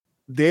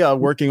They are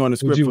working on a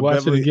script. Would you for watch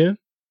Beverly. it again?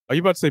 Are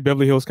you about to say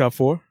Beverly Hills Cop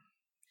 4?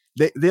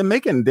 They are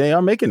making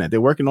it.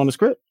 They're working on the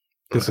script.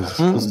 This is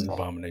an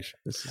abomination.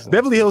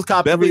 Beverly Hills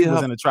Cop 3 was Hill-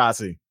 an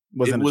atrocity.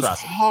 It was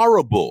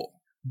horrible.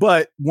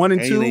 But 1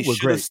 and 2 they were should have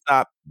great.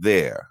 stopped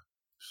there.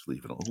 Just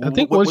leave it alone. I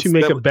think once you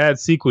make a bad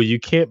sequel, you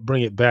can't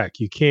bring it back.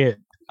 You can't.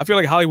 I feel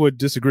like Hollywood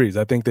disagrees.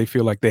 I think they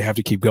feel like they have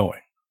to keep going.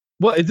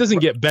 Well, it doesn't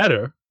get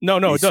better. No,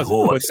 it It's doesn't.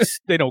 horse. But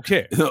they don't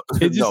care.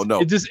 It just,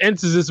 no. It just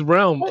enters this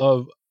realm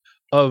of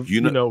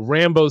You know-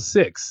 Rambo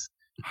 6.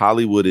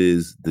 Hollywood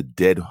is the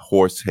dead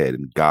horse head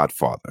in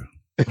Godfather.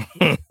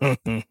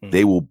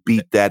 They will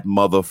beat that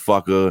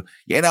motherfucker.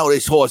 You know,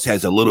 this horse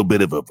has a little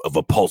bit of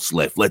a pulse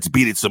left. Let's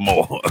beat it some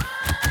more.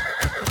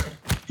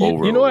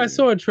 You know what I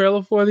saw a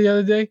trailer for the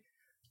other day?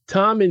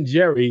 Tom and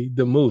Jerry,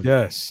 the movie.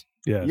 Yes.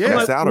 Yeah. I'm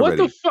It's out what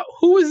already. the fuck?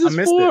 Who is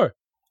this for?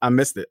 I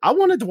missed it. I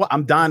wanted to.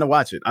 I'm dying to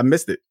watch it. I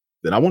missed it.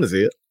 Then I want to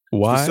see it.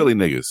 Why? For silly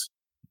niggas.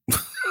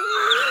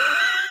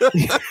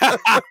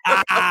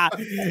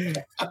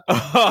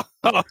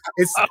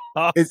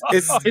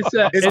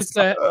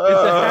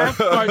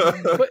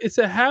 It's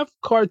a half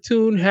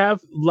cartoon,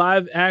 half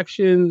live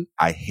action.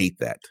 I hate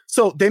that.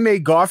 So they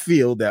made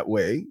Garfield that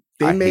way.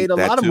 They I made hate a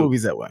that lot of too.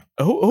 movies that way.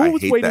 Who I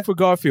was hate waiting that. for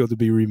Garfield to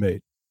be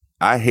remade?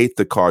 I hate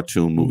the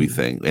cartoon movie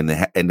thing, and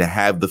to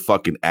have the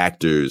fucking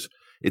actors.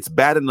 It's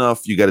bad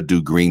enough you got to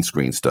do green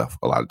screen stuff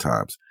a lot of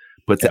times,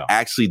 but to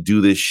actually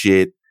do this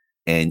shit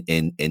and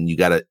you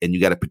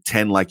gotta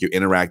pretend like you're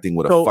interacting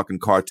with a fucking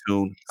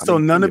cartoon. So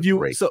none of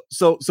you.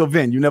 So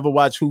Vin, you never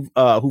watched Who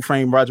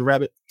Framed Roger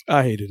Rabbit?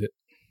 I hated it,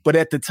 but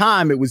at the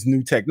time it was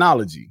new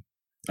technology.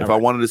 If I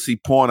wanted to see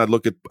porn, I'd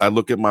look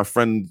at my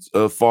friend's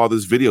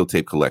father's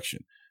videotape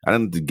collection. I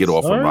didn't get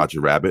off on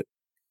Roger Rabbit.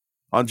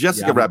 On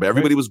Jessica Rabbit,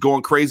 everybody was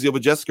going crazy over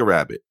Jessica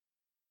Rabbit.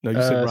 No, you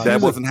said Roger.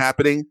 That wasn't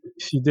happening.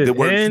 She did, There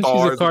weren't and she's a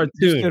stars. cartoon.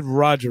 You said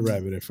Roger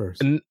Rabbit at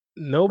first.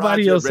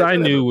 Nobody Roger else I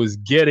Rabbit. knew was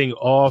getting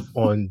off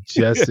on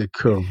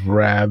Jessica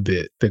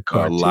Rabbit, the A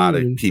cartoon. lot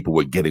of people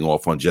were getting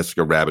off on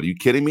Jessica Rabbit. Are you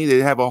kidding me? They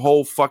have a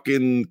whole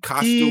fucking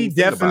costume. He thing about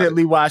it.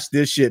 definitely watched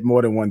this shit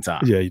more than one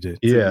time. Yeah, you did.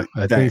 Yeah,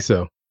 I think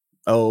so.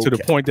 Oh, To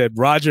the point that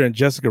Roger and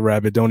Jessica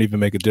Rabbit don't even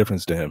make a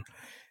difference to him.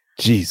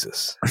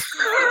 Jesus.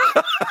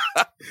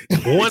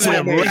 One of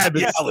them rabbits.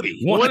 Reality.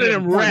 One of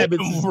them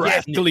rabbits. is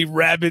Rascally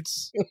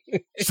rabbits.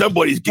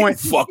 Somebody's getting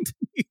fucked.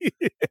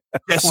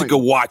 Jessica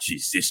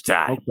watches this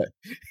time. Okay.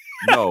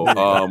 No,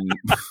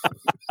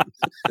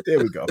 There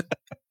we go.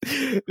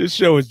 This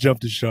show has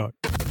jumped the shark.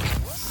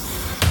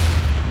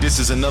 This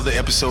is another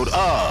episode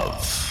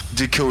of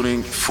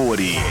Decoding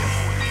 40.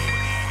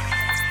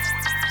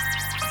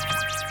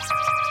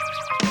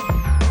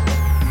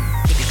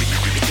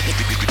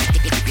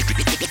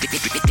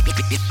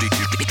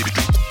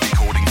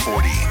 Decoding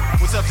 40.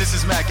 What's up? This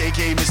is Mac,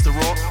 aka Mr.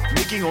 Raw,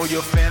 making all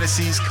your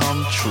fantasies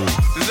come true.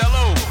 This is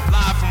Hello,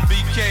 live from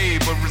BK,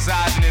 but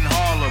residing in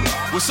Harlem.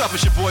 What's up?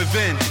 It's your boy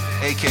Vin,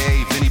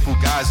 aka Vinny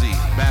Fugazi,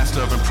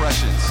 master of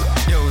impressions.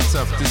 Yo, what's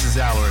up? This is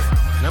Alaric,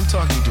 and I'm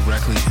talking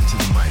directly into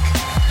the mic.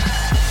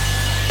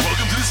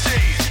 Welcome to the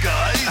stage,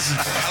 guys.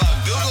 Hello,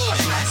 Google.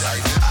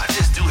 I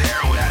just do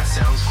heroin. That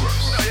sounds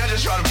gross. No, y'all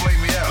just trying to play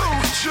me out.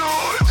 Oh,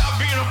 George, I'm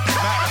being a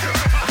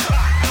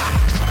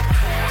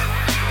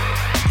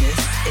This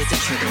is a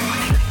trigger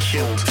warning.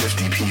 Killed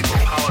 50 people.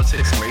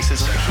 Politics,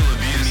 racism, sexual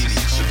abuse,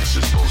 this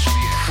is bullshit.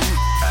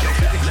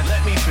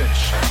 Let me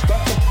finish.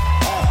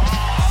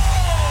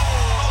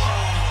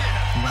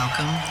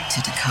 Welcome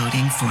to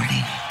Decoding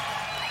 40.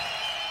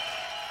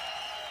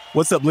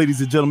 What's up, ladies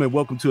and gentlemen?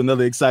 Welcome to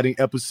another exciting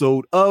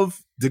episode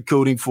of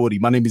Decoding 40.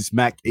 My name is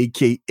Mac,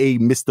 aka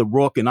Mr.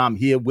 Rourke, and I'm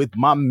here with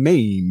my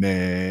main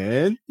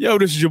man. Yo,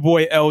 this is your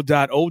boy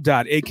L.O.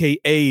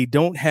 aka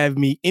Don't Have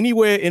Me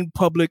Anywhere in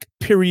Public,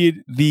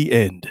 period, the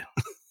end.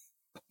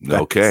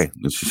 okay.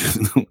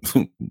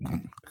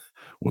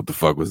 What the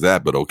fuck was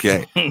that? But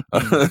okay. It's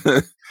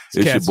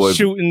your Cats boy.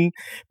 shooting,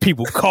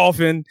 people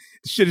coughing.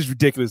 Shit is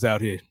ridiculous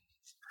out here.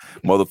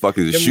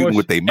 Motherfuckers is shooting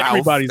with their mouth.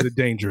 Everybody's a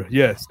danger.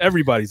 Yes,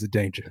 everybody's a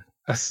danger.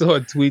 I saw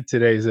a tweet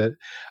today that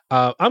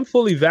I'm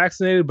fully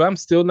vaccinated, but I'm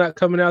still not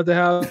coming out the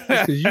house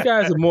because you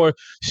guys are more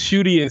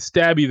shooty and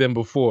stabby than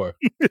before.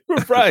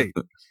 Right.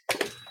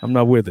 I'm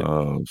not with it.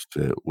 Oh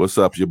shit! What's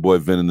up? Your boy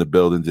Vin in the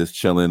building, just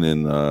chilling,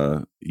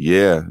 and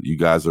yeah, you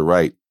guys are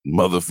right.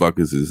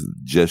 Motherfuckers is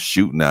just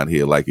shooting out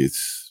here like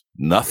it's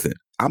nothing.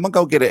 I'm gonna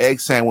go get an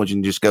egg sandwich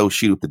and just go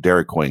shoot with the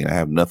Dairy Queen. I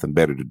have nothing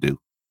better to do.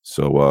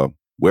 So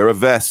wear a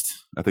vest.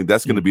 I think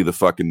that's gonna be the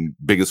fucking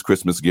biggest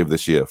Christmas gift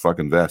this year.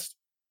 Fucking vest.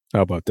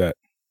 How about that?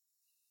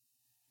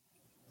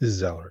 This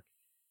is Alaric.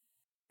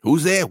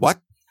 Who's there? What?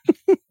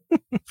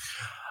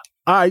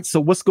 All right,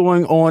 so what's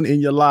going on in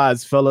your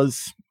lives,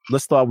 fellas?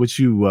 Let's start with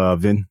you,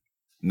 Vin.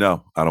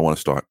 No, I don't want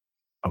to start.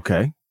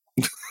 Okay.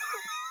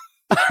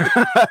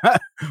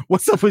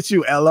 What's up with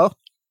you, Ella?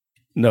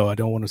 No, I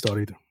don't want to start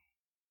either.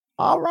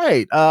 All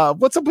right.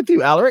 What's up with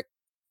you, Alaric?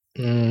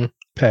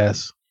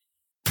 Pass.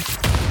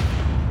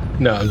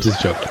 No, I'm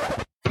just joking.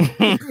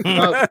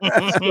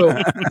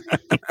 So,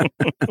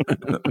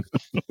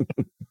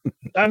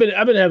 I've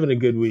been having a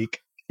good week.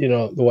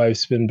 the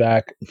wife's been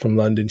back from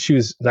London. She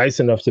was nice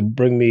enough to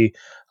bring me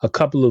a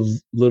couple of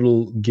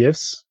little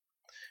gifts.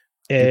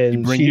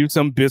 And bring you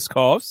some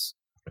Biscoffs?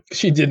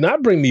 She did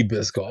not bring me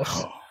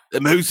Biscoffs.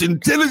 The most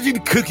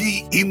intelligent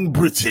cookie in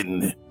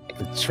Britain.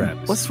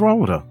 Travis. What's wrong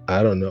with her?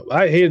 I don't know.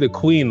 I hear the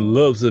Queen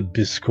loves a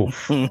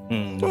Biscoff.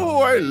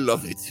 Oh, I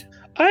love it.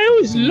 I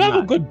always love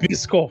a good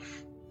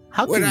Biscoff.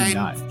 How can you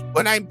not?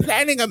 When I'm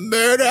planning a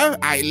murder,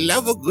 I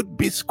love a good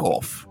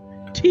Biscoff.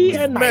 Tea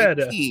and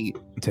murder.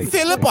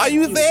 Philip, are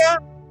you there?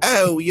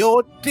 Oh,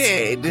 you're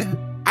dead.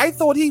 I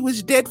thought he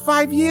was dead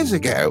 5 years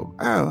ago.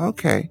 Oh,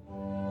 okay.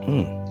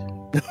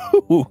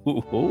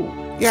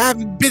 You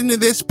haven't been to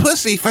this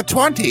pussy for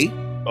 20.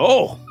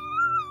 Oh.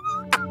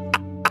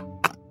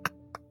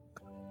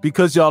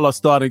 Because y'all are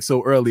starting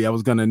so early, I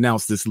was going to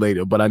announce this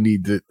later, but I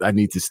need to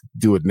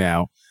do it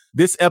now.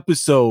 This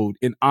episode,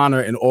 in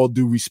honor and all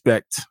due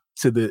respect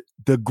to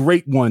the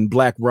great one,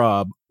 Black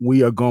Rob,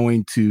 we are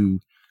going to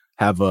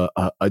have a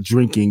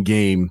drinking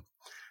game,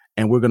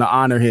 and we're going to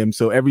honor him.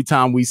 So every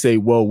time we say,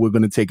 whoa, we're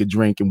going to take a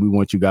drink, and we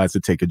want you guys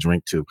to take a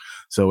drink too.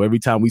 So every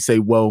time we say,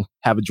 whoa,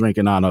 have a drink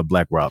in honor of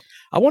Black Rob.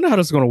 I wonder how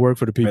this is going to work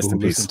for the people Rest who in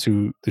peace. listen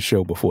to the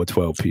show before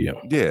 12 p.m.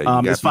 Yeah,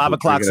 It's 5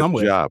 o'clock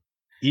somewhere. Job.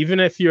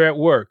 Even if you're at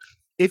work.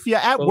 If you're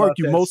at Fill work, out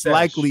you that most stash.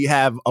 likely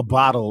have a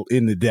bottle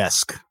in the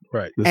desk,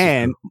 Right.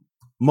 and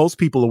most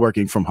people are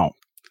working from home.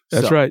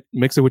 That's So, right.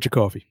 Mix it with your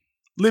coffee.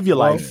 Live your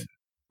Well- life.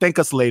 Thank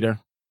us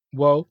later.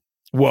 Whoa.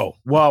 Whoa.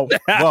 Whoa,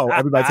 whoa!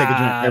 Everybody take a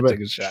drink. Everybody.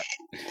 Take a shot.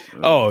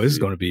 Oh, this is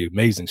going to be an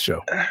amazing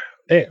show.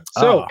 Yeah.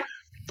 So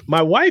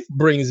my wife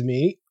brings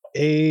me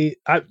a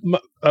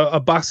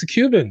box of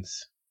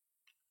Cubans,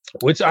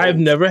 which I've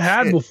never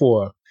had shit.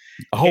 before.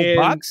 A whole And-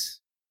 box?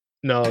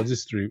 No,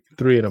 just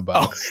three in a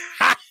box.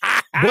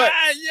 But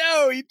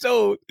yo, he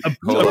told.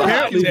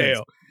 Apparently,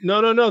 Damn.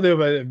 no,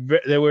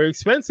 they were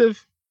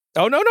expensive.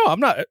 Oh no, I'm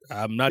not.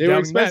 I'm not. They were doubting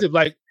expensive,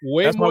 like That.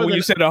 way That's why more when than.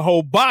 you said a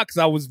whole box,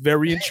 I was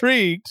very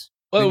intrigued.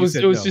 Well, then it you was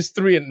said it was no. just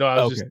three. No, I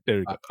was Okay, just. there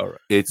you go. All right.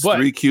 It's But-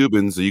 3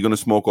 Cubans. Are you going to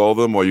smoke all of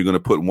them, or are you going to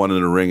put one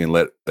in the ring and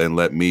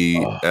let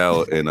me,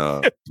 L, and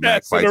Mac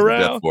Pass it fight to death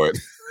around. for it?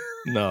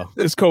 No,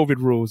 it's COVID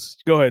rules.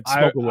 Go ahead, I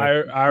smoke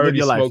away. already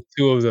your life. smoked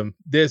 2 of them.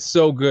 They're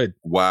so good.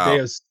 Wow. They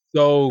are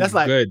so That's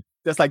like- good.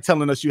 That's like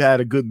telling us you had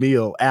a good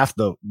meal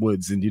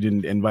afterwards and you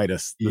didn't invite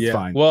us. That's Yeah.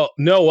 fine. Well,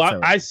 no, Sorry.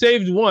 I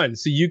saved one,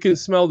 so you can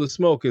smell the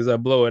smoke as I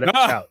blow it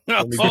out.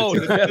 Let me Oh,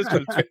 get to that's that.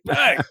 gonna take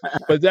back.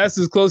 But that's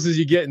as close as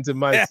you get into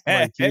my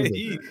Cuban.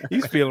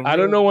 He's feeling. I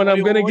don't know when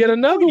I'm gonna get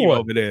another one.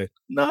 over there.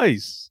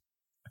 Nice.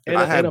 And,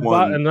 I had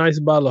one- a nice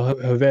bottle of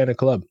Havana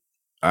Club.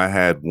 I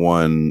had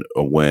one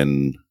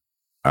when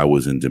I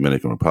was in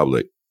Dominican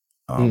Republic.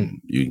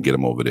 You can get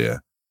them over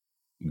there.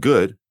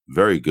 Good,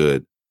 very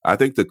good. I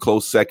think the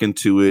close second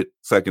to it,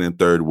 second and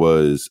third,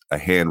 was a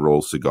hand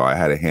roll cigar. I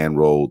had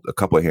a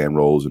couple of hand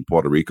rolls in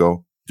Puerto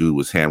Rico. Dude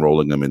was hand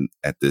rolling them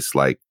at this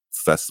like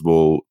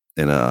festival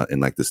in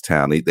like this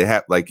town. They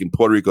have like in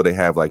Puerto Rico, they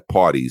have like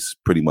parties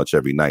pretty much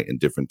every night in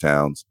different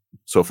towns.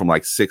 So from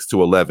like 6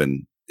 to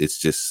 11, it's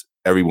just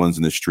everyone's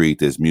in the street.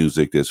 There's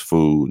music, there's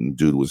food, and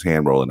dude was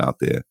hand rolling out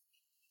there.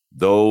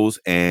 Those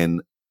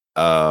and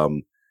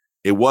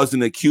it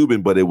wasn't a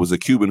Cuban, but it was a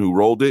Cuban who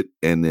rolled it.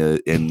 And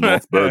in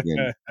North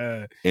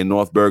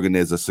Bergen,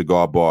 there's a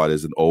cigar bar.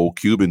 There's an old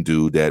Cuban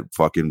dude that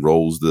fucking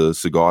rolls the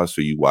cigars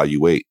for you while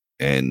you wait,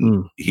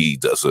 and he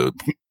does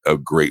a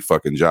great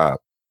fucking job.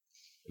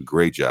 A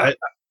great job.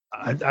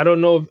 I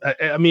don't know.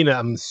 I mean,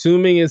 I'm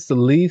assuming it's the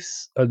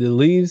leaves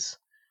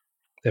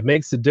that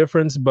makes the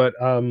difference. But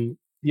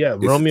yeah,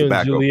 It's Romeo and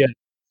tobacco. Juliet.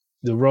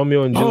 The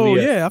Romeo and Oh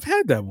Juliet. yeah, I've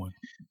had that one.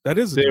 That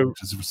is a They're-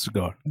 delicious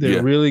cigar. They're Yeah.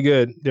 really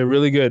good. They're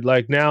really good.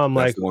 Like now, I'm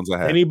That's like the ones I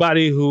had.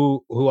 anybody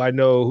who I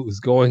know who's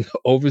going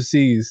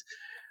overseas,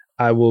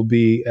 I will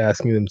be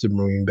asking them to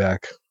bring me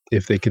back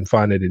if they can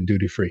find it in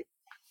duty free.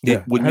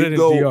 Yeah, when I had you it in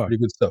go- DR. Pretty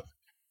good stuff.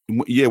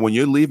 Yeah, when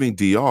you're leaving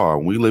DR,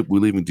 we're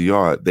leaving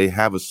DR, they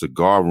have a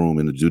cigar room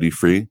in the duty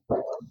free,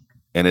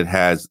 and it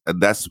has.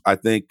 I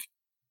think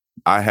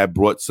I had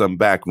brought some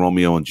back,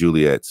 Romeo and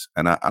Juliet's,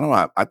 and I don't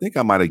know. I think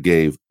I might have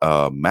gave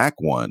Mac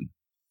one,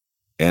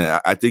 and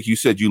I think you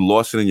said you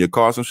lost it in your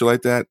car, some shit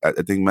like that. I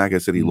think Mac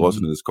had said he lost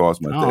it in his car.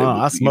 Something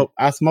like that.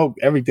 I smoke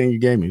everything you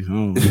gave me.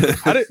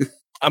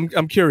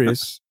 I'm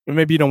curious.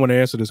 Maybe you don't want to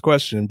answer this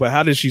question, but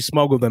how did she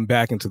smuggle them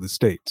back into the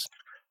States?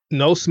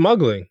 No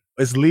smuggling,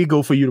 It's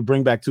legal for you to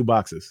bring back 2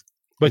 boxes.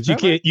 but Is you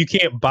that can't you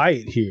can't buy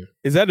it here.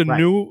 Is that a Right.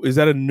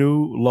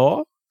 new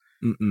law?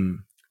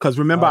 Because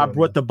remember, I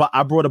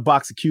Oh. brought a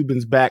box of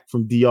Cubans back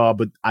from DR,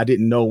 but I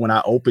didn't know when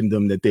I opened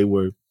them that they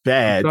were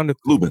bad. On the-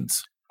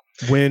 Lubins.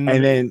 When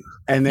And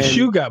then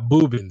You got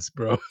boobins,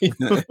 bro.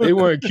 They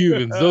weren't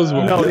Cubans. Those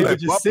were no, they were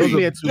boobins. just sitting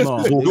there too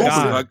long.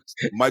 God.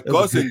 My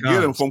cousin get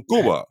them from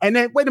Cuba. And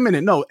then wait a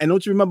minute, no. And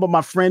don't you remember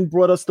my friend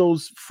brought us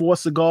those 4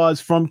 cigars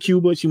from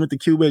Cuba? She went to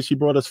Cuba and she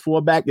brought us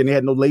 4 back, and they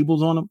had no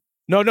labels on them.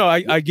 No,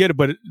 I get it,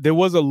 but there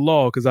was a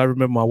law because I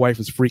remember my wife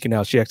was freaking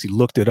out. She actually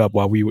looked it up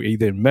while we were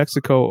either in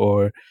Mexico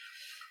or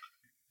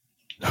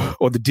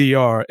the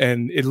DR,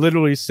 and it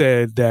literally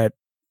said that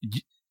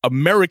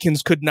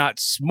Americans could not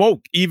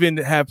smoke, even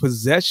have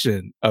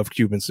possession of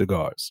Cuban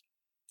cigars.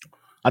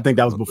 I think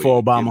that was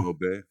before Obama.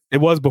 It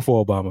was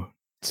before Obama.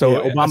 So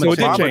Yeah, Obama it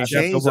did change.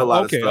 changed a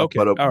lot of stuff,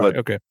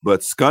 but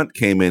Skunt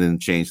came in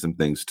and changed some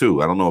things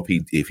too. I don't know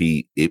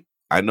if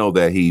I know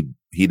that he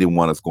didn't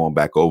want us going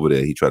back over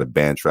there. He tried to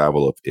ban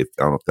travel. If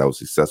I don't know if that was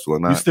successful or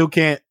not.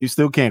 You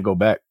still can't go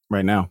back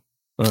right now.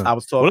 I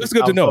was talking. Well, that's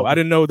good to know. I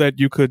didn't know that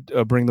you could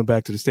bring them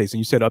back to the States. And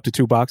you said up to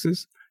 2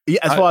 boxes. Yeah,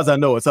 as far as I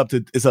know, it's up to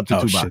 2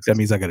 boxes. That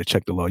means I got to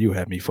check the law. You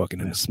had me fucking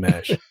in the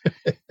smash.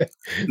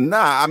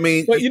 Nah, I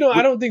mean, but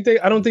I don't think they're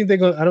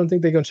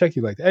gonna check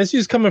you like that. And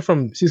she's coming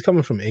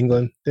from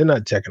England. They're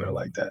not checking her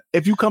like that.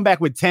 If you come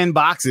back with 10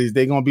 boxes,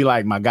 they're gonna be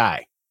like, my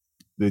guy.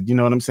 You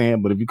know what I'm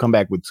saying? But if you come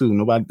back with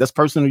 2, that's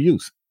personal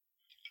use.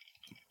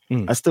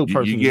 That's still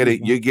personal.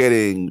 You're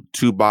getting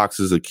 2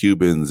 boxes of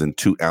Cubans and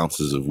 2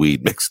 ounces of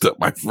weed mixed up,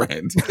 my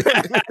friend.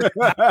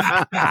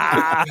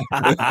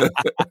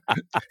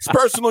 It's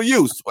personal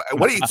use.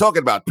 What are you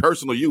talking about?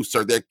 Personal use,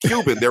 sir? They're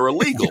Cuban. They're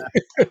illegal.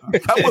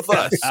 Come with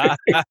us.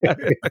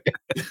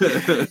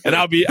 And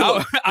I'll be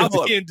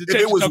in detention. If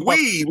it was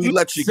weed, we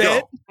let you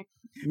go.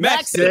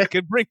 Max said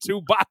could bring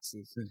 2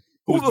 boxes.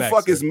 Who the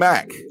fuck is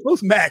Mac?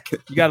 Who's Mac?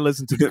 You got to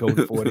listen to the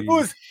Code 40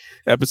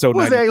 episode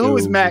 92. Who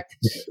is Mac?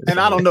 And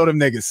I don't know them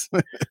niggas.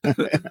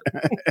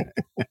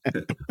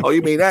 Oh,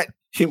 you mean that?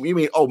 You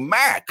mean,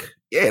 Mac?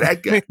 Yeah,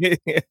 that guy.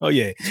 Oh,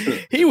 yeah.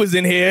 He was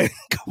in here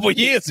a couple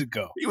years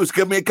ago. He was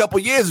coming a couple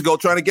years ago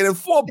trying to get in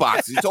 4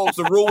 boxes. He told us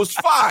the rule was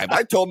 5.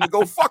 I told him to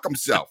go fuck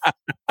himself.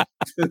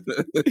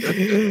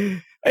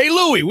 Hey,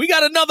 Louie, we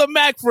got another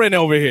Mac friend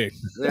over here.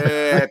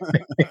 Yeah.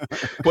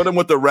 Put him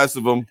with the rest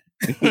of them.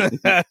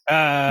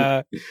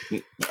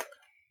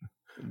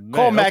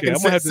 Call Mac and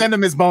send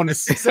him his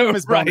bonus. Send him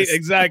his bonus. Right,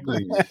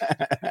 exactly.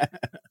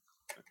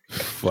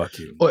 Fuck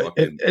you.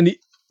 And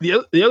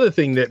the other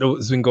thing that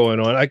has been going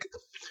on, like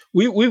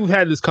we've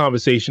had this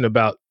conversation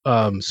about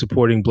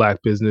supporting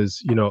Black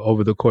business,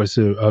 over the course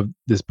of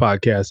this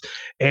podcast,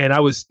 and I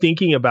was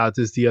thinking about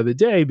this the other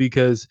day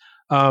because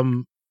I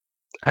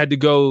had to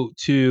go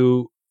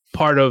to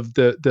part of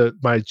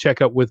my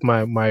checkup with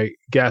my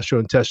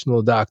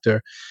gastrointestinal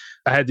doctor.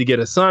 I had to get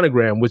a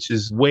sonogram, which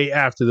is way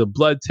after the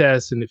blood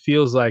test, and it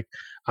feels like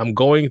I'm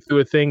going through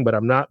a thing, but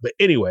I'm not. But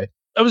anyway,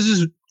 I was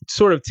just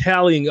sort of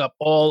tallying up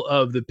all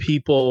of the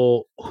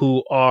people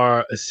who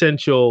are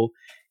essential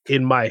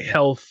in my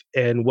health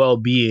and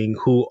well-being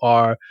who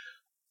are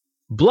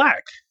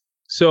Black.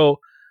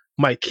 So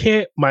my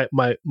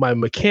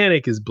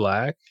mechanic is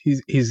Black.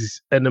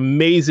 He's an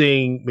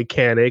amazing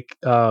mechanic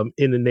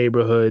in the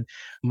neighborhood.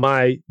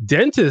 My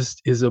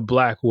dentist is a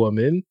Black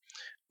woman.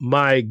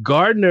 My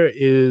gardener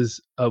is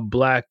a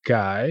Black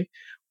guy.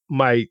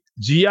 My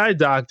GI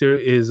doctor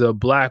is a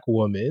Black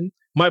woman.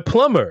 My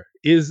plumber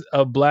is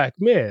a Black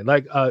man,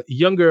 like a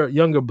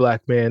younger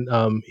Black man.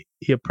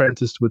 He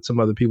apprenticed with some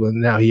other people,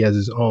 and now he has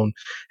his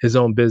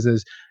own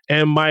business.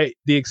 And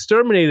the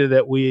exterminator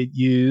that we had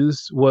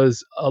used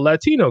was a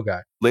Latino guy.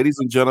 Ladies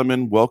and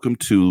gentlemen, welcome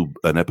to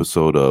an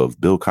episode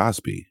of Bill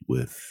Cosby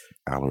with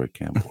Alaric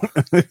Campbell.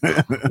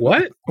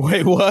 What?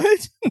 Wait,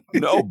 what?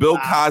 No, Bill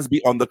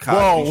Cosby on the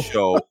Cosby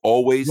Show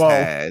always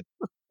had.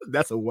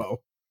 That's a whoa.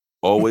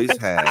 Always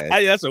had.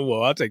 That's a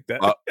whoa. I'll take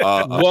that.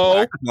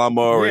 Black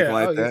plumber or anything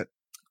like that.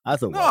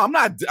 That's a no, I'm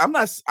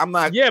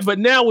not. Yeah, but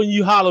now when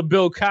you holler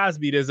Bill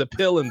Cosby, there's a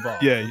pill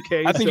involved. Yeah,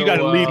 okay. I think you got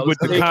to lead with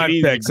the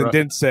context and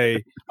then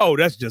say, "Oh,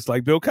 that's just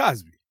like Bill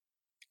Cosby."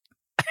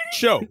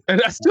 Show,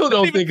 and I still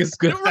don't think it's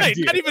good. Right?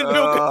 Idea. Not even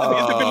Bill Cosby.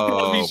 It's the Bill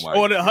Cosby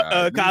on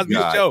the Cosby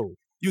Show.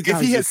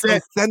 If he had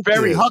said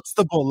very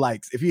Huxtable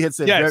likes, if he had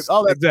said, yes,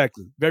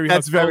 exactly, very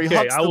that's very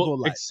Huxtable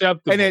like,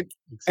 and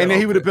then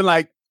he would have been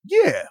like,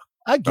 yeah,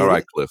 I get it. All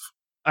right, Cliff.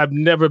 I've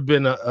never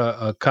been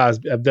a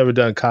Cosby. I've never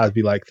done a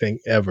Cosby like thing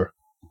ever.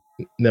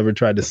 Never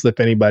tried to slip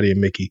anybody a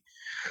Mickey.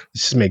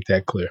 Let's just make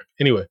that clear.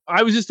 Anyway,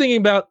 I was just thinking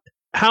about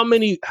how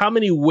many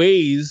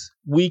ways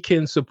we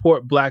can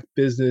support Black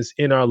business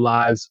in our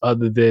lives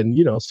other than,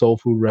 soul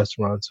food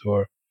restaurants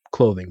or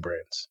clothing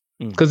brands.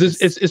 Because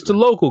it's the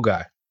local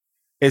guy.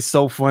 It's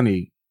so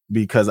funny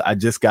because I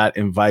just got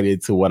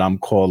invited to what I'm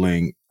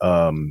calling,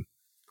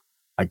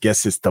 I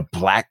guess it's the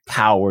Black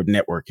Power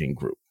Networking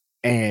Group.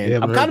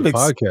 And I'm kind of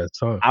podcast,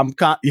 huh?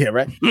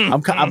 Right.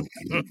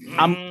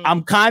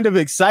 I'm kind of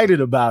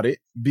excited about it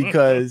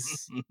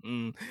because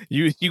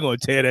you gonna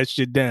tear that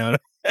shit down.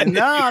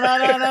 No.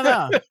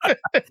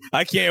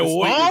 I can't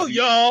wait. All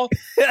y'all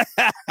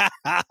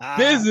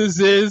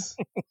businesses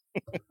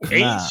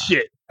ain't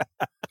shit.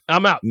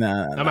 I'm out.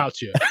 I'm out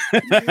here.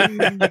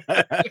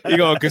 You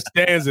gonna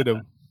Costanza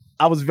them.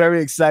 I was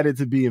very excited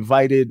to be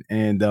invited,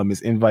 and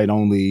it's invite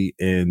only,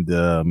 and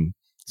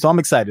so I'm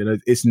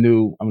excited. It's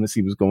new. I'm going to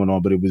see what's going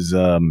on, but it was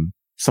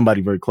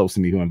somebody very close to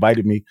me who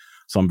invited me,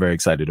 so I'm very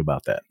excited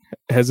about that.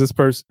 Is this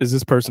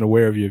person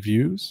aware of your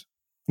views?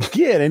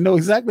 Yeah, they know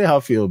exactly how I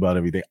feel about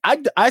everything.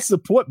 I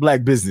support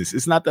Black business.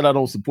 It's not that I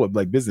don't support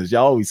Black business.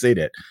 Y'all always say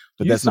that,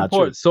 but that's not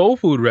true. Soul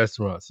food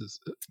restaurants.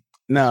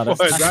 No, that's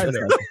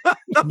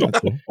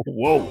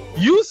Whoa.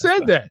 You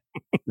said that.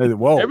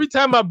 Whoa. Every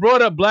time I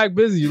brought up black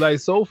business, you like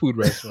soul food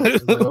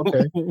restaurants. I was like,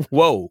 okay.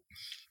 Whoa.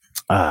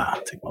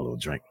 Take my little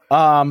drink.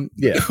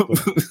 Yeah.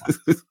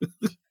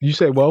 You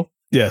say, well,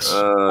 Yes.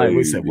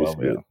 We said, well,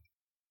 yeah.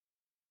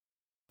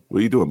 What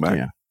are you doing,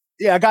 man?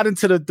 Yeah, I got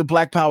into the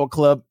Black Power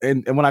Club,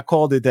 and when I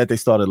called it that, they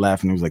started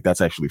laughing. It was like,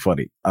 that's actually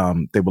funny.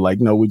 They were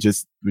like, no, we're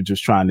just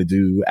trying to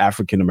do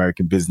African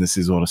American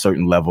businesses on a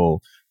certain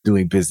level,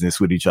 doing business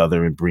with each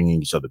other and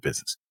bringing each other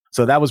business.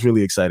 So that was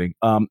really exciting.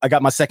 I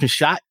got my second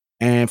shot,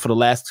 and for the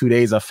last 2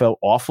 days, I felt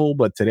awful,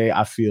 but today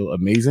I feel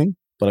amazing.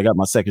 But I got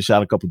my second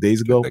shot a couple of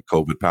days ago. That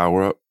COVID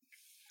power up.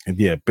 And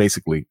yeah,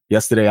 basically,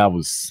 yesterday I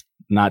was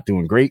not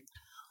doing great,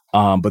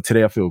 but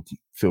today I feel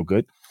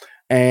good.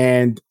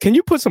 And can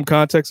you put some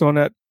context on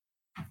that?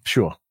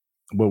 Sure.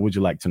 What would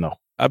you like to know?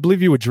 I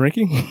believe you were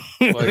drinking.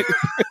 Yeah,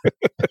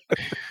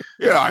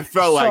 I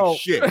felt like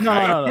shit. No.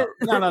 I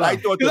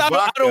thought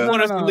I don't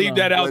want us to leave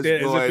that out there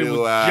as if it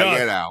was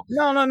get out.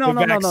 No.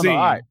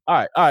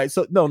 All right.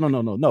 So no.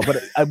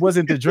 But it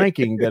wasn't the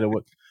drinking that it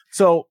was.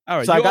 So all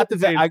right, so I got the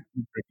okay.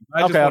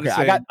 I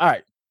got all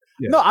right.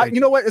 Yeah, no, you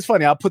know what? It's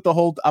funny. I'll put the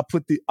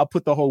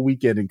whole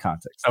weekend in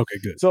context. Okay,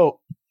 good.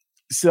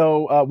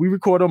 So we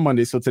record on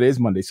Monday. So today's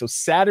Monday. So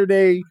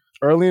Saturday,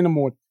 early in the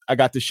morning, I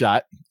got the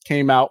shot,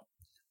 came out,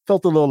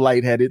 felt a little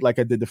lightheaded like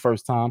I did the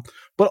first time.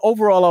 But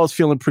overall, I was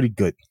feeling pretty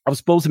good. I was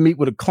supposed to meet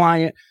with a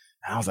client.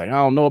 I was like, I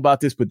don't know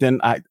about this. But then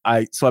I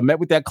met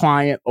with that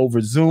client over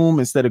Zoom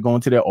instead of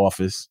going to their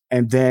office.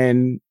 And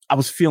then I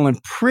was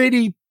feeling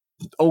pretty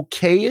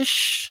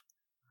okay-ish.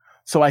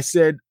 So I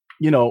said,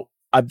 wait,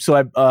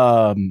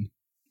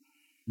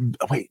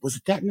 was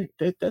it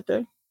that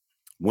day?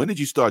 When did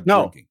you start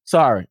drinking?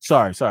 Sorry.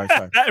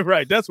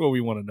 Right, that's what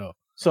we want to know.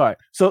 Sorry.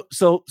 So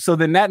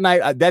then that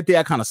night, that day,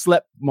 I kind of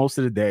slept most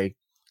of the day,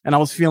 and I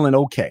was feeling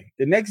okay.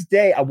 The next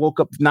day, I woke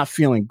up not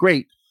feeling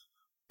great,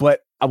 but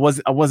I was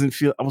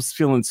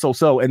feeling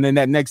so. And then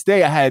that next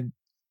day, I had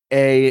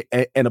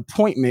an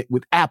appointment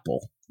with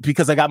Apple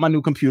because I got my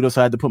new computer,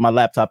 so I had to put my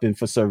laptop in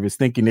for service,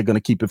 thinking they're going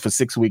to keep it for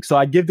 6 weeks. So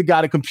I give the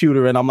guy the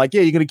computer, and I'm like,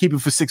 "Yeah, you're going to keep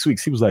it for 6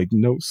 weeks." He was like,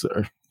 "No,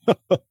 sir."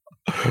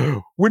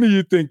 When do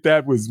you think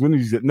that was? When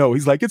did you say? No,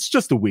 he's like, it's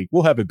just a week.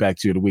 We'll have it back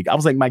to you in a week. I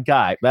was like, my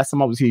guy, last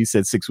time I was here, he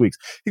said 6 weeks.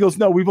 He goes,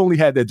 no, we've only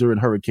had that during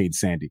Hurricane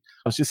Sandy.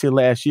 I was just here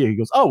last year. He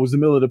goes, oh, it was the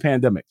middle of the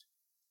pandemic.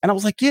 And I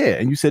was like, yeah.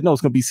 And you said, no,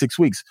 it's going to be 6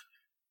 weeks.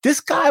 This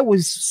guy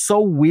was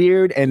so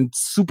weird and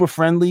super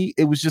friendly.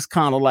 It was just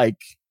kind of like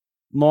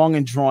long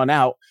and drawn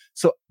out.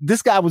 So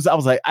this guy I was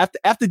like,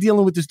 after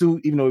dealing with this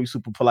dude, even though he was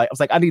super polite, I was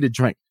like, I need a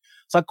drink.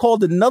 So I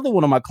called another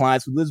one of my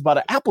clients who lives by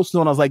the Apple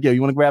store. And I was like, yo,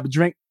 you want to grab a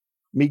drink?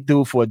 Meet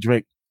dude for a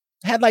drink.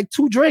 I had like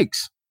 2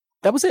 drinks.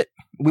 That was it.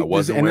 I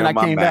wasn't wearing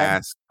my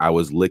mask. I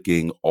was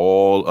licking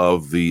all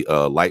of the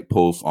light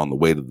posts on the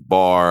way to the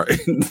bar.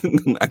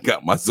 I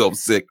got myself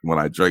sick when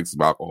I drank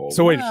some alcohol.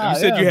 So wait, you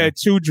said you had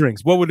 2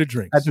 drinks. What were the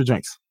drinks? I had 2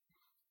 drinks.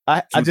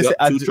 I just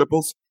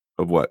triples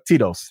of what?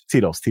 Tito's.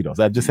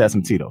 I just had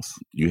some Tito's.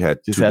 You had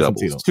just 2 had doubles.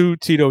 some Tito's. 2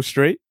 Tito's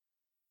straight?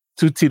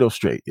 2 Tito's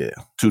straight, yeah.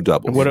 2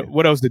 doubles. And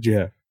what else did you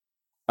have?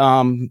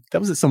 That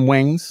was it. Some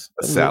wings.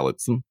 A salad.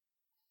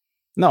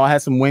 No, I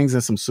had some wings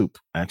and some soup,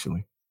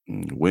 actually.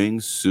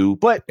 Wings,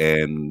 soup,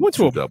 and went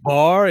to a doubles.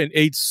 bar and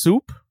ate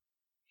soup?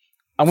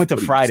 I went to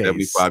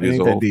Fridays. 75 years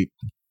old.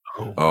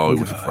 Oh, you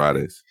went to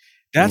Fridays.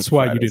 That's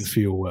why you didn't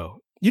feel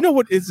well. You know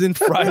what is in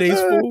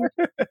Friday's food?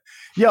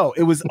 Yo,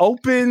 it was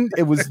open.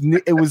 It was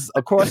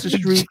across the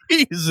street.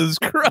 Jesus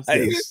Christ.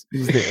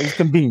 It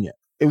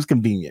was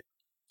convenient.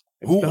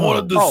 Who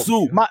ordered the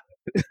soup?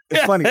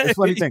 It's funny. It's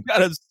funny thing.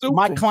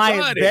 My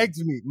client begged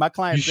me.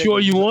 You sure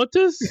you want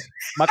this?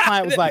 My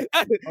client was like,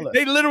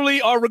 they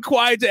literally are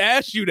required to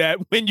ask you that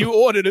when you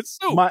order the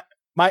soup.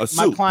 My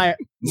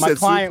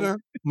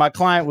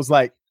client was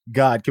like,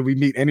 God, can we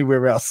meet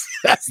anywhere else?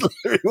 That's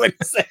literally what he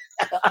said.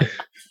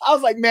 I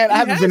was like, man, I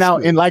haven't been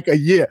out in like a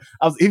year.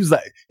 He was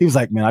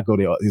like, man, I go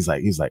there. He's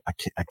like,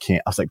 I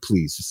can't. I was like,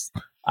 please,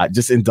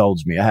 just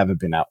indulge me. I haven't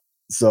been out.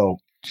 So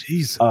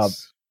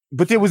Jesus.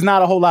 But there was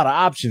not a whole lot of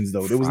options,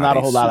 though. There was not a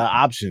whole lot of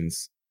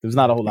options. There was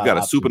not a whole lot. You got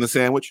of a soup and a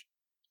sandwich?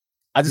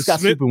 I just got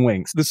soup and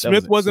wings. The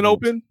Smith wasn't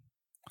open?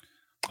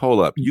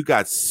 Hold up. You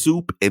got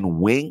soup and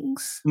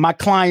wings? My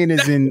client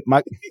is in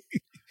my.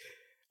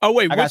 Oh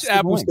wait, which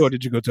Apple store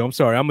did you go to? I'm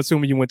sorry. I'm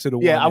assuming you went to the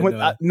one. Yeah, I went.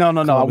 No.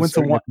 I went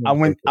to one.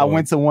 I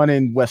went to one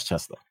in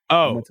Westchester.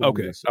 Oh,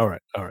 okay. All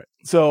right.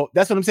 So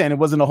that's what I'm saying. It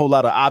wasn't a whole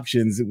lot of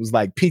options. It was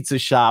like Pizza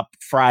Shop,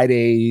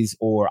 Fridays,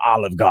 or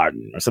Olive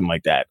Garden, or something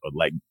like that, or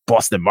like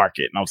Boston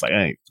Market. And I was like,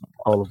 hey,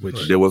 all of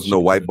which there was no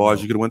white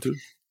bars you could have went to.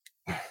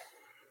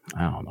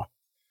 I don't know.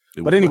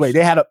 But anyway,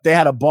 they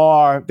had a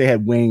bar. They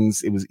had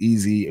wings. It was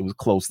easy. It was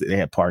close. They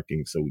had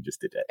parking, so we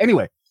just did that.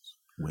 Anyway,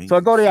 so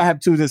I go there. I have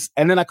 2 this,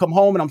 and then I come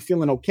home and I'm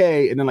feeling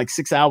okay. And then like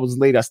 6 hours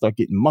later, I start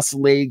getting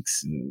muscle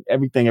aches and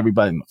everything.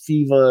 Everybody,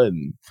 fever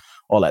and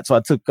all that. So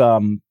I took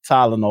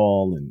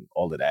Tylenol and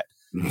all of that.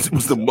 It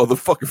was the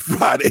motherfucking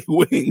Friday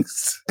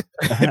wings.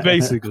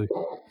 Basically.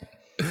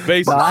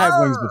 But I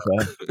had wings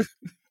before.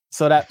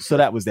 So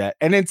that was that.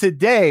 And then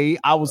today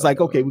I was like,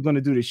 okay, we're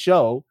gonna do the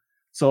show.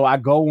 So I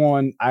go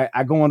on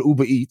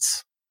Uber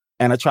Eats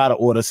and I try to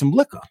order some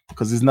liquor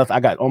because there's nothing. I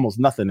got almost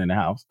nothing in the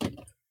house.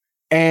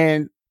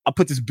 And I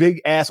put this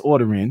big ass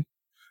order in,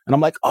 and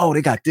I'm like, oh,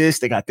 they got this,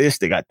 they got this,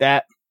 they got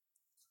that.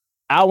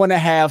 Hour and a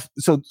half.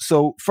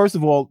 So first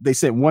of all, they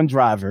sent one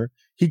driver.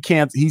 He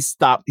canceled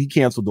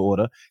the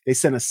order. They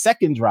sent a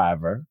second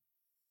driver.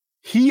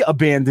 He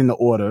abandoned the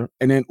order,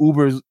 and then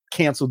Uber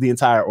canceled the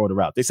entire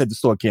order out. They said the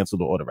store canceled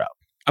the order out.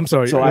 I'm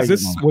sorry. So was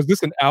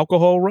this an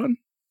alcohol run?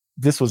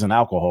 This was an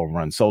alcohol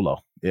run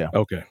solo. Yeah.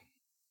 Okay.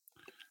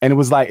 And it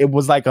was like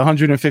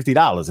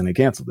 $150, and they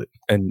canceled it.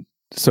 And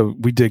so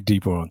we dig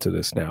deeper onto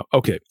this now.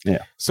 Okay.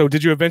 Yeah. So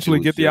did you eventually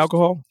get the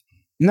alcohol?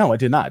 No, I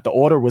did not. The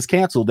order was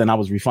canceled, and I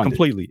was refunded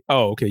Completely.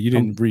 Oh, okay. You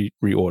didn't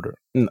reorder.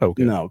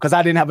 Okay. No, because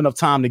I didn't have enough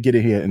time to get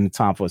it here in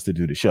time for us to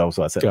do the show.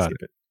 So I said,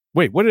 skip it.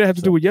 Wait, what did it have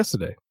to do with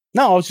yesterday?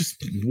 No, I was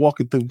just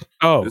walking through.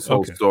 Oh, this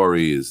whole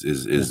story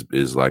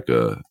is like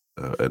an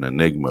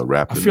enigma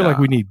wrapped. I feel like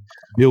we need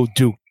Bill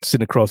Duke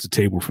sitting across the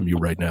table from you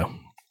right now.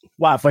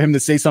 Why? For him to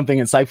say something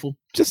insightful?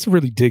 Just to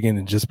really dig in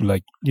and just be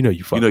like, you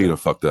done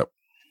fucked up.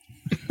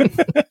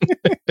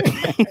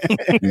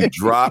 You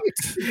dropped.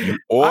 You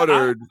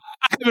ordered.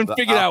 I haven't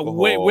figured out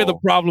where the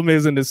problem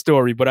is in this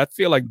story, but I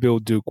feel like Bill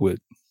Duke would.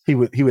 He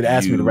would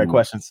ask me the right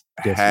questions.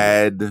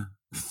 Had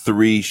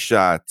 3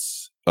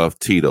 shots of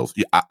Tito's.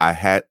 I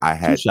had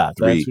 2 shots.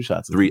 3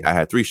 shots. I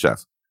had 3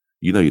 shots.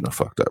 You done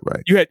fucked up,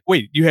 right?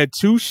 You had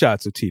 2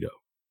 shots of Tito.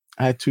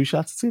 I had 2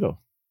 shots of Tito.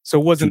 So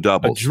it wasn't a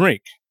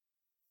drink.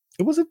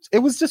 It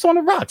was just on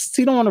the rocks.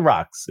 Tito on the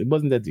rocks. It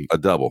wasn't that deep. A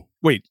double.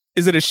 Wait,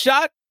 is it a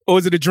shot or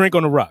is it a drink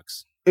on the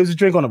rocks? It was a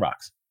drink on the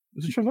rocks. It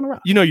was a drink on the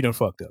rocks. You done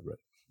fucked up,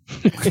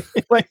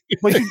 right?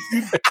 but you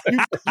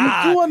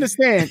do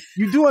understand.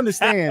 You do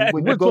understand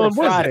when you go to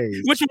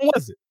Fridays. Which one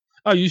was it?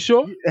 Are you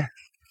sure?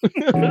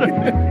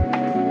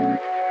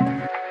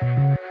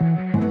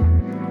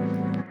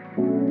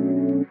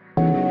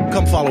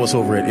 Come follow us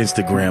over at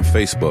Instagram,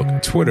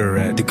 Facebook, Twitter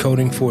at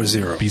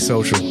Decoding40. Be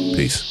social.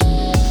 Peace.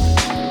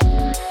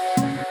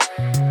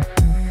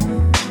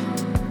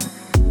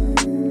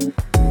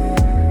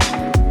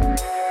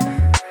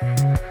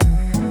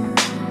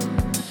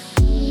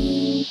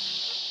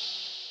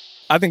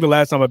 I think the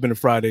last time I've been to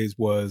Fridays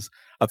was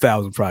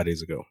 1,000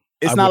 Fridays ago.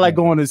 It's not like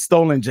going to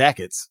Stolen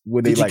Jackets.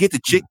 Where Did you get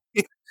the chick?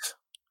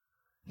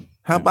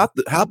 How about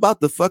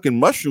the fucking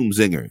mushroom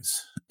zingers?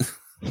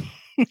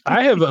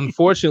 I have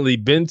unfortunately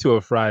been to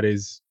a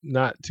Fridays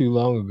not too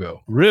long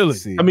ago.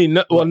 Really? I mean,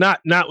 not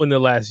in the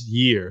last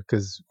year,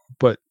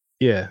 but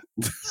yeah.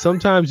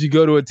 Sometimes you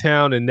go to a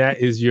town and that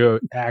is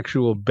your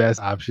actual best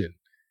option.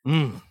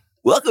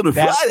 Welcome to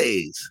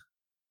Fridays.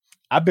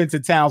 I've been to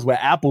towns where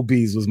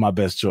Applebee's was my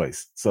best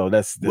choice. So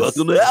that's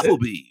welcome to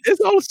Applebee's.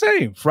 It's all the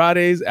same.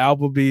 Fridays,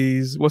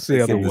 Applebee's. What's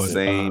the other one?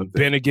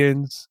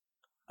 Bennigan's.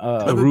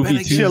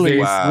 Ruby Tuesday.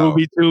 Wow.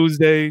 Ruby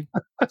Tuesday.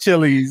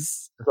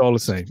 Chili's. It's all the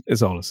same.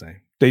 It's all the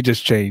same. They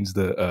just changed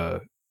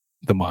the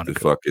moniker. The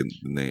fucking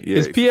name. Yeah,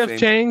 is PF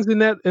Chang's in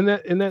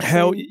that?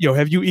 Hell, yo,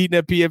 have you eaten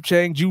at PF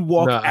Chang's? You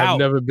walk out. I've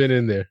never been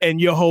in there, and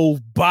your whole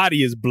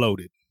body is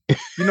bloated.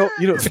 You know.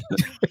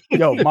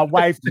 Yo, my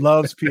wife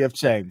loves PF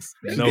Chang's.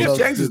 PF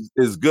Chang's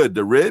is good.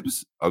 The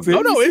ribs are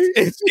good. No,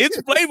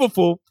 it's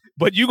flavorful,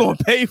 but you're gonna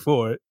pay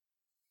for it.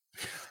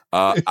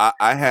 I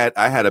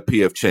had a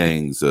PF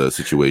Chang's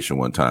situation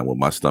one time with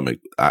my stomach.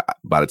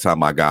 By the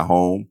time I got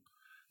home,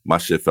 my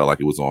shit felt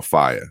like it was on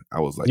fire. I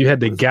was like, you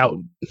had the gout.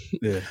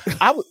 Yeah.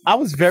 I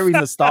was very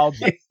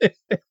nostalgic.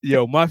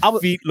 Yo, my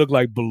feet look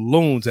like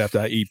balloons after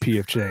I eat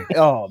PF Chang's.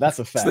 Oh, that's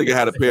a fact. This nigga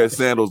had a pair of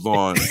sandals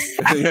on.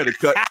 He had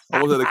to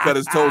almost had to cut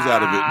his toes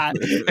out of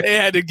it. They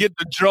had to get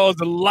the jaws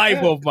of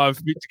life off my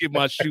feet to get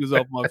my shoes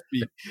off my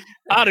feet.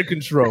 Out of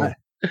control.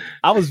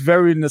 I was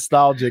very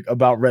nostalgic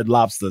about Red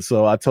Lobster.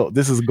 So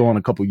this is going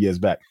a couple years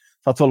back.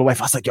 So I told the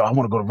wife, I was like, yo, I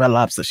want to go to Red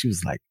Lobster. She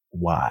was like,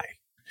 why?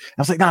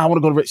 I was like, nah, I want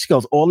to go to Red. She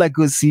goes, all that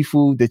good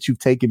seafood that you've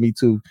taken me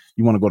to,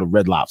 you want to go to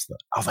Red Lobster.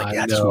 I was like,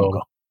 yeah, I just want to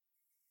go.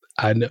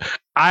 I know.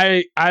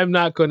 I'm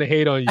not going to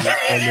hate on you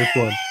on this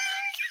one.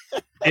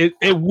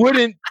 It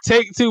wouldn't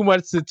take too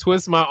much to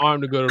twist my arm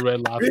to go to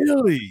Red Lobster.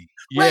 Really?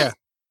 Yeah. Wait.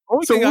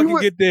 Only thing I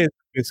can get there is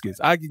biscuits.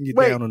 I can get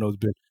down on those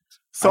biscuits.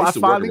 So I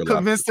finally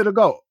convinced her to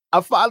go.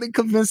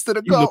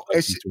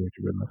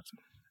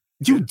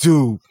 You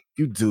do.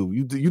 You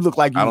look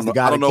like you was the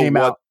guy that came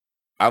out.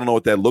 I don't know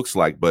what that looks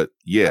like, but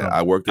yeah,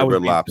 I worked at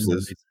Red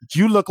Lobsters.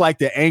 You look like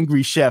the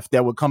angry chef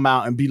that would come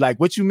out and be like,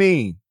 "What you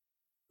mean?"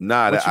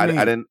 Nah, I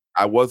didn't.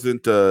 I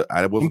wasn't.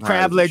 I wasn't.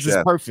 Crab legs is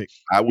perfect.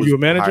 I was you a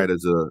manager? hired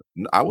as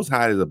I was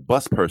hired as a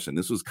bus person.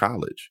 This was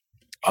college.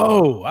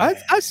 Oh,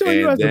 I saw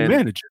you as a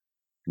manager.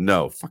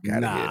 No, fuck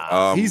out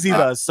of here. He's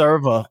either a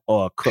server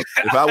or a cook.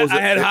 If I was, I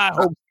had high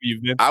hopes for you,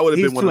 man. I would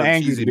have been one of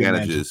the cheesy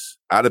managers.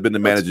 I'd have been the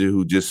manager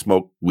who just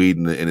smoked weed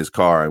in his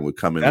car and would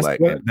come in and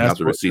count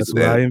the receipts.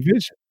 That's what I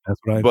envisioned.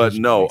 But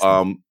no,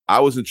 I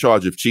was in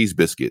charge of cheese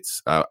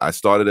biscuits. I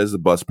started as a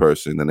bus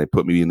person, then they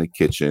put me in the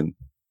kitchen.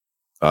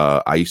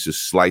 I used to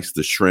slice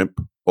the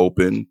shrimp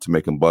open to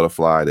make them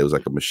butterfly. There was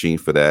like a machine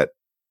for that.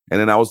 And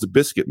then I was the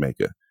biscuit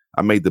maker.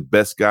 I made the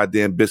best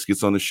goddamn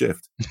biscuits on the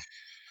shift.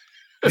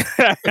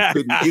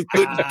 You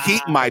couldn't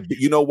keep my.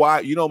 You know why?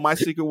 You know what my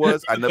secret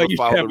was? I never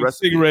followed the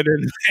recipe. Cigarette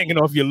hanging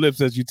off your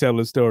lips as you tell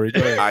the story.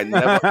 I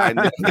never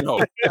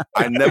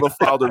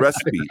followed the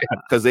recipe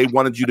because they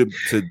wanted you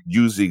to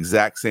use the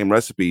exact same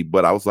recipe.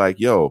 But I was like,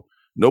 yo,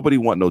 nobody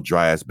want no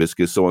dry ass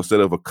biscuits. So instead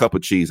of a cup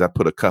of cheese, I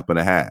put a cup and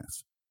a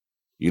half.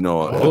 You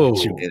know,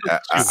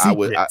 I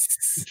would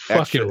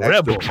fucking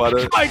rebel.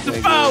 Butter, Fight the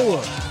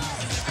power.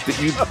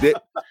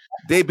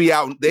 They be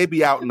out in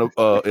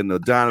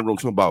the dining room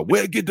talking about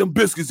where get them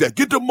biscuits at?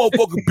 Get them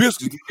motherfucking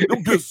biscuits.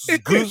 Them biscuits is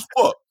good as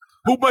fuck.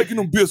 Who making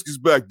them biscuits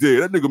back there?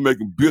 That nigga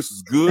making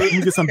biscuits good. Let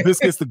me get some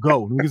biscuits to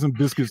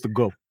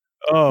go.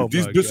 Oh, if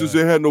these biscuits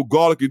ain't had no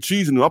garlic and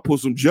cheese in them, I put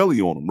some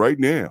jelly on them right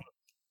now.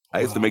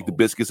 I used to make the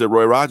biscuits at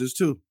Roy Rogers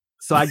too.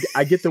 So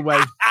I get the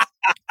way.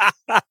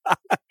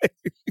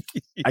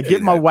 I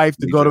get my wife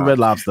to go to Red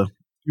Lobster,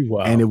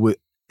 and it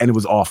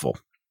was awful.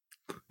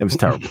 It was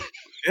terrible.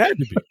 It had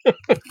to be.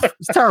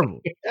 It's terrible.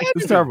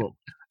 It's terrible.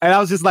 And I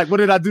was just like, what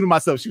did I do to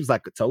myself? She was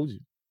like, I told you.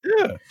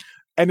 Yeah.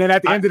 And then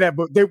at the end of that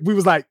book, we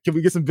was like, can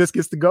we get some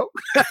biscuits to go?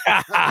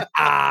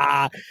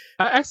 I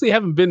actually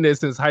haven't been there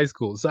since high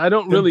school, so I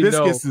don't really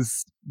know.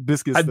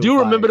 Biscuits. I do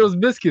remember those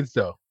biscuits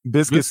though.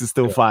 Biscuits is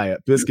still fire.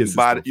 Biscuits.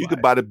 You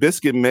could buy the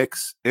biscuit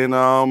mix in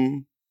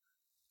the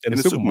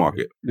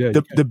supermarket. Yeah,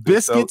 the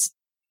biscuits,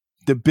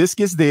 the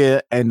biscuits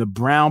there, and the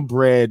brown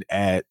bread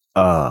at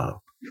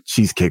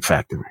Cheesecake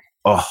Factory.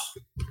 Oh,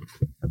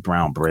 the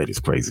brown bread is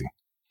crazy.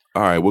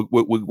 All right,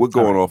 we're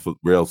going off of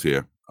rails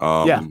here.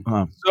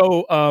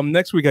 So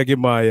next week I get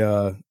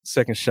my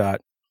second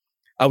shot.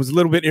 I was a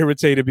little bit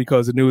irritated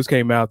because the news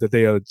came out that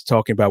they are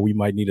talking about we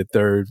might need a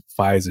third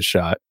Pfizer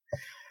shot,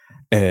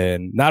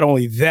 and not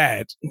only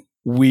that,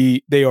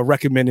 they are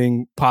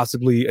recommending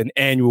possibly an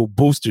annual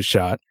booster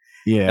shot.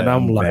 Yeah, and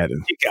I'm like,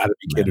 you gotta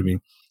be kidding me.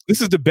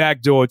 This is the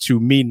back door to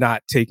me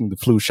not taking the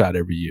flu shot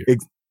every year.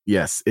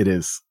 Yes, it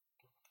is.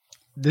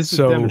 This is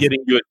them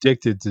getting you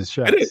addicted to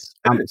shots. It is.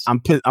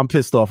 I'm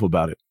pissed off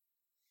about it,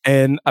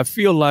 and I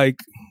feel like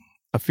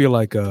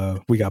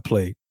we got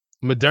played.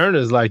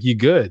 Moderna's like, you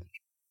good?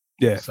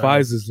 Yeah,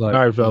 Pfizer's like,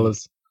 all right,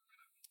 fellas,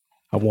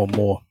 I want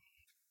more.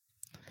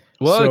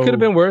 Well, it could have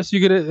been worse.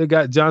 You could have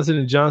got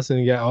Johnson & Johnson.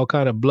 You got all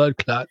kind of blood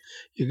clot.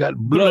 You got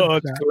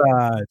blood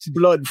clot,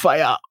 blood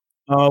fire.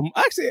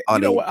 Actually, you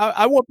know what?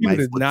 I want people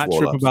to not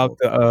trip about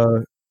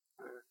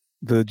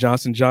the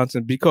Johnson &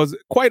 Johnson because,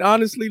 quite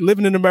honestly,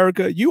 living in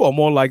America, you are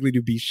more likely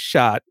to be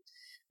shot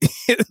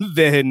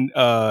than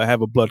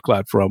have a blood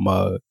clot from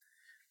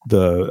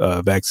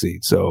the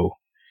vaccine. So,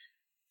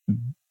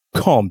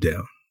 calm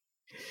down.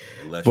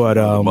 Unless but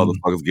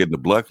motherfuckers getting the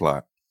blood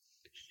clot.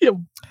 Yeah,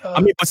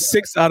 I mean, but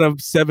 6 out of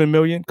 7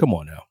 million. Come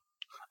on now.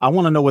 I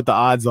want to know what the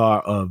odds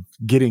are of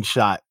getting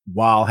shot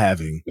while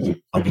having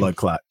a blood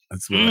clot.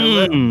 That's what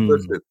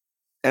Listen,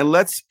 and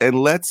let's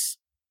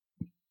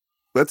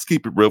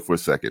keep it real for a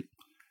second.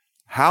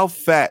 How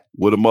fat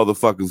were the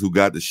motherfuckers who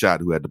got the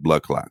shot who had the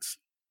blood clots?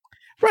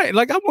 Right.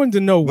 Like, I wanted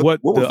to know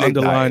what the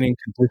underlying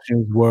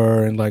conditions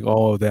were and like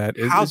all of that.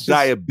 How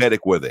diabetic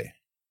were they?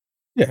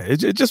 Yeah,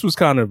 it just was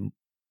kind of,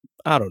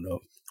 I don't know.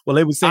 Well,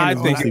 they were saying I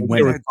think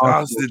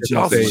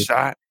Johnson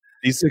shot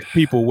these 6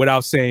 people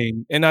without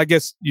saying, and I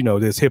guess, you know,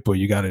 there's HIPAA,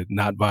 you got to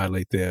not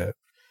violate their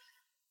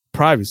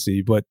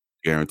privacy, but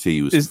guarantee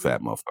you it's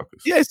fat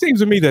motherfuckers. Yeah, it seems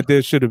to me that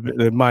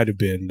there might have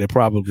been, there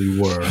probably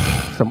were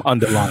some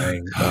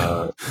underlying.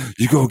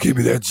 You gonna give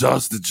me that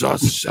Johnson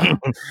shot?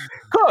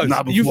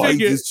 Not before I eat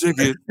this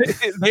chicken.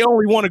 They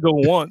only want to go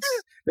once.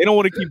 They don't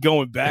want to keep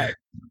going back.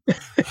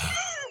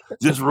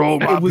 Just roll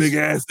my big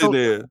ass in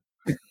there.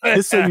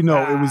 Just so you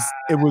know,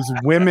 it was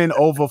women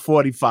over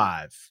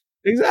 45.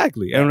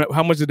 Exactly. And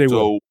how much did they weigh?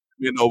 So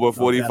men over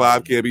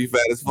 45 can't be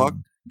fat as fuck.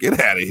 Get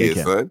out of here,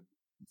 son.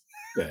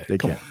 Yeah, they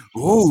can.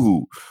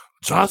 Ooh,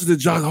 Johnson &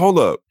 Johnson. Hold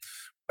up.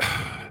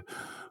 I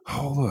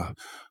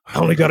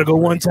only got to go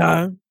one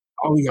time.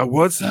 Only got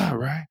one time,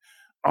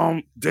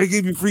 right? They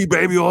give you free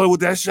baby oil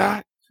with that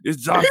shot.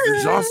 It's Johnson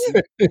 &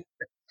 Johnson.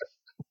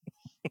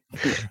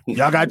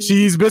 Y'all got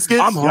cheese biscuits?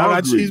 I'm hungry. Y'all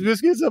got cheese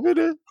biscuits up in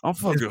there? I'm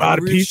fucking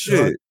hungry as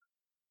shit.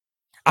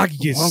 I could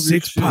get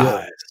 6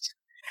 pies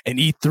and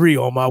eat 3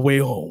 on my way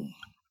home.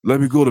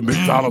 Let me go to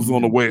McDonald's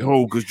on the way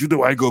home because you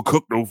know I ain't gonna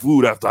cook no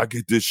food after I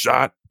get this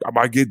shot. I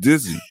might get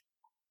dizzy.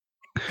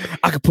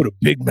 I could put a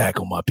Big Mac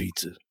on my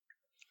pizza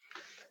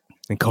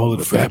and call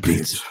it a fat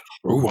pizza.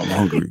 Oh, I'm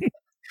hungry.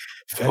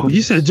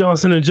 You said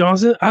Johnson &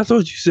 Johnson? I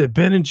thought you said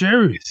Ben &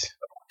 Jerry's.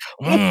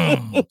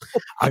 I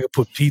could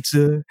put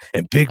pizza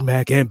and Big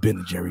Mac and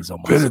Ben & Jerry's on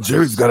my Ben &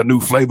 Jerry's got a new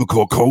flavor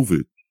called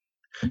COVID.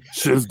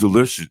 Shit's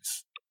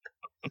delicious.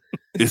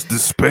 It's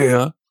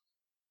despair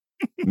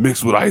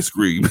mixed with ice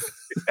cream.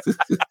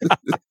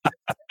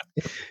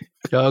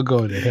 Y'all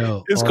go to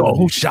hell. It's called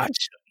Who Shot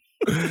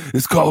You?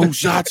 It's called Who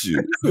Shot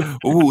You?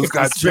 Ooh, it's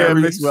got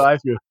cherries. Mixed with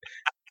ice cream.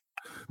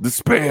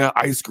 Despair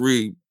ice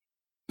cream.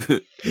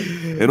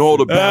 And all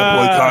the bad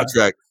boy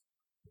contracts.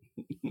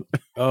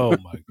 Oh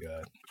my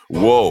God.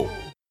 Whoa.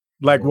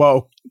 Like,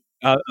 whoa.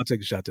 I'll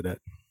take a shot to that.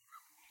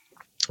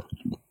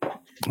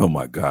 Oh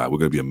my God, we're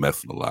gonna be a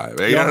mess alive.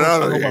 Hey,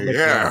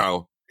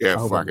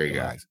 Yeah, fuck it,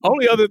 guys.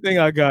 Only other thing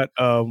I got,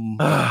 I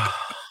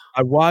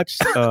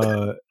watched.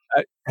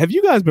 Have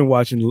you guys been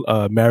watching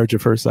Marriage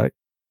at First Sight?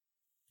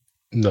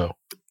 No.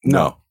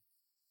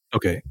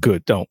 Okay,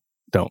 good. Don't.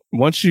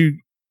 Once you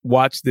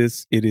watch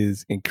this, it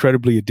is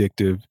incredibly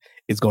addictive.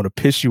 It's going to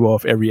piss you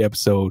off every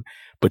episode,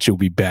 but you'll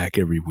be back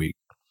every week.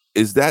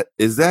 Is that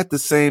the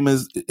same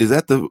as? Is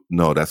that the?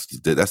 No, that's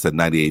the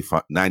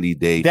 90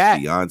 Day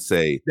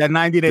Fiance. That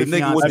 90 Day The nigga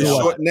Fiance. with the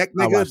short neck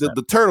nigga,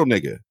 the turtle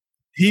nigga.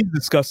 He's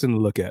disgusting to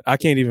look at. I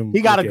can't even.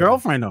 He got a look at him.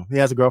 girlfriend though. He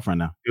has a girlfriend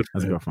now. Good for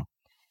Has a him. girlfriend,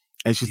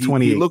 and she's He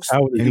 28. looks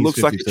And he he's looks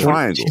like a 52.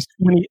 triangle. She's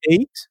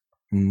 28.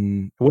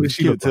 What does She's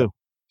she look cute like? too.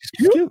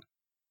 She's cute.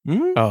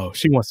 Mhm. Oh,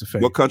 she wants to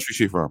fade. What country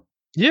she from?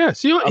 Yeah,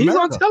 he's on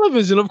America.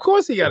 television. Of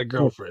course he got a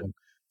girlfriend.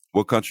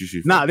 What country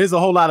she from? Nah, there's a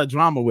whole lot of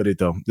drama with it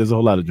though. There's a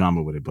whole lot of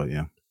drama with it, but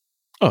yeah.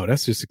 Oh,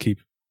 that's just to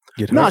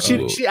get her. No,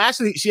 she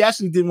actually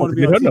didn't want to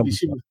be get on her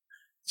TV. number.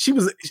 She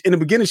was in the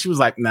beginning. She was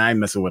like, "Nah, I ain't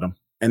messing with him."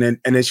 And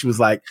then she was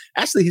like,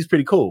 "Actually, he's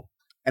pretty cool."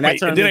 And that Wait,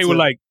 turned and then they into, were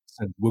like,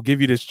 "We'll give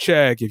you this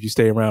check if you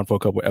stay around for a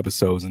couple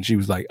episodes." And she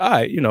was like, "All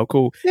right,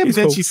 cool." "Yeah." But He's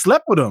then cool. she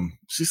slept with him.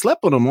 She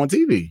slept with him on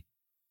TV.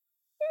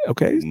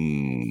 Okay,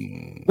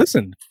 Mm.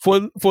 listen, for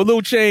a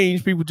little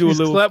change, people do He a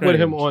little. slept with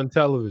him change. on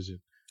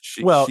television.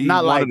 She, Well, she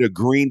not wanted like- a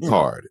green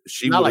card.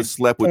 She not would have like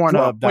slept with Pornhub,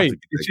 Trump. Wait,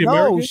 is she No,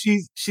 American?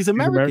 she's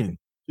American. American?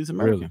 She's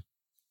American.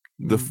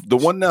 The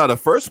one now, the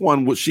first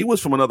one, she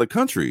was from another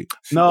country.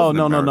 She No.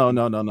 wasn't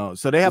American. No.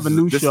 So they have This a is-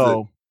 new this is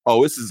show.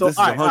 Oh, this is So, all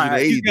right,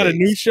 180 She's got a days.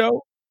 new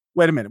show.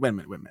 Wait a minute.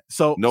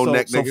 So No so,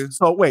 neck, so, nigga?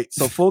 So wait.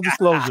 So full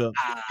disclosure.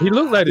 He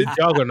looked like a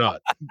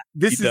juggernaut.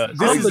 This He is does.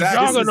 this I'm is the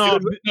Exactly.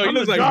 juggernaut. No, he I'm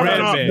looks the like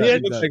juggernaut, Ram Man. bitch.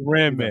 He looks like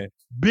Ram Man.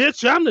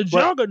 Bitch, I'm the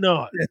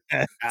juggernaut.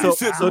 He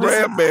said so this-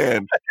 Ram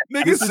Man.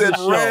 Nigga this is said the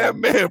show. Ram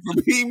Man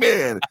from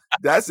He-Man.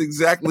 That's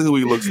exactly who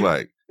he looks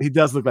like. He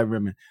does look like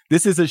Redman.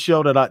 This is a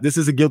show this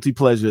is a guilty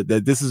pleasure.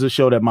 This is a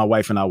show that my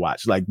wife and I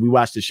watch. Like we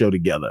watch the show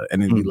together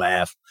and then we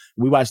laugh.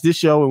 We watch this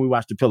show and we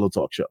watch the Pillow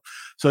Talk show.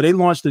 So they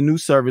launched a new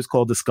service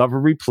called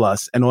Discovery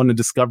Plus, and on the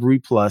Discovery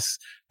Plus,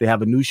 they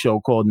have a new show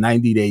called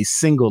 90 Days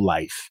Single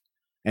Life.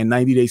 And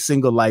 90 Days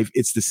Single Life,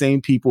 it's the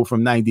same people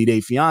from 90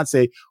 Day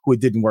Fiance who it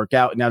didn't work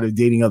out. Now they're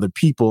dating other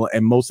people,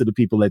 and most of the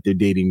people that they're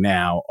dating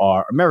now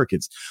are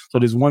Americans. So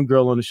there's one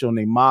girl on the show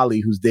named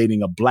Molly who's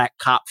dating a black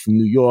cop from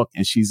New York,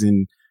 and she's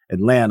in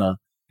Atlanta.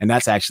 And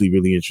that's actually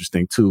really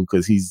interesting too,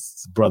 because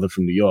he's a brother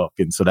from New York.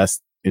 And so that's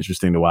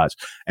interesting to watch.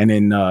 And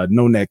then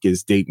No Neck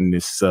is dating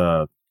this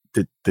the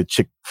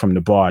chick from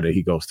the bar that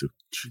he goes to.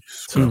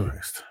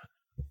 Christ.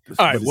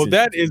 All right. But Well, it's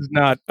that is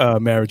not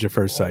Marriage at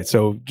First Sight.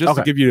 So just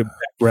to Okay. give you the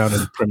background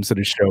and the premise of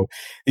the show,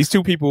 these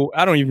two people,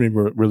 I don't even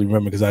really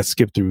remember because I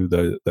skipped through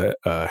the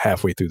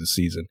halfway through the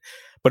season.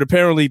 But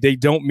apparently they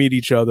don't meet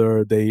each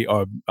other. They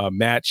are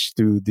matched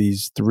through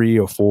these 3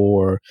 or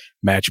 4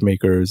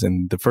 matchmakers.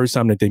 And the first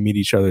time that they meet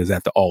each other is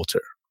at the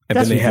altar. And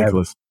That's then they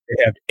ridiculous.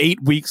 have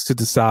 8 weeks to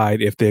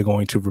decide if they're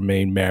going to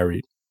remain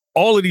married.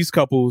 All of these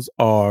couples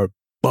are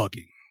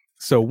bugging.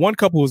 So one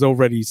couple was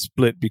already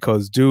split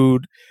because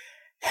dude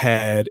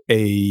had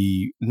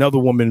another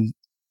woman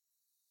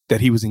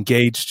that he was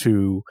engaged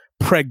to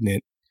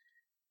pregnant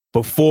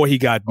before he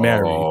got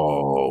married.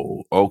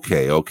 Oh,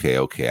 okay.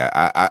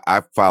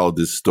 I followed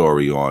this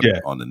story on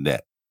the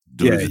net.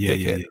 Dude is a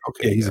dickhead.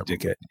 Okay, Yeah, he's a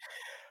dickhead.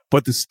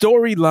 But the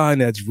storyline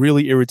that's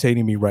really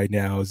irritating me right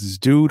now is this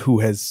dude who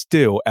has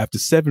still, after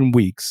 7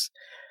 weeks,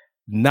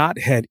 not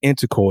had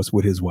intercourse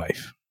with his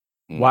wife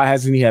Why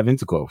hasn't he have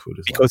intercourse with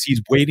his wife? because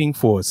he's waiting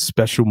for a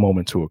special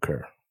moment to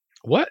occur.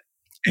 What?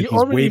 And You're he's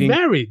already waiting-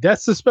 married.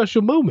 That's the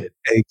special moment.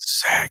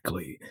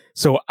 Exactly.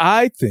 So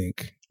I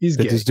think He's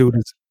that gay. this dude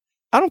is.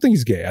 I don't think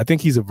he's gay. I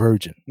think he's a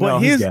virgin. But No,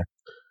 he's gay.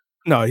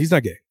 No, he's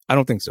not gay. I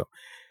don't think so.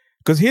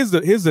 Because here's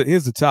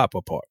the top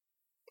part.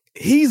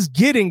 He's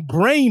getting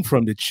brain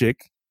from the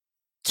chick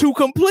to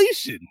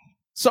completion.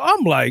 So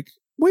I'm like,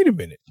 wait a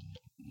minute.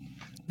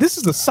 This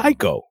is a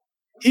psycho.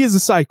 He is a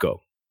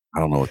psycho. I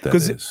don't know what that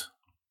 'Cause is.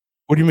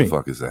 What do you What mean? the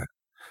fuck is that?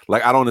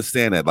 Like, I don't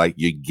understand that. Like,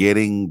 you're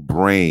getting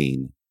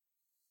brain,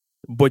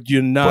 But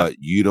you're not. but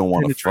you don't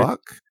want to penetrate.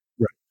 fuck?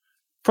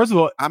 First of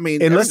all, I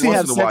mean, Unless every he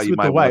once has in a while sex you with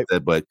might the want wife.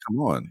 that, but come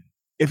on.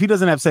 if he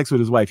doesn't have sex with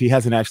his wife, he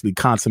hasn't actually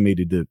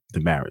consummated the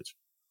marriage.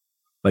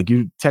 Like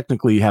you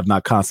technically have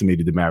not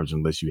consummated the marriage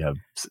unless you have.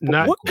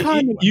 Not, What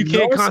kind of you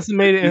can't nonsense-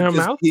 consummate it in her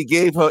mouth? He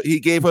gave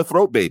her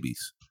throat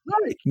babies.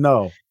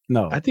 No.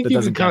 I think that you can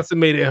doesn't count.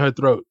 consummate it in her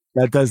throat.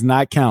 That does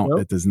not count. No?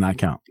 That does not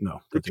count.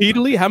 No.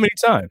 Repeatedly? How many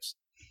times?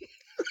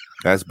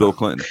 That's Bill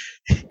Clinton.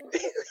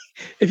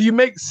 If you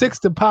make 6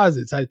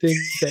 deposits, I think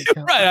that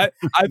counts. Right.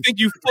 I think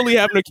you fully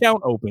have an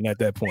account open at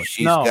that point.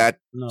 She's No, got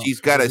no, she's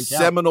got a doesn't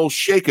count. seminal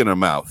shake in her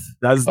mouth.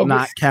 Does Okay.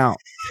 not count.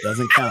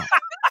 Doesn't count.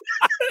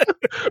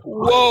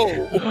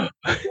 Whoa.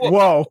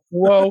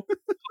 Whoa.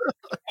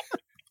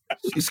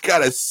 She's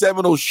got a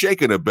seminal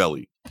shake in her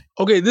belly.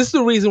 Okay, this is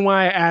the reason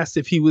why I asked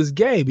if he was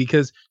gay,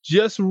 because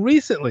just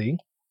recently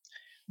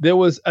there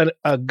was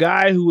a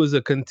guy who was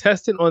a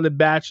contestant on The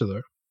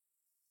Bachelor,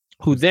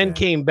 who then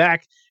came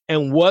back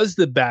and was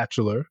The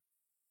Bachelor.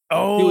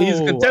 Oh, He's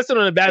a contestant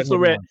on The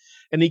Bachelorette,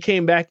 and he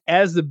came back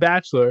as The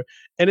Bachelor,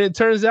 and it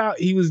turns out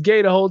he was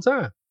gay the whole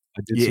time.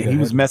 Yeah, he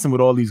was messing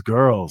with all these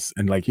girls,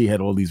 and like he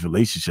had all these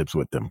relationships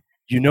with them.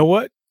 You know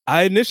what?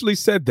 I initially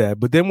said that,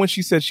 but then when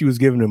she said she was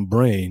giving him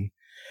brain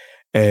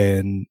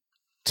and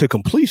to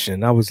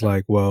completion, I was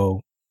like,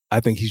 well, I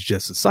think he's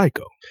just a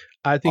psycho.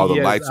 I think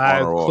the lights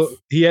on or off.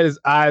 He had his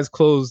eyes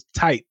closed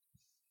tight.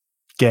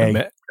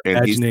 Gay.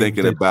 And he's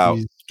thinking about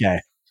gay.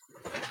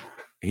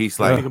 He's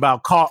like think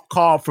about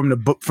Carl from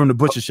the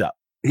butcher shop.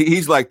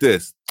 He's like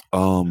this.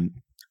 I'm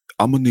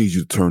gonna need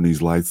you to turn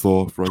these lights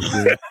off right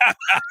there.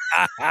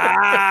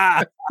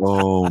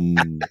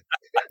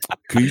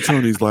 Can you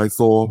turn these lights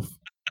off?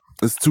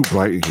 It's too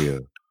bright in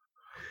here.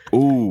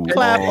 Ooh,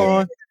 clap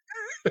on.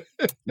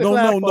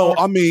 No.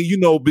 I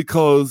mean,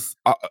 because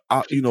I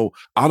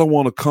don't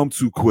want to come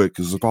too quick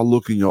because if I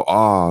look in your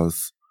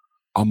eyes,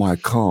 I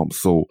might come.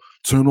 So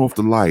turn off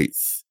the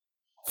lights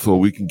so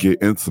we can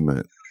get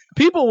intimate.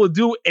 People will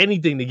do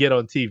anything to get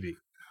on TV,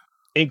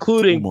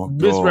 including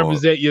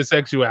misrepresent your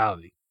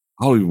sexuality.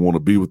 I don't even want to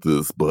be with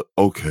this, but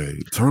okay.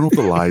 Turn off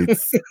the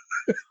lights.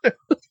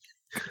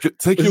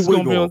 Take your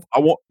wig off.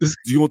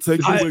 You want to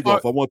take your wig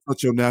off? I want to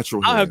touch your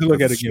natural hair. I have to look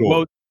at it again.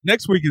 Well,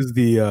 next week is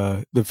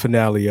the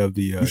finale of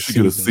the you should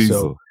get a Caesar.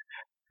 So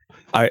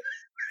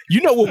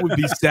you know what would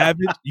be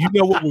savage? You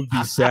know what would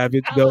be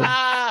savage though?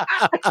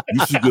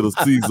 You should get a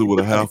Caesar with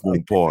a half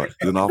moon part.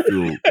 Then I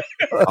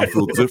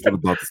feel different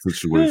about the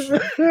situation.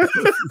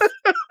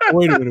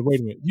 Wait a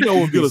minute. You know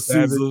what would be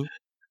savage?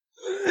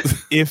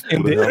 If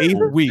in the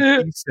 8th week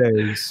he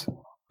says,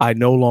 I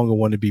no longer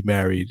want to be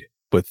married,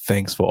 but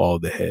thanks for all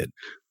the head.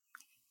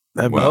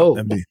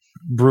 That'd be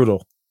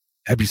brutal.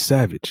 That'd be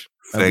savage.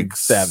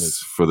 Thanks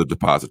for the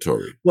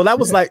depository. Well, that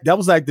was like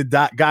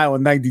the guy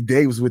on 90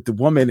 Days with the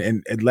woman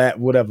and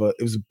whatever.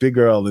 It was a big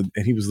girl, and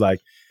he was like,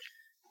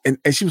 and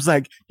she was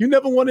like, you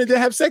never wanted to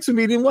have sex with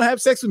me. You didn't want to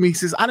have sex with me. He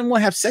says, I didn't want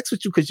to have sex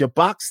with you because your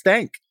box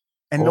stank.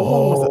 And no one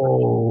was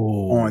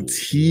on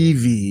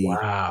TV.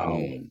 Wow.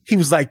 He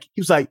was like,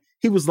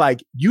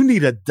 you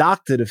need a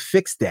doctor to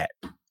fix that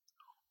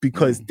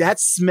because that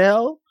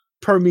smell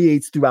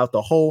permeates throughout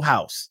the whole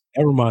house.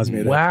 That reminds me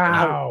of that.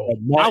 Wow.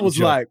 I was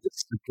like,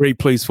 it's a great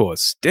place for a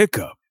stick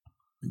up.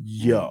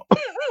 Yo.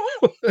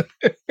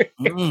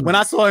 When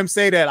I saw him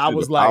say that, I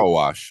was like, power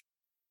wash.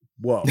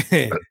 Whoa.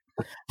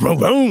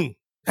 Boom.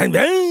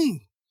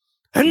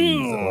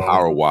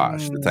 Power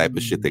wash, the type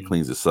of shit that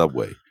cleans the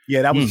subway.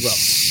 Yeah, that was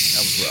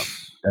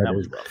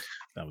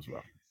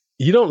rough.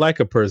 You don't like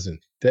a person.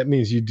 That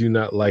means you do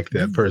not like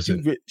that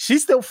person.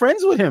 She's still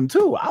friends with him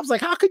too. I was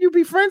like, how could you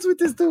be friends with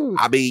this dude?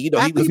 I mean, he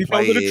was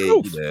playing the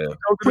truth.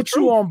 Put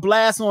you on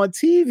blast on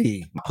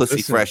TV.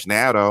 Pussy fresh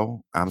now,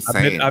 though. I'm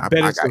saying, I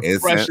bet it's got the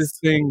incense.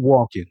 freshest thing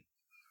walking.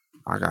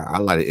 I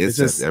light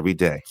incense every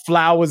day.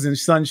 Flowers and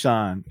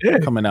sunshine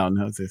coming out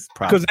now.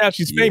 Because now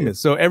she's famous,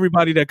 so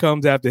everybody that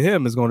comes after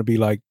him is going to be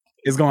like,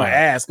 is going to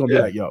ask, going to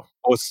be like, yo,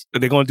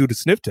 they're going to do the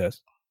sniff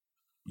test.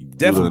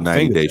 Definitely, the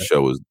 90-day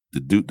show is the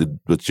dude.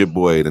 But your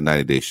boy, the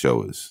 90-day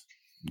show is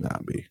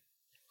not be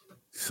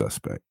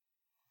suspect.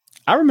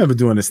 I remember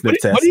doing the sniff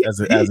test as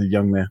a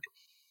young man.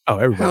 Oh,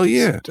 everybody! Hell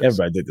yeah,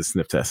 everybody did the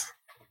sniff test.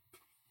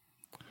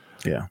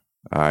 Yeah.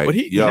 All right,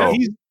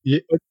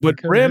 but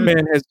Ram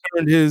Man has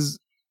turned his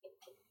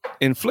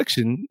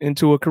infliction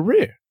into a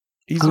career.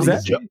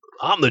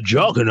 I'm the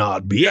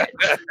juggernaut, bitch.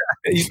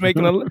 He's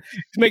making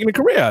a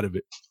career out of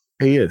it.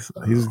 He is.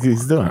 He's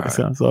doing it.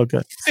 So it's all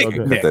good.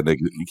 That nigga,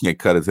 you can't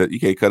cut his head. You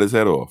can't cut his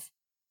head off.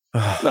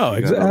 No,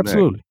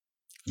 absolutely.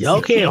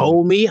 Y'all can't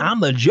hold me. I'm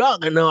the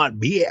juggernaut,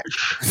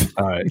 bitch.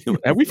 All right.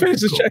 Have we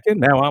finished this check-in?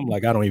 Now I'm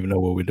like, I don't even know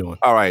what we're doing.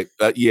 All right.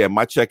 Yeah,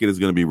 my check-in is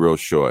going to be real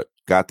short.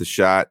 Got the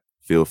shot.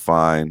 Feel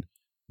fine.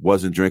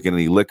 Wasn't drinking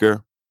any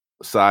liquor.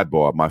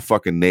 Sidebar, my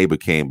fucking neighbor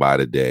came by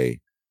today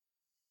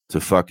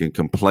to fucking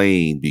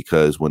complain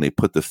because when they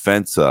put the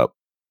fence up,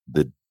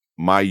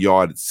 my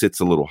yard sits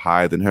a little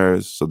higher than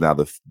hers. So now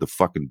the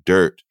fucking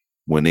dirt,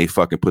 when they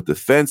fucking put the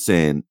fence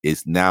in,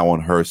 is now on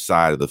her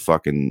side of the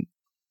fucking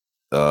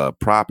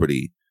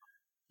property.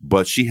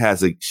 But she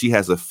has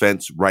a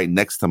fence right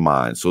next to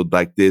mine. So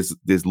like there's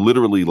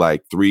literally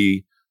like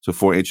 3 to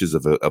 4 inches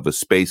of a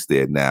space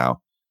there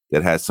now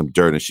that has some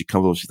dirt. And she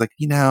comes over, she's like,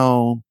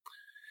 you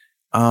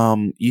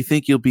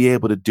think you'll be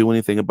able to do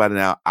anything about it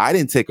now? I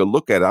didn't take a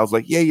look at it. I was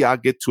like, yeah, I'll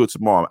get to it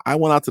tomorrow. I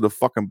went out to the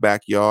fucking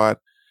backyard.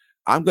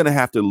 I'm going to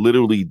have to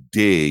literally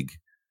dig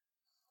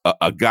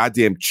a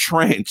goddamn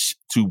trench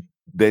to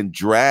then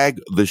drag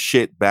the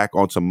shit back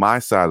onto my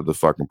side of the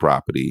fucking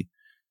property.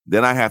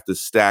 Then I have to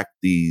stack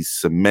these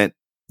cement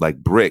like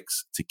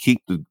bricks to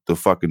keep the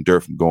fucking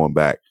dirt from going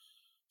back.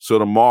 So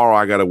tomorrow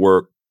I got to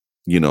work,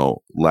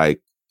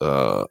 like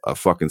a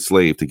fucking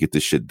slave to get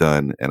this shit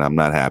done. And I'm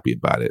not happy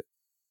about it.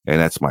 And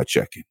that's my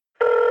check-in.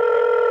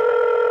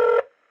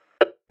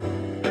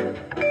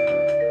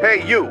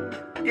 Hey, you.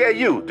 Yeah,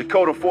 you,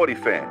 Dakota 40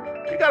 fan.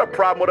 You got a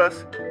problem with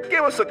us?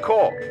 Give us a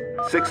call.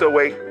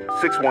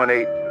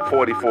 608-618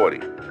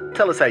 40-40.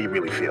 Tell us how you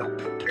really feel.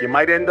 You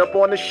might end up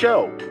on the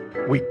show.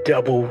 We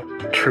double,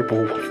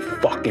 triple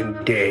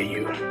fucking dare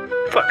you.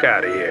 Fuck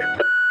out of here.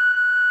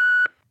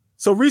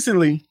 So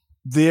recently,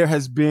 there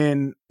has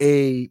been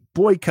a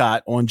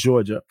boycott on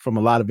Georgia from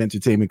a lot of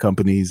entertainment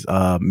companies.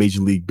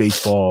 Major League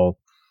Baseball,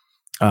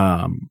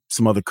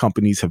 some other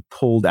companies have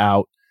pulled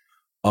out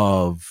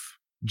of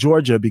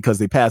Georgia because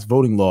they passed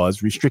voting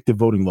laws, restrictive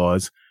voting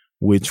laws,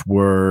 which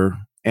were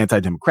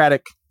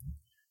anti-democratic,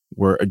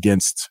 were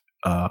against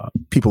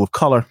people of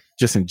color,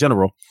 just in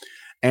general.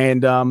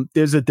 And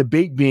there's a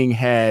debate being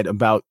had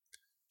about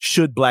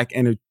should Black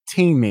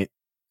entertainment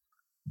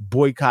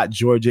boycott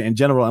Georgia in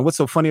general. And what's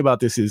so funny about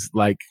this is,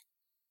 like,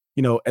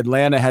 you know,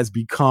 Atlanta has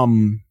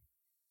become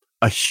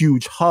a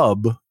huge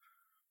hub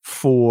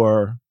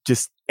for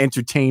just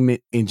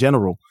entertainment in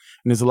general.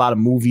 And there's a lot of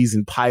movies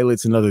and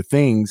pilots and other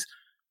things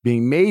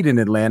being made in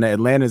Atlanta.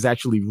 Atlanta is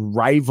actually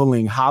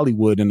rivaling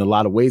Hollywood in a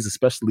lot of ways,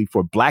 especially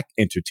for Black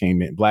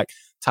entertainment, Black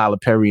Tyler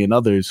Perry and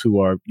others who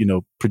are, you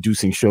know,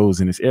 producing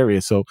shows in this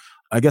area. So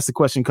I guess the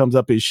question comes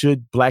up is,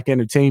 should Black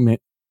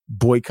entertainment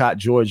boycott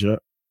Georgia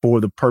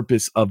for the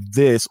purpose of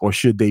this, or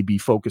should they be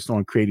focused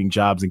on creating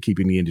jobs and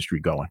keeping the industry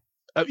going?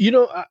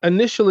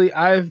 Initially,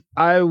 I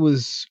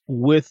was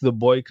with the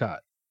boycott.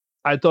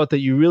 I thought that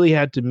you really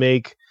had to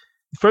make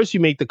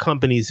the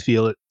companies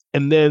feel it,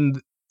 and then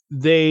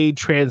they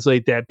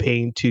translate that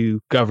pain to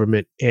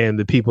government and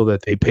the people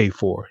that they pay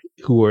for,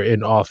 who are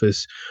in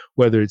office,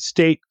 whether it's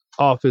state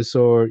office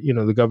or, you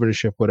know, the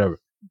governorship, whatever.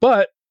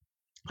 But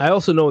I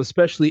also know,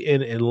 especially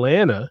in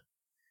Atlanta,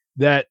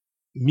 that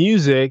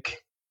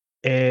music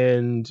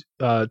and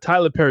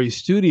Tyler Perry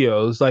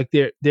Studios, like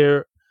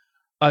they're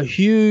a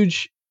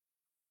huge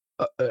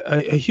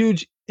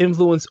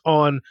influence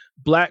on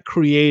Black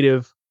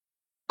creative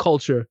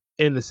culture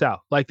in the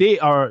South. Like they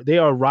are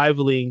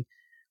rivaling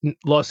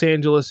Los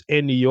Angeles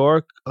and New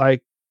York.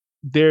 Like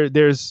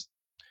there's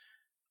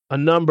a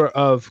number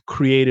of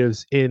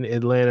creatives in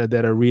Atlanta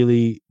that are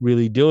really,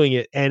 really doing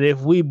it. And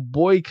if we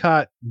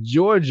boycott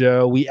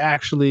Georgia, we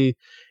actually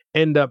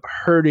end up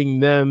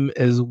hurting them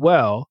as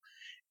well.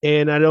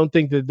 And I don't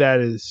think that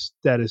is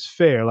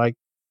fair. Like,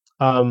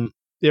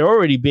 they're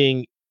already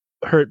being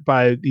hurt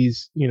by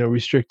these, you know,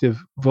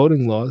 restrictive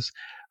voting laws.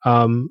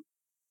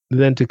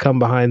 Then to come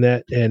behind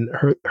that and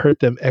hurt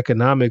them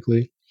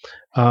economically,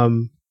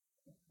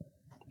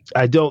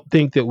 I don't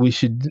think that we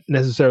should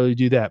necessarily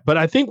do that. But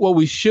I think what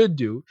we should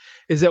do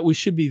is that we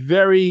should be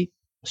very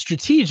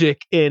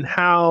strategic in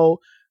how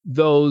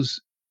those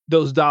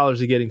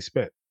dollars are getting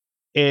spent.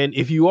 And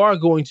if you are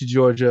going to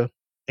Georgia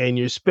and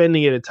you're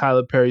spending it at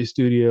Tyler Perry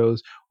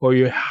Studios, or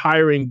you're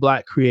hiring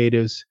Black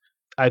creatives,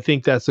 I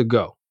think that's a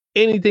go.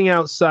 Anything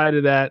outside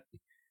of that,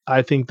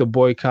 I think the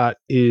boycott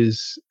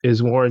is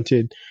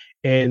warranted.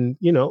 And,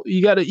 you know,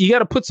 you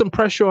gotta put some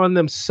pressure on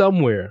them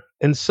somewhere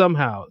and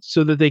somehow,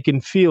 so that they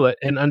can feel it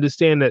and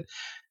understand that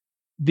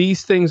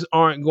these things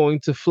aren't going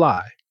to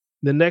fly.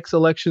 The next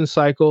election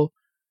cycle,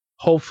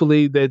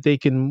 hopefully that they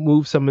can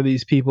move some of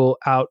these people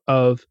out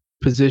of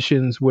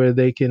positions where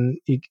they can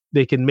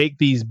make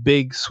these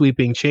big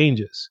sweeping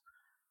changes.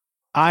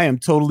 I am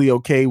totally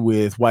okay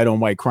with white on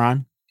white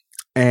crime.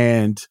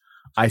 And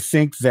I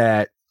think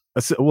that,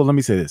 well, let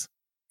me say this.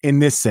 In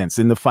this sense,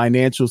 in the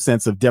financial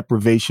sense of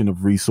deprivation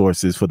of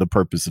resources for the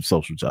purpose of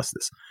social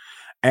justice.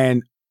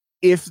 And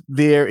if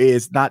there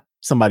is not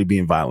somebody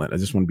being violent, I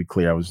just want to be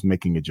clear, I was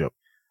making a joke.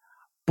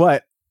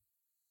 But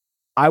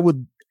I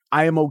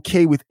am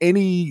okay with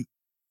any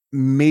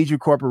major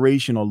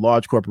corporation or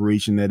large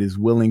corporation that is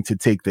willing to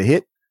take the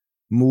hit,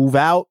 move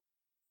out,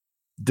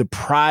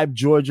 deprive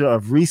Georgia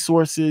of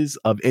resources,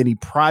 of any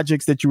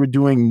projects that you were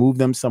doing, move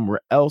them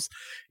somewhere else.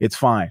 It's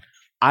fine.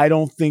 I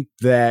don't think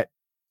that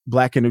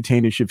Black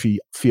entertainers should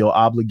feel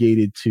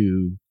obligated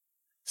to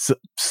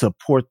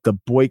support the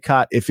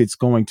boycott if it's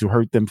going to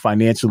hurt them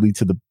financially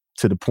to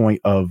the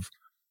point of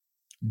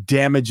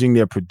damaging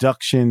their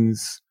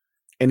productions,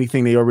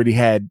 anything they already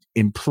had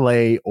in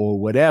play or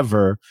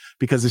whatever,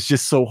 because it's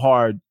just so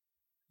hard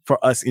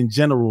for us in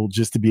general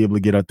just to be able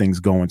to get our things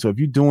going. So if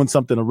you're doing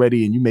something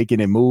already and you're making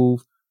it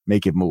move,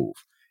 make it move.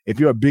 If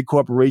you're a big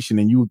corporation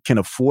and you can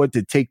afford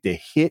to take the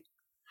hit,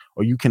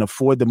 or you can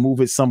afford to move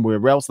it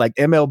somewhere else, like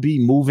MLB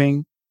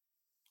moving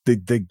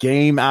the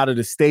game out of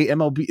the state,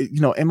 MLB,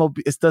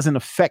 it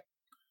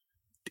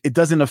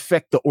doesn't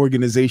affect the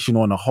organization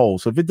on the whole.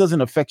 So if it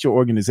doesn't affect your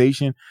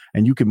organization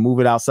and you can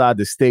move it outside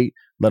the state,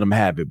 let them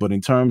have it. But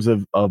in terms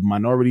of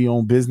minority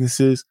owned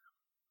businesses,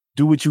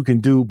 do what you can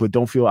do, but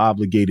don't feel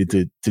obligated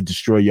to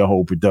destroy your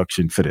whole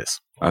production for this.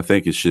 I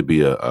think it should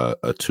be a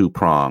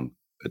two-pronged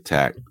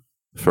attack.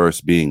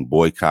 First being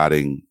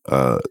boycotting,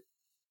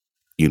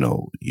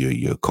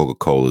 your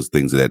Coca-Colas,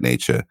 things of that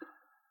nature.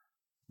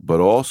 But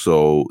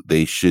also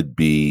they should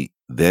be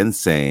then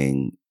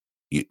saying,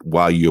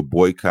 while you're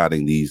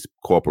boycotting these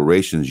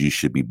corporations, you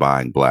should be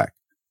buying Black.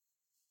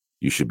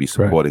 You should be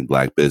supporting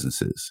Black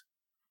businesses.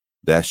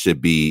 That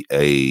should be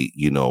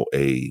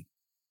the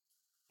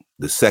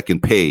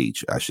second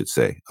page, I should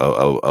say,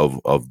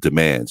 of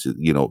demands.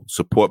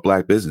 Support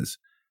Black business.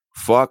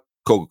 Fuck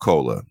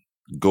Coca-Cola.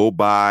 Go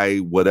buy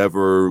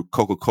whatever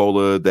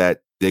Coca-Cola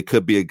that there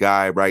could be a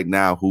guy right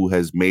now who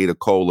has made a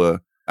cola.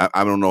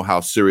 I don't know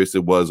how serious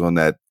it was on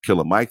that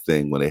Killer Mike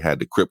thing when they had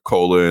the Crip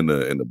Cola and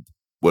the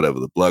whatever,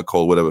 the Blood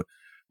Cola, whatever.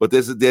 But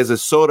there's a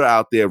soda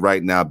out there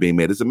right now being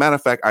made. As a matter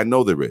of fact, I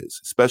know there is,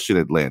 especially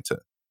in Atlanta.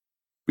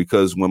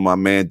 Because when my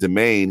man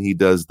Demain, he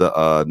does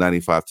the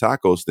 95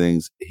 Tacos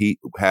things, he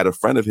had a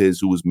friend of his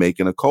who was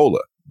making a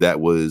cola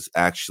that was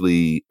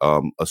actually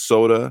a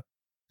soda,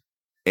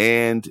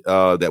 and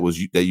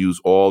that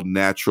used all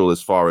natural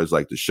as far as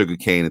like the sugar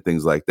cane and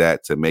things like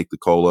that to make the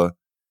cola.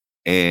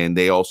 And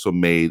they also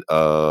made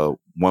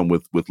one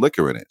with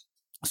liquor in it.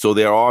 So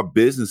there are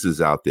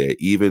businesses out there,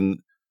 even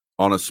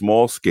on a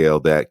small scale,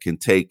 that can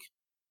take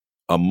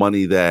a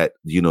money that,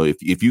 you know,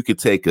 if you could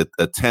take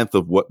a tenth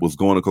of what was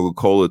going to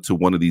Coca-Cola to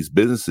one of these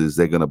businesses,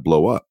 they're going to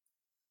blow up.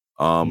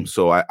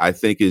 So I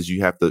think is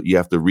you have to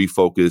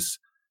refocus,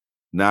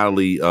 not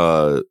only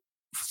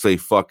say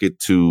fuck it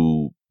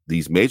to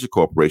these major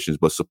corporations,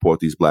 but support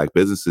these black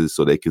businesses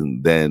so they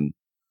can then,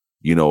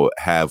 you know,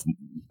 have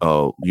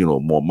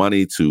more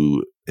money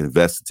to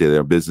invest into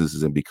their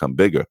businesses and become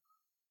bigger.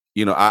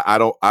 You know, I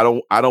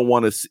don't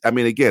want to. I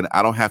mean, again,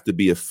 I don't have to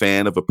be a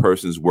fan of a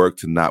person's work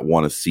to not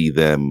want to see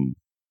them,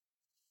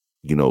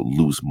 you know,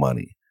 lose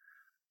money.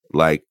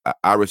 Like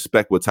I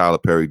respect what Tyler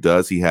Perry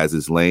does. He has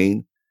his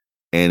lane,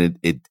 and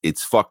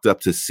it's fucked up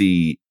to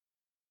see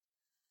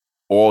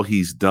all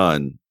he's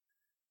done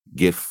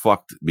get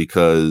fucked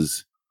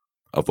because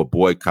of a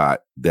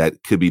boycott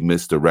that could be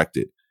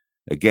misdirected.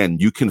 Again,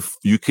 you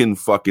can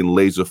fucking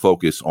laser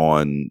focus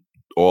on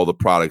all the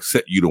products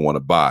that you don't want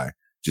to buy.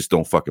 Just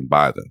don't fucking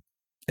buy them,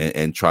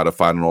 and try to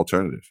find an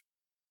alternative.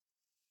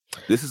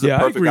 This is a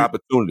perfect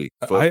opportunity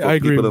for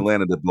people in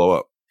Atlanta to blow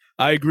up.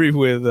 I agree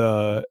with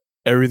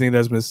everything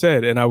that's been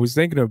said, and I was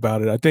thinking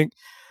about it. I think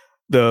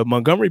the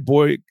Montgomery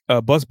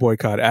bus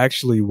boycott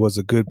actually was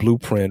a good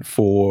blueprint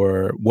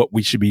for what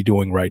we should be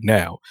doing right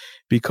now,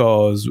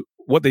 because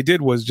what they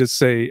did was just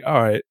say,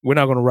 all right, we're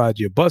not going to ride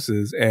your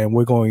buses, and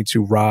we're going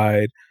to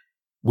ride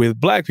with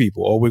black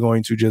people, or we're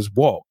going to just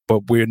walk,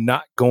 but we're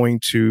not going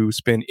to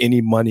spend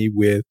any money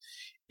with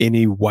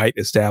any white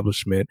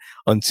establishment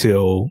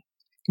until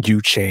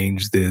you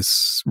change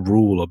this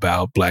rule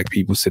about black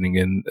people sitting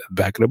in the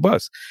back of the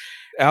bus.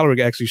 Alaric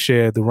actually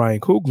shared the Ryan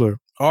Coogler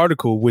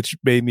article, which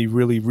made me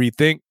really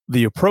rethink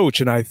the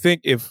approach. And I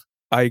think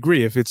I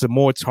agree, if it's a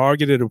more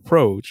targeted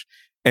approach,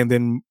 and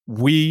then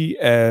we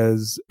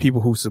as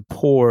people who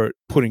support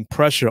putting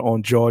pressure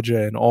on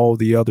Georgia and all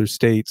the other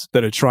states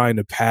that are trying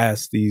to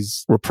pass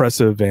these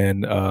repressive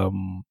and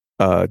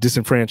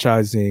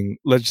disenfranchising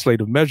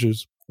legislative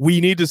measures,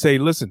 we need to say,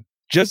 listen,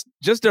 just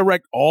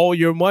direct all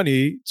your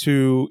money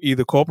to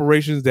either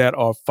corporations that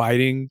are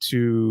fighting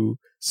to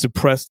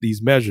suppress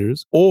these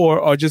measures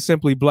or are just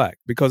simply black.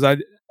 Because I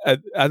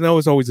know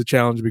it's always a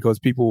challenge because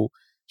people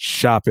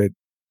shop at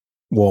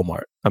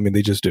Walmart. I mean,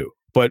 they just do.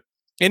 But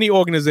any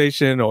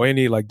organization or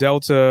any like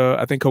Delta,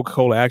 I think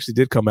Coca-Cola actually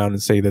did come out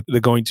and say that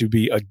they're going to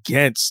be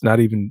against, not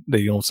even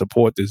they don't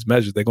support these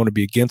measures. They're going to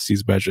be against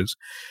these measures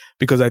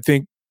because I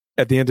think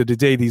at the end of the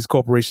day, these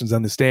corporations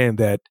understand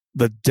that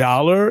the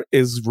dollar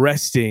is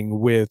resting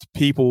with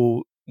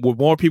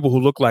more people who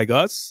look like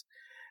us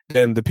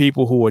than the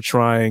people who are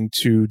trying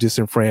to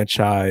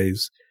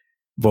disenfranchise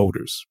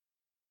voters.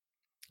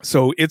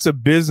 So it's a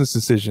business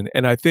decision.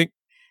 And I think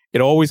it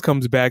always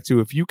comes back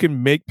to, if you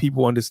can make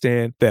people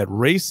understand that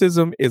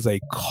racism is a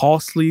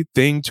costly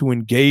thing to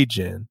engage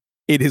in,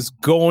 it is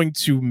going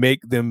to make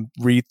them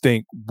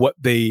rethink what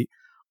they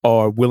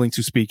are willing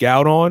to speak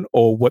out on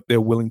or what they're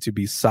willing to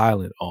be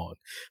silent on.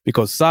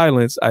 Because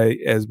silence,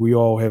 as we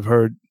all have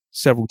heard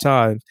several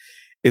times,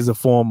 is a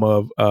form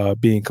of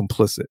being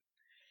complicit.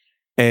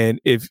 And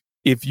if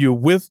you're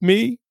with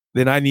me,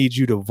 then I need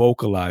you to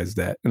vocalize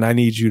that. And I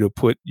need you to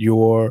put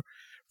your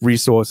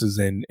resources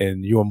and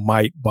your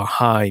might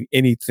behind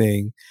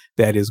anything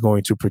that is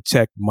going to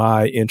protect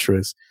my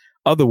interests.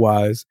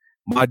 Otherwise,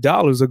 my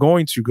dollars are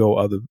going to go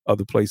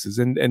other places.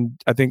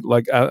 And I think,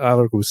 like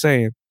Alaric was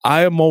saying,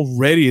 I am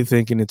already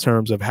thinking in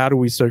terms of how do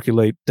we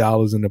circulate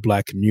dollars in the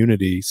black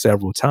community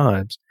several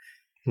times.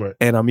 Right.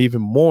 And I'm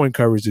even more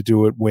encouraged to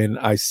do it when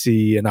I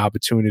see an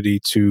opportunity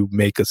to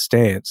make a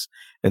stance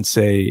and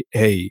say,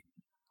 hey,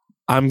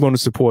 I'm going to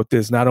support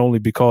this not only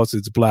because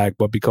it's black,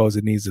 but because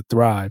it needs to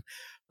thrive,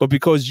 but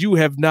because you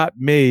have not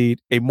made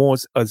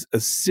a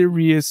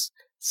serious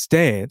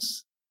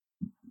stance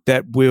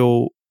that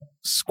will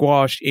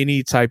squash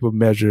any type of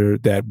measure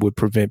that would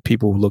prevent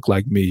people who look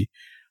like me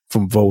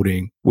from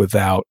voting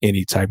without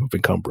any type of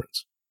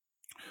encumbrance.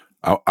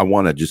 I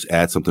want to just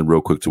add something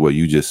real quick to what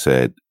you just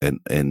said,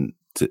 and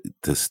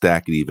to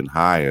stack it even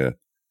higher.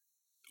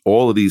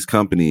 All of these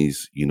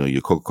companies, you know,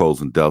 your Coca-Colas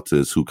and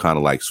Deltas, who kind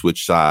of like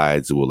switch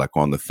sides or were like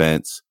on the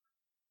fence.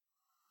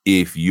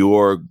 If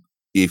you're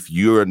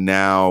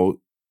now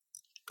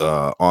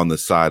on the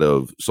side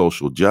of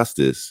social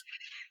justice,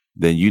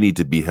 then you need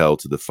to be held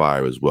to the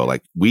fire as well.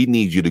 Like, we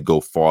need you to go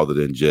farther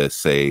than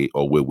just say,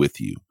 oh, we're with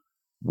you.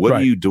 What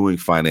are you doing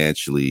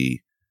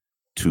financially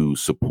to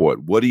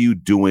support? What are you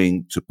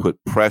doing to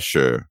put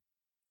pressure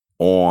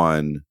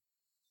on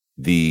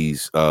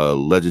these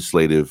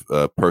legislative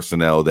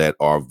personnel that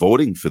are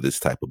voting for this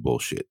type of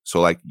bullshit?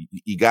 So like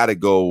you got to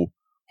go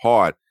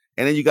hard,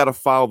 and then you got to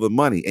follow the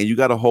money, and you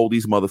got to hold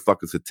these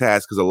motherfuckers to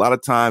task, because a lot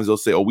of times they'll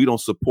say, oh, we don't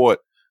support,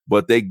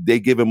 but they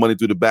giving money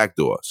through the back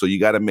door. So you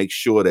got to make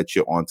sure that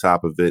you're on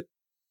top of it.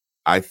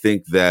 I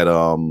think that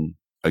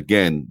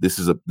again, this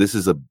is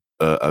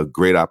a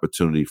great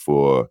opportunity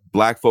for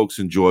Black folks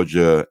in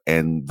Georgia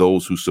and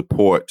those who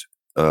support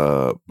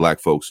Black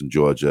folks in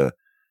Georgia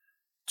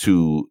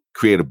to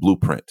create a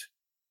blueprint,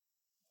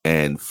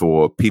 and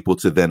for people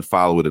to then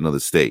follow it in other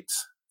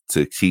states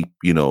to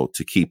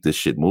keep this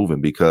shit moving.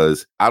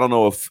 Because I don't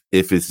know if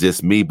it's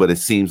just me, but it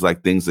seems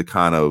like things are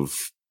kind of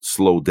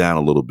slowed down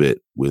a little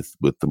bit with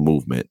the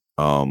movement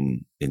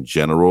in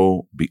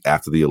general.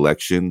 After the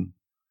election,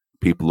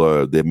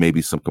 there may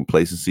be some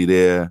complacency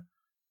there.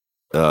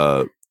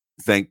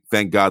 Thank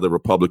God the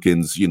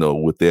Republicans,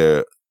 with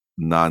their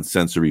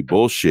nonsensory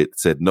bullshit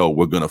said, no,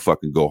 we're going to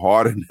fucking go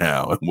harder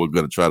now. And we're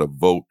going to try to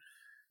vote.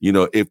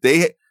 If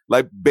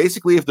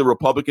the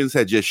Republicans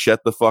had just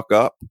shut the fuck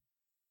up,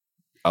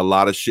 a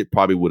lot of shit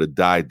probably would have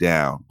died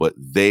down, but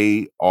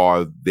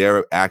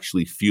they're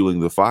actually fueling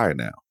the fire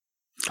now.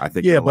 I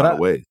think in a lot of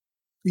ways.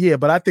 Yeah,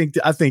 but I think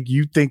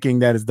you thinking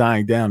that it's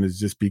dying down is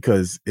just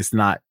because it's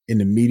not in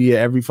the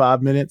media every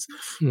 5 minutes.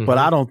 Mm-hmm. But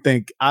I don't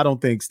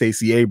think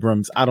Stacey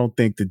Abrams, I don't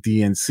think the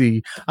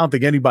DNC, I don't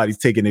think anybody's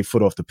taking their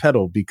foot off the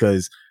pedal,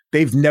 because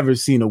they've never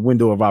seen a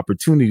window of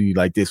opportunity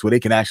like this where they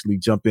can actually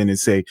jump in and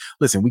say,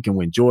 listen, we can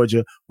win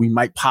Georgia. We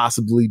might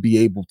possibly be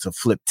able to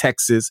flip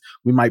Texas.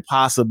 We might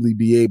possibly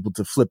be able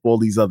to flip all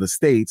these other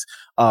states.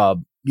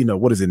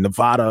 What is it?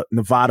 Nevada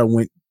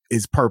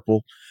is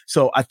purple.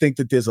 So I think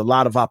that there's a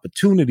lot of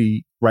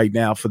opportunity right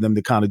now for them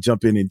to kind of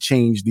jump in and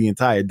change the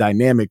entire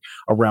dynamic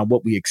around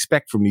what we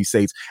expect from these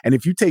states. And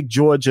if you take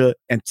Georgia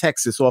and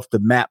Texas off the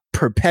map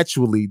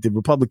perpetually, the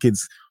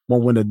Republicans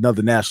won't win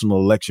another national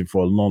election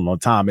for a long, long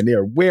time. And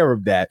they're aware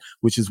of that,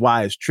 which is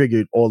why it's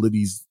triggered all of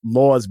these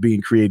laws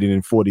being created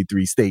in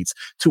 43 states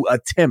to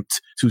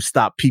attempt to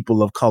stop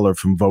people of color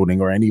from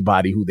voting, or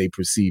anybody who they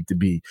perceive to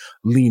be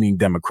leaning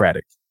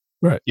Democratic.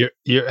 Right.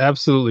 You're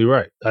absolutely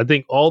right. I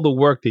think all the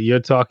work that you're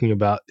talking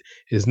about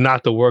is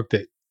not the work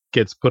that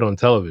gets put on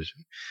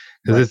television,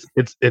 because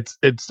it's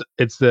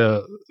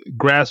the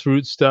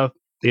grassroots stuff.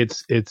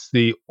 It's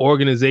the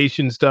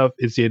organization stuff.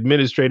 It's the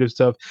administrative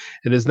stuff.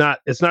 And it's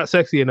not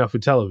sexy enough for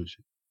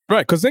television.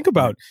 Right. Because think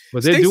about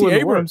it. Stacey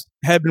Abrams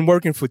had been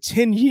working for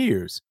 10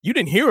 years. You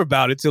didn't hear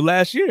about it till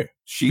last year.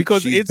 She's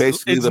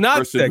it's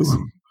not sexy.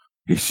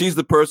 She's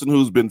the person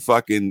who's been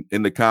fucking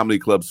in the comedy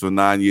clubs for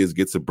 9 years,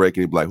 gets a break,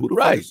 and be like, who the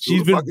fuck is she?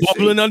 She's been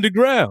bubbling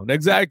underground.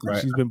 Exactly.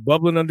 Right. She's been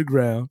bubbling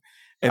underground.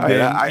 And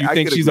then you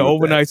think she's an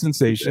overnight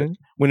sensation,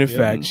 when in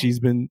fact she's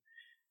been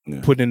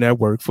putting in that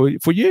work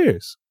for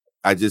years.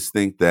 I just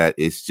think that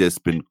it's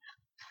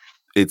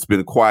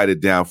been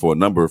quieted down for a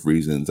number of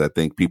reasons. I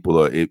think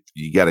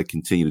you got to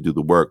continue to do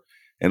the work.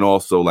 And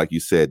also, like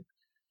you said,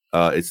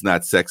 it's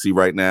not sexy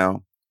right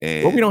now.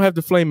 And we don't have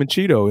the flaming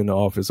Cheeto in the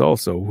office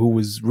also, who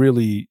was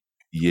really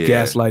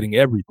gaslighting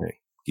everything.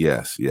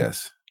 Yes.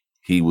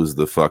 He was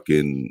the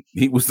fucking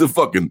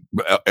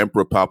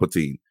Emperor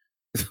Palpatine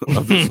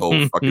of this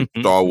whole fucking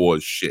Star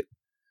Wars shit.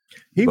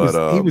 He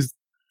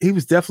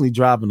was definitely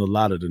driving a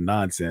lot of the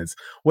nonsense.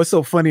 What's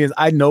so funny is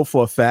I know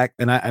for a fact,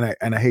 and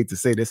I hate to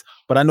say this,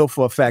 but I know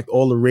for a fact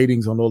all the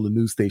ratings on all the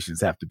news stations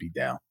have to be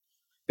down.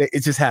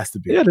 It just has to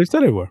be. Yeah, they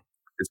said they were.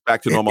 It's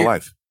back to normal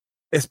life.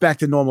 It's back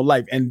to normal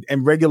life, and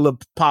regular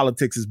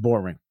politics is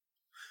boring.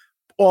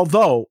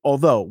 Although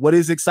what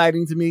is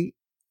exciting to me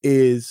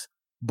is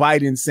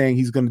Biden saying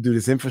he's going to do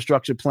this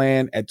infrastructure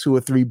plan at $2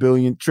 or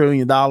 $3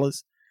 trillion.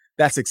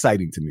 That's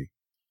exciting to me,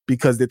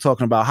 because they're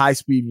talking about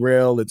high-speed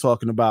rail. They're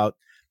talking about,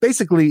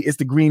 basically, it's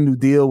the Green New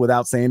Deal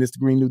without saying it's the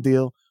Green New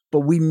Deal.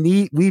 But we've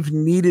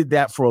needed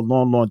that for a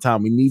long, long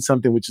time. We need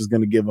something which is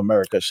going to give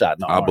America a shot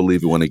in the arm. I'll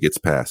believe it when it gets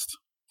passed.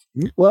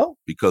 Well,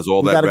 because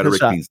all that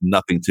rhetoric means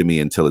nothing to me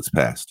until it's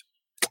passed.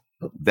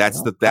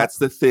 That's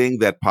the thing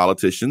that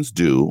politicians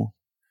do.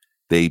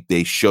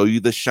 They show you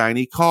the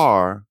shiny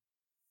car,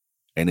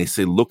 and they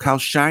say, look how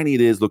shiny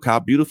it is, look how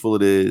beautiful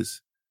it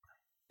is.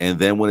 And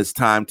then when it's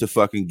time to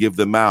fucking give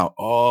them out,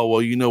 oh,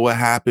 well, you know what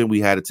happened? We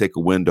had to take a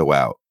window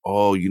out.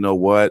 Oh, you know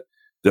what?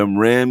 Them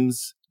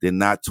rims, they're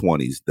not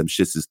 20s. Them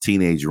shits is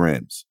teenage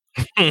rims.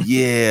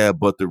 Yeah,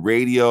 but the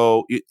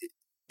radio,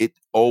 it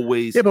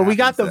always. Yeah, but we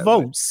got the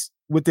votes,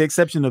 with the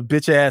exception of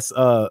bitch ass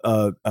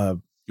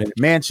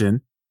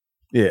Manchin.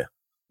 Yeah,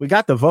 we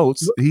got the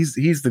votes. He's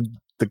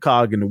the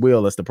cog in the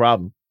wheel. That's the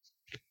problem.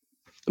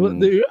 Well,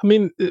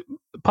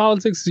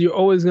 politics, you're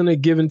always going to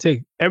give and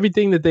take.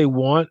 Everything that they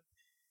want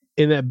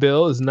in that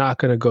bill is not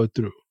going to go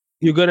through.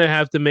 You're going to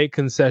have to make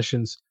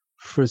concessions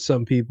for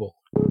some people.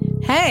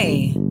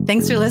 Hey,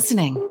 thanks for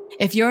listening.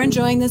 If you're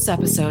enjoying this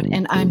episode,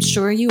 and I'm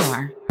sure you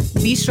are,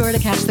 be sure to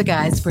catch the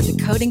guys for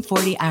Decoding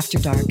 40 After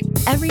Dark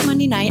every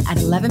Monday night at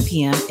 11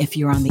 p.m. if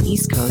you're on the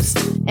East Coast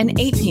and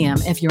 8 p.m.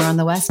 if you're on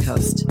the West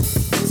Coast.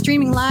 Stream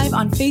streaming live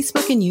on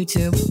Facebook and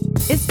YouTube.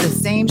 It's the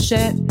same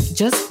shit,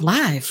 just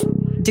live.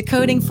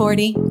 Decoding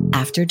 40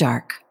 After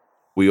Dark.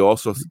 We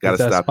also got to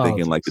That's stop politics.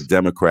 thinking like the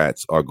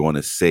Democrats are going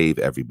to save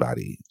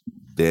everybody.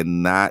 They're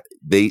not.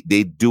 They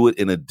do it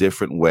in a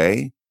different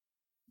way,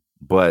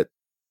 but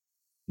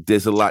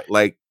there's a lot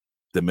like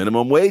the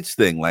minimum wage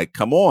thing. Like,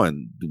 come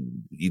on,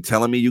 you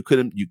telling me you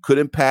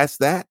couldn't pass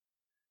that?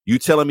 You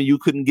telling me you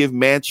couldn't give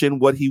Manchin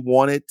what he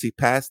wanted to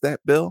pass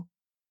that bill?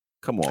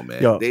 Come on,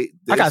 man. Yo,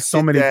 I got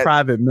so many that,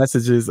 private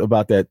messages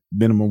about that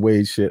minimum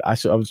wage shit. I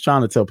was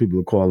trying to tell people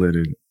to call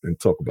in and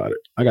talk about it.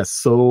 I got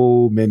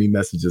so many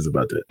messages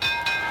about that.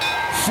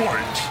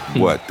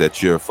 What?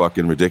 That you're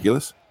fucking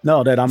ridiculous?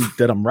 No, that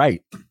I'm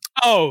right.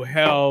 Oh,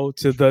 hell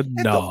to the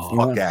Get no. the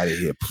fuck out of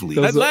here, please.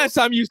 That last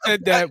time you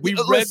said that, we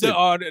read Listen, the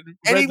article.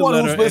 Anyone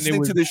who's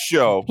listening to this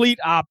show, complete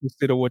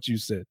opposite of what you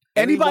said.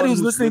 Anybody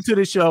who's listening to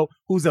the show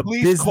who's a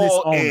please business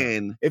call owner.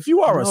 in. If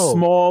you are a No.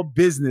 small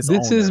business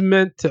This owner, is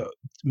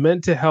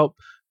meant to help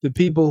the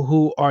people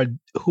who are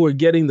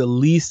getting the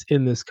least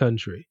in this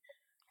country.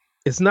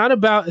 It's not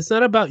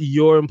about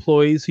your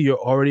employees who you're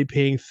already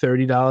paying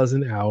 $30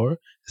 an hour.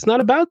 It's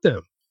not about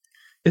them.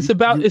 It's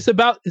about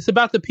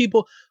the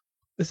people.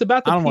 It's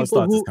about the I don't wanna people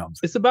start this who. conversation.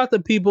 It's about the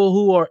people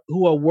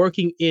who are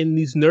working in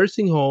these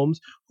nursing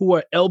homes, who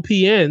are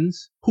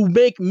LPNs, who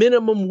make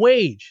minimum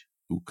wage.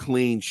 Who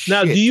clean shit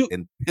Now, do you-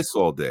 and piss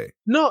all day.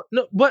 No,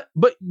 but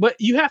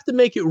you have to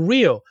make it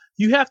real.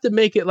 You have to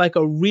make it like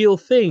a real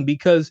thing,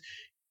 because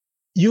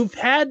you've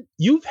had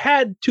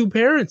two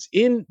parents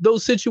in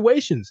those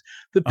situations.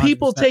 The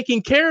people 100%.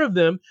 taking care of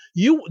them,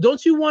 you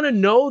want to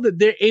know that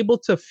they're able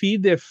to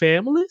feed their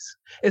families?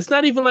 It's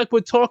not even like we're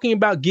talking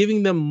about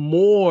giving them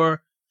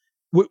more.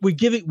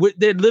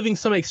 They're living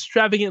some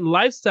extravagant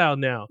lifestyle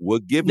now. We're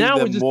giving Now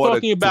we're them just more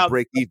talking to about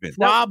break even.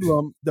 Now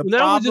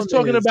Now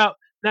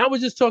we're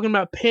just talking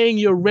about paying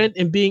your rent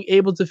and being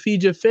able to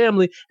feed your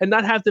family and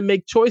not have to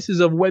make choices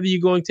of whether you're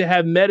going to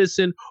have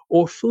medicine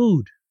or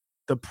food.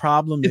 the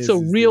problem It's is a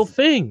real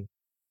thing.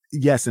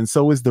 Yes, and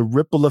so is the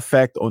ripple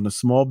effect on the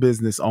small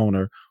business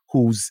owner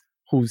who's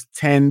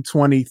 $10,000,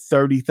 $20,000,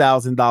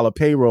 $30,000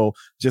 payroll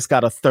just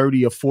got a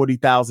 $30,000 or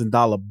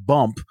 $40,000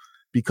 bump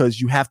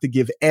because you have to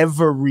give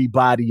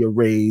everybody a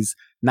raise,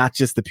 not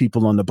just the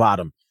people on the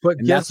bottom. But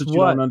And guess that's what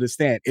you don't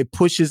understand. It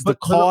pushes the But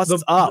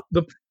costs up.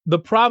 The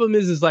problem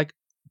is like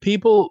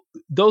people.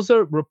 Those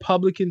are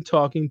Republican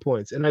talking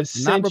points, and I've Not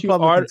sent you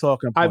Republican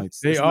talking points.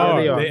 They It's not-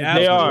 are. they are. They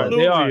They are.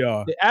 absolutely They are.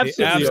 are. They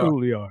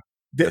absolutely are.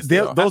 Yes, they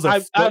are. Those are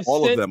I've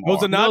all of sent- them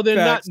Those are. are not they're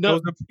facts. not. No.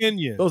 Those are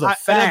opinions. those are And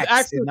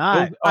facts. They're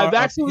not. I've are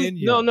actually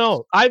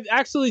opinions. I've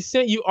actually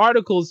sent you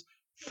articles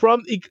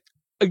from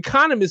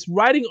economists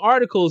writing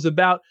articles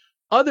about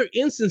other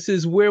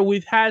instances where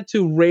we've had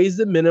to raise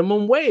the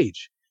minimum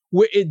wage,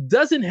 where it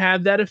doesn't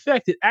have that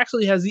effect. It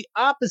actually has the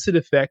opposite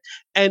effect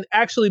and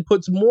actually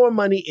puts more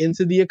money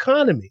into the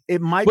economy.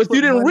 It might, But put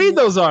you didn't money read in-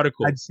 those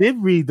articles. I did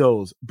read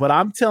those, but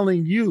I'm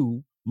telling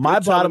you, my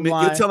bottom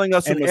line. You're telling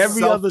us and from a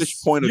every other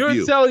selfish point of You're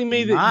view. telling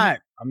me that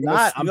I'm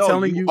not. I'm No,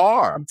 telling you.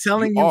 are. I'm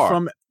telling You you are.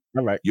 from.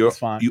 All right, You're that's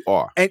fine. You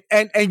are.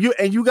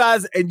 And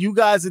you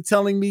guys are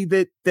telling me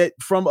that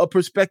from a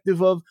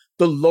perspective of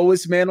the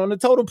lowest man on the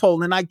totem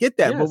pole, and I get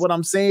that. But Yes. what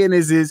I'm saying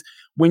is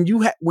when you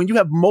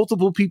have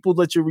multiple people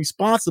that you're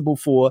responsible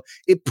for,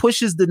 it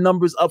pushes the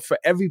numbers up for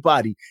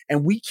everybody,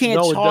 and we can't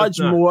No, it does charge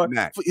not. more.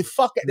 Mac. That's No, it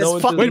fucking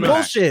does not.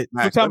 bullshit.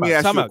 Mac, Time let me out,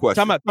 ask time you a out,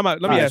 question. time out. Let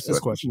me All right, ask this let's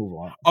question. move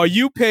on. Are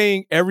you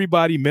paying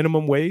everybody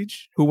minimum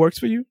wage who works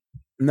for you?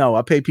 No,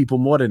 I pay people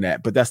more than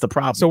that, but that's the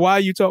problem. So why are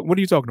you talking? What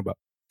are you talking about?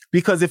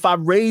 Because if I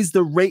raise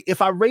the rate, you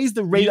up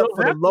don't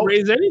for the have to low,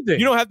 raise anything.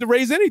 You don't have to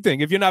raise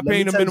anything if you're not Let me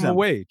paying a tell you minimum something.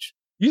 wage.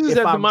 You just if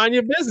have to I'm- mind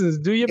your business.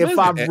 Do your if business.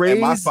 I And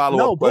raise, my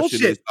follow-up question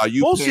bullshit. is: are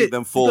you paying Bullshit,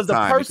 them full because the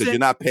time? Because person- you're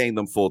not paying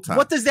them full time.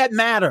 What does that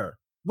matter?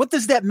 What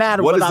does that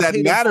matter? What whether does I that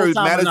pay them matter? It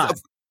full-time or matters. not?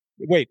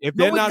 Wait, if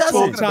No, they're it not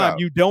doesn't. full time,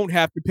 you don't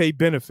have to pay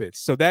benefits.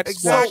 So that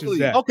Exactly. squashes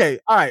that. Okay,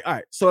 all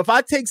right. So if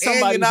I take And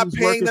somebody you're not who's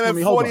paying working them for at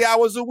me, hold 40 on.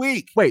 hours a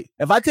week. Wait,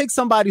 if I take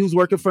somebody who's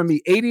working for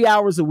me 80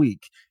 hours a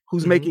week,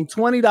 who's Mhm. making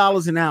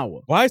 $20 an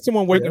hour. Why is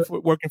someone working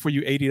for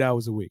you 80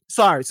 hours a week?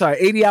 Sorry,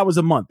 80 hours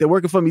a month. They're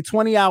working for me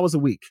 20 hours a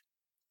week,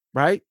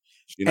 right?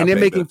 You're not And they're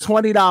paying making benefits.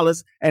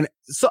 $20 and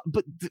so,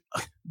 but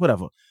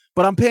whatever.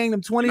 But I'm paying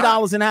them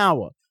 $20 an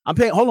hour. I'm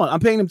paying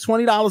them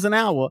 $20 an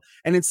hour,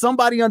 and then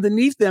somebody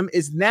underneath them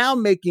is now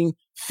making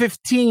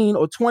 $15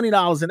 or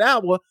 $20 an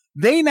hour.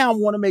 They now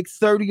want to make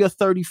 30 or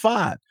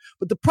 35.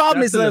 But the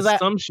problem That's is an that,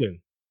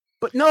 assumption.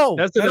 but no,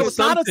 That's an it's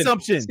not assumption.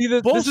 assumption. See, this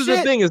is the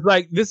Bullshit. thing. Is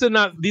like these are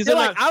not They're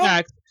like, I don't-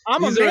 facts.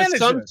 I'm a These are manager.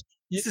 assumptions.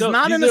 This is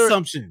not an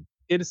assumption.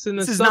 It's an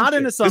This is assumption. not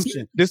an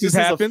assumption. This has is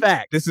a happened.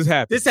 fact. This has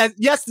happened.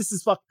 This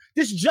is fuck.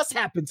 This just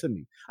happened to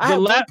me. I The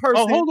had one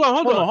person. hold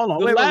on. Hold on.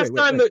 The Wait. last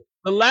time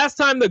The last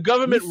time the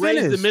government raised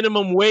the finish.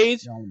 minimum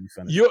wage, Y'all let me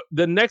finish.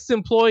 the next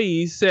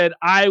employee said,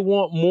 "I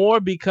want more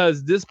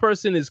because this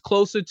person is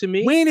closer to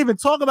me." We ain't even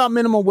talk about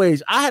minimum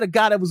wage. I had a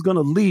guy that was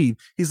gonna leave.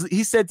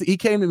 He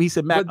came to me. He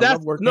said, "Mac, But I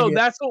love working here."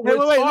 that's what Wait,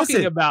 we're wait, talking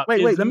listen. about.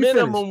 Wait, is let me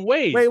minimum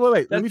wage. Wait.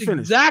 That's Let me finish.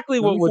 exactly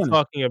Let what me we're finish.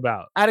 talking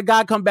about. I had a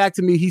guy come back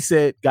to me. He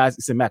said, "Guys,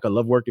 he said, Mac, I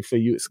love working for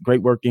you. It's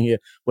great working here.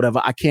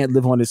 Whatever. I can't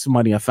live on this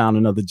money. I found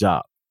another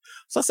job."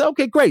 So I said,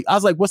 "Okay, great." I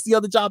was like, "What's the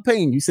other job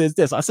paying?" He says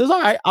this. I says,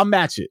 "All right, I'll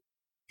match it."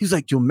 He's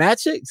like, "You'll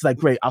match it?" He's like,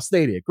 "Great, I'll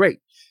stay there." Great.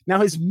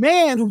 Now his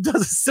man who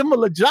does a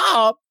similar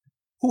job,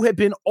 who had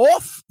been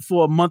off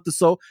for a month or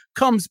so,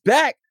 comes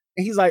back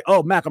and he's like,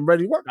 "Oh, Mac, I'm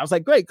ready to work." I was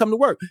like, "Great, come to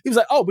work." He was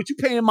like, "Oh, but you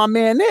paying my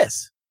man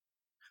this."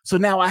 So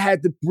now I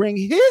had to bring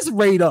his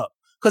rate up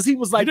because he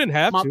was like, you didn't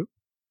have my- to.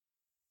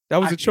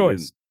 That was I a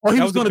choice. "Oh, he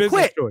That was a going to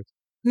business quit." choice.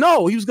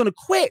 No, he was going to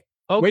quit.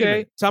 Okay, Wait a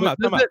minute. Time out.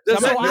 Does Time out. that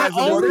So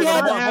I only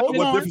had to- hold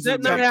on. Does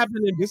that not happen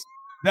in This-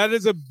 That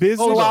is a business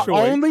So I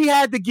choice. only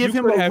had to give You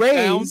him could a have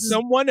found raise.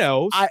 someone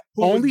else. I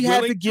who was only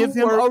had willing to give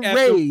him work a at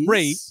the raise.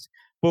 rate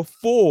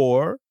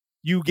before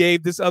you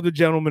gave this other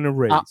gentleman a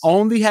raise. I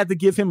only had to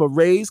give him a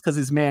raise because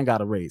his man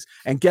got a raise.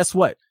 And guess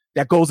what?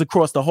 That goes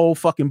across the whole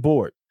fucking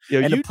board. Yo,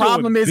 and you the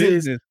problem doing is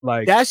business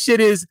like That shit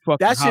is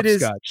fucking that shit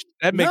is hopscotch.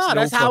 That makes no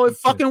that's how it sense.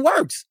 fucking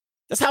works.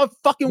 That's how it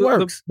fucking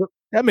works.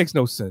 That makes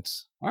no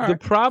sense. All The right.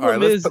 problem All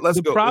right, is let's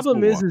go. Let's move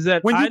on. is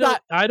that When you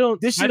I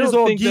don't This I shit don't is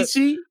all think that,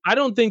 geeky. I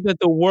don't think that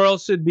the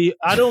world should be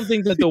I don't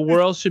think that the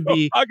world should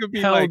be I could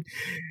be held like,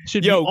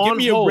 should yo, be on give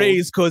me hold. a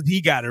raise because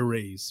he got a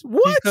raise.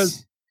 What?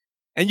 Because-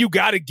 and you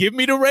got to give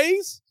me the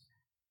raise?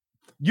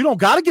 You don't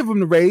gotta give him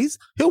the raise.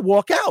 He'll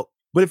walk out.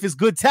 But if it's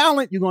good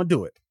talent, you're gonna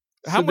do it.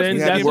 How So much then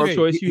was that's he your getting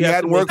choice. paid? You He have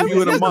hadn't to worked make for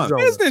you in a business month.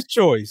 choice. Business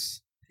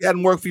choice. He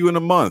hadn't worked for you in a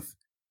month.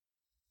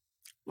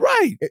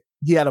 Right.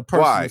 He had a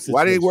personal Why?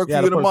 Why did he situation. work He for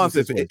had you in a personal month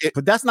if situation. it-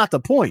 But that's not the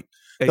point.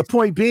 Hey, The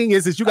point being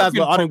is you stop guys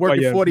getting are punked by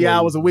working your 40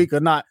 hours employees, a week or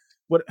not.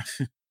 What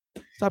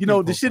Stop you know,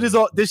 being this shit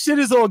punked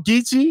is all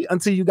geeky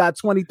until you got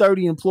 20,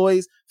 30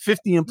 employees,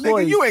 50 Nigga,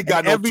 employees. you ain't got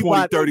and no everybody-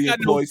 20, 30 You got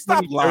no employees. Stop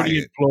 20, 30 lying.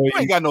 You employees.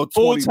 ain't got no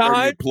 20, 30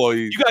 Full-time?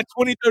 employees. You got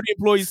 20, 30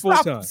 employees full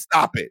Stop, time.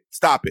 stop it.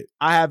 Stop it.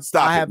 I have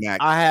Stop I it, have Mac.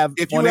 I have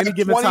If you on have any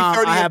given 20, time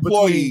 30 I have between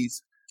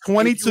employees,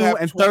 22 have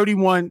and 20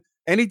 31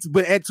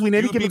 but between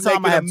any you'd be given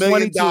time I making have $1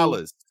 million.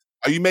 22.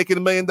 Are you making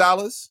 $1 million?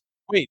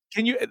 Wait,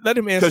 can you let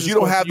him answer? Because you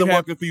don't have them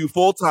working for you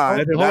full time.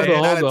 Hold on, Not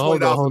hold at on,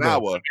 hold on, $20 hold an on.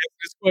 hour.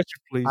 this question,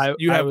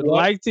 please. I would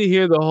like to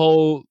hear the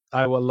whole.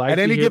 I would like At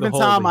to any hear given the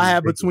whole time that I he's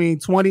have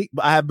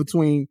taking.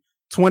 between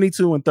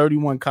 22 and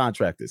 31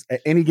 contractors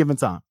at any given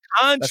time.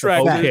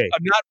 contractors Okay. are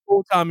not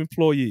full time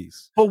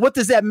employees. But what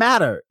does that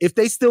matter? If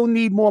they still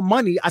need more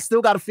money, I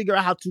still got to figure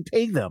out how to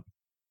pay them.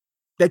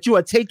 That you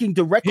are taking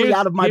directly Here's-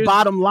 out of my here's-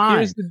 bottom line.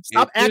 here's the-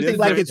 Stop here's acting the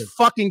like it's difference.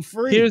 fucking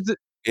free. Here's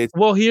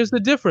the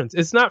difference.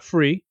 It's not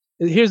free.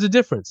 Here's the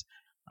difference.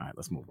 All right,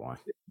 let's move on.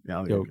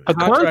 Yeah, Yo, A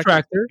Contractor-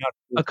 contractor,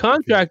 a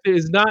contractor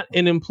is not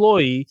an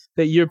employee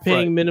that you're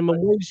paying Right. minimum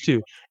wage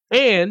to.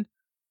 And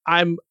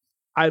I'm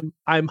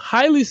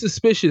highly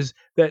suspicious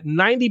that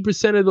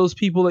 90% of those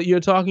people that you're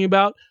talking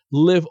about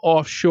live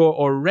offshore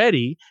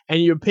already,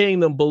 and you're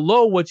paying them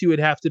below what you would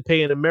have to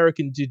pay an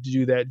American to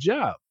do that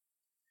job.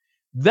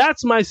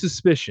 That's my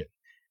suspicion.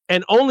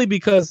 And only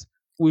because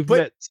we've But-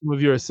 met some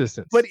of your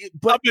assistants. But I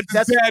bet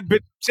that's this bad bitch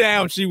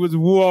town. She was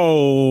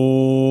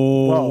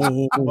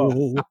whoa.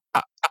 Whoa.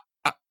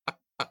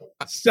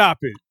 Stop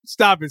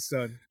it,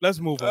 son. Let's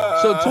move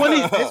on. So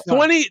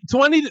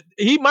 20,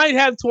 he might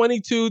have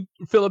 22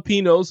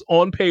 Filipinos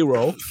on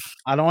payroll.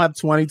 I don't have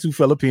 22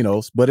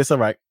 Filipinos, but it's all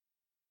right.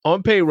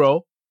 On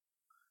payroll,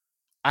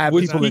 I have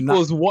which people in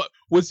equals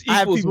I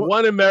have people-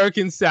 one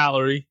American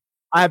salary.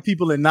 I have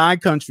people in 9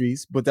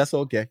 countries, but that's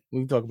okay. We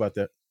can talk about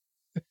that.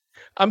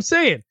 I'm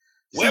saying.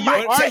 Where See, my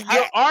your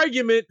check?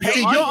 argument.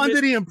 See, you're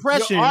under the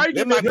impression. Your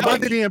argument, You're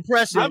under the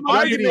impression. I'm You're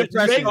under the argument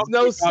impression. makes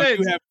no You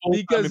sense have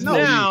full-time because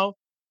employees. now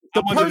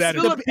The I'm under that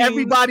person, Philippines-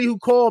 everybody who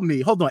called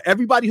me, hold on,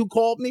 everybody who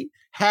called me,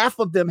 half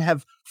of them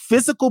have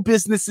physical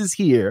businesses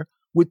here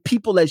with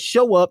people that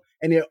show up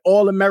and they're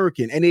all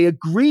American. And they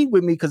agreed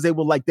with me because they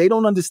were like, they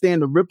don't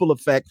understand the ripple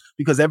effect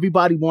because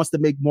everybody wants to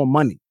make more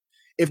money.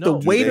 If No. the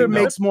Do waiter they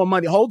know? makes more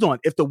money, hold on.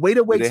 If the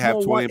waiter they makes have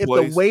more 20 money,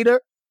 employees?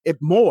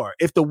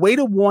 if the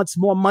waiter wants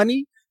more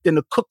money, then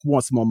the cook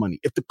wants more money.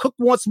 If the cook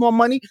wants more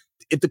money,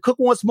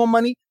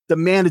 the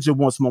manager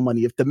wants more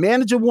money. If the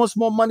manager wants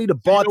more money, the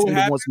bartender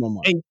happens? wants more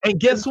money. and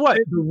guess what?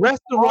 The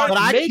restaurant But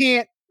I makes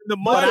can't. The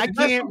But I money-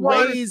 can't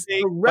restaurant- raise.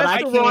 the But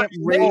I can't restaurant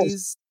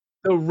raise.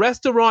 the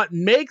restaurant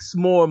makes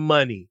more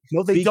money.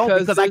 No, they don't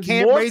because because I there's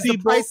can't more raise the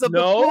people- price of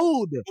No. the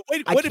food.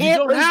 Wait, I what if You you can't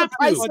don't raise the have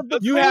price to. of the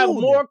You have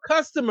food. more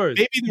customers.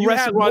 maybe the you have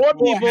restaurant more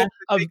people people. have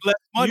to take less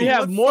money? You have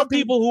What more fucking-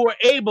 people who are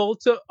able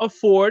to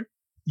afford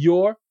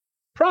your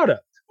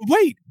product.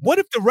 Wait, what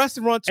if the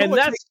restaurant And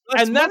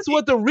that's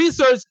what the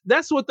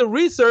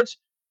research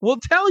will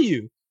tell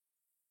you.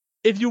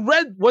 If you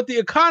read what the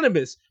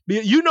Economist,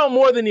 you know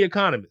more than the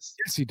Economist.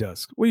 Yes, he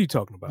does. What are you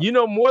talking about? You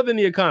know more than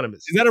the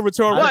Economist. Is that a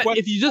rhetorical But question?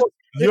 if you just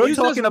You're if you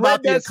talking just about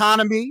read the that-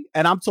 economy,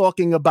 and I'm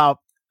talking about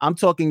I'm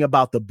talking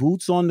about the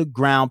boots on the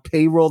ground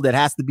payroll that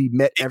has to be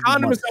met every month.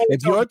 Economists always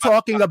If you're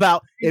talking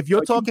about,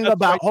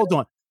 hold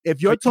on.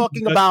 If you're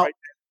talking about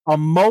a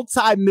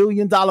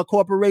multi-million-dollar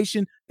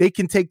corporation, they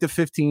can take the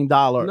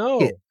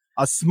 $15 hit.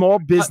 A small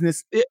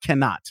business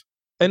cannot.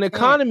 An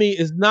economy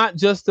is not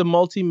just a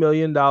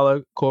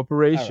multi-million-dollar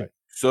corporation. Right.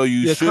 So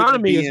you The shouldn't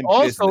economy be is in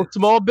also business.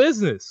 small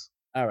business.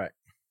 All right.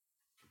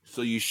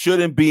 So you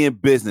shouldn't be in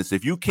business.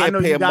 If you can't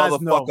know pay you a guys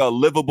motherfucker know. a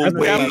livable That's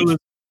wage, capitalism.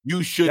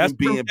 you shouldn't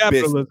be true in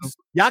capitalism. business.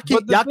 Y'all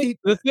keep.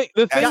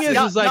 The thing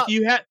is like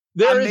you have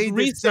there I is made the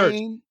research.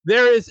 same-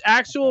 There is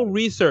actual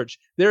research.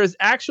 There is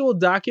actual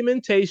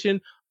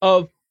documentation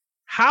of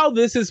how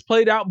this has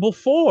played out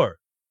before.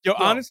 Yo,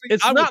 honestly,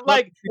 It's not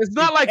like this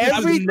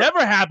has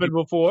never happened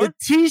before. The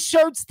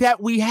T-shirts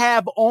that we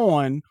have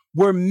on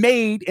were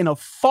made in a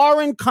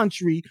foreign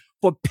country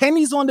for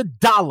pennies on the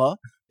dollar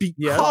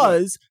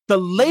because the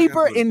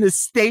labor in the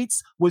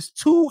States was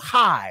too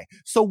high.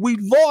 So we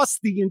lost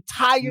the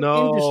entire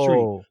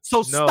industry.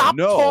 So stop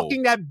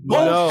talking that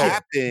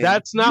bullshit.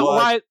 That's not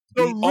why.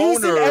 The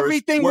reason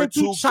everything went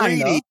to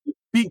China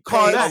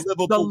because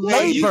the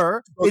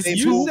labor is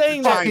too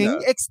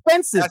fucking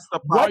expensive.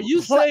 Are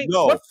you saying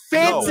what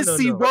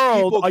fantasy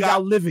world are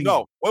y'all living in?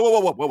 No,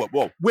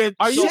 whoa. Where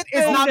shit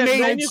is not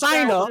made in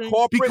China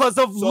because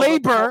of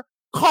labor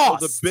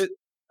costs.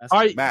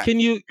 Are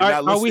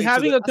we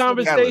having a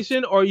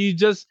conversation, or are you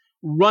just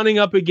running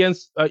up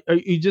against? Are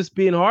you just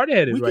being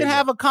hard-headed? We can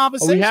have a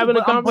conversation. Are we having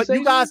a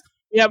conversation? You guys,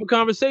 we have a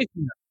conversation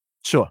now.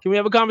 Sure. Can we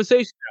have a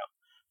conversation now?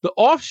 The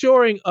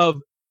offshoring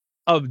of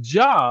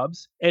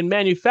jobs and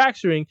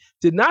manufacturing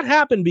did not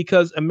happen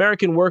because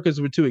American workers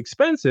were too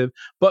expensive,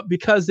 but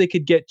because they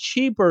could get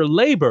cheaper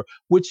labor,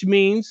 which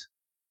means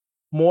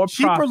more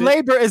cheaper profit.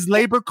 labor is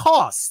labor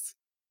cost.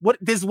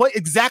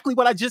 Exactly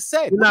what I just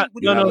said. No.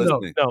 You're not They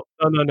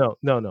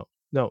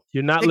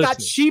got listening.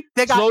 cheap.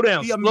 They got Slow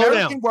down. the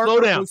American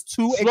worker was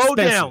too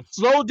expensive.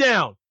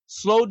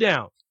 Slow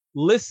down.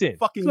 Listen.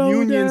 Fucking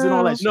unions and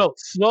all that shit. No,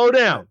 slow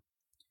down.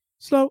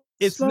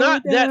 It's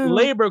not that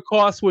labor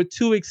costs were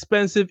too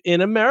expensive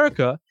in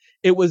America.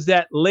 It was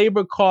that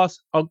labor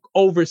costs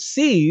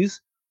overseas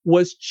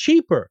was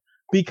cheaper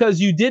because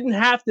you didn't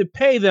have to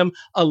pay them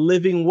a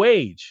living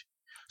wage.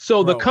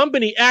 So the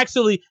company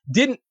actually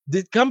didn't.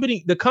 The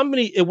company.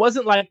 It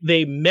wasn't like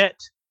they met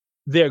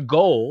their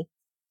goal.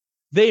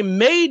 They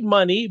made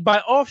money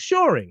by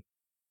offshoring.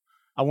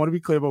 I want to be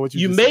clear about what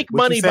you You just make said. What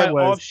money you by said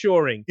was,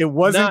 offshoring. It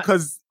wasn't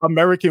because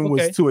American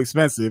was too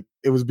expensive.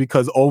 It was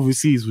because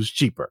overseas was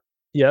cheaper.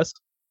 Yes.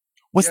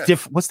 What's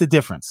the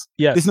difference?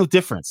 Yes. There's no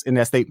difference in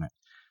that statement.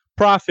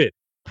 Profit.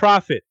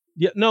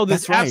 Yeah, no,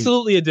 there's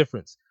absolutely a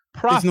difference.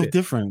 Profit. There's no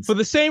difference. For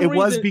the same reason. It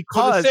was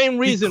because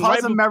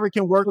right?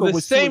 American worker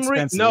was too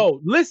expensive. No,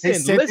 listen.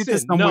 To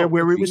somewhere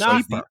where it was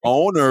cheaper. The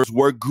owners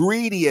were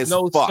greedy as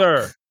fuck.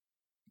 Sir.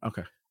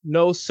 Okay.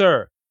 No,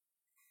 sir.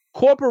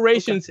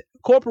 Corporations,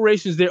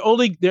 their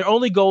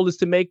only goal is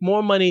to make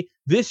more money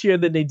this year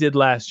than they did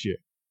last year,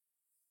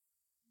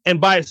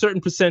 and by a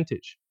certain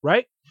percentage,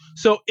 right?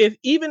 So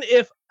even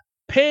if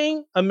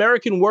paying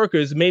American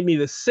workers made me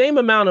the same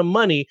amount of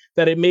money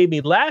that it made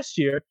me last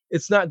year,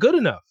 it's not good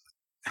enough.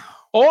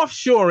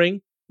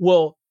 Offshoring,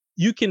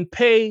 you can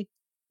pay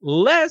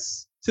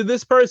less to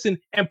this person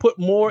and put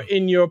more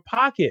in your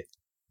pocket.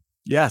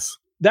 Yes.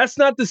 That's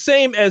not the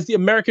same as the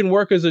American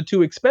workers are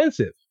too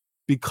expensive.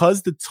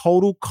 Because the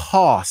total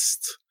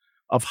cost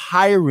of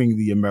hiring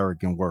the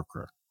American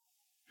worker,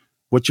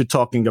 what you're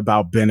talking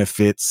about,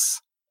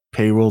 benefits,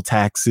 payroll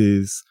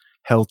taxes,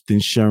 health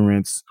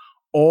insurance,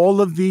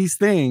 all of these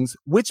things,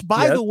 which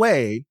by the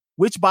way,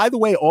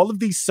 all of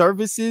these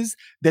services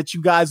that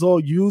you guys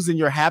all use and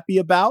you're happy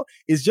about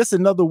is just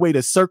another way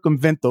to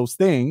circumvent those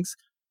things.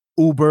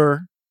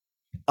 Uber,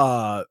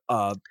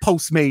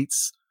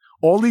 Postmates,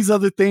 all these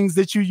other things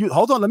that you use.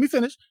 Hold on, let me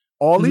finish.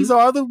 All these are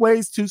other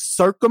ways to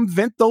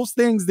circumvent those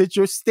things that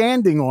you're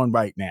standing on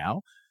right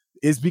now,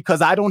 is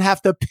because I don't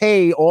have to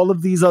pay all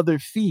of these other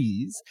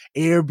fees,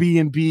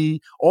 Airbnb,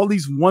 all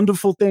these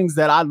wonderful things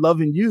that I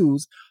love and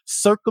use,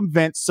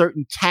 circumvent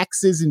certain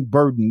taxes and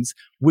burdens,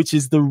 which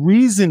is the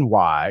reason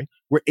why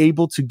we're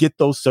able to get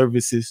those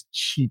services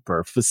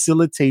cheaper,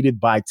 facilitated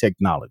by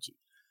technology.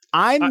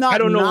 I don't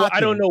know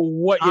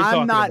what you're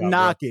talking about.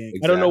 I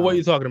don't know what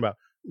you're talking about.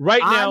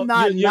 Right now,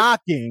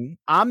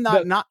 I'm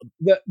not.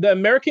 The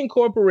American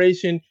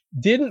corporation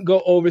didn't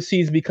go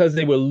overseas because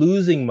they were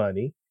losing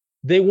money.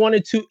 They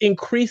wanted to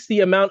increase the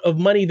amount of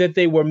money that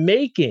they were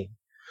making.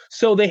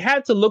 So they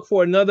had to look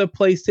for another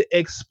place to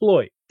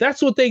exploit.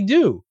 That's what they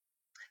do.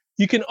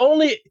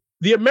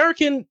 The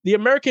American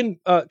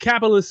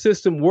capitalist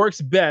system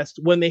works best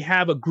when they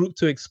have a group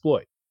to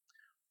exploit.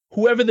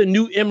 Whoever the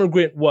new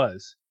immigrant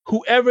was,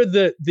 whoever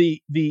the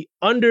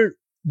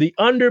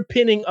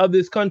underpinning of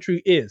this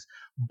country is.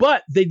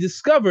 But they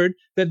discovered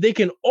that they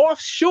can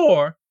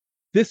offshore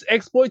this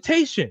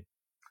exploitation.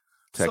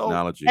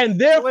 Technology. And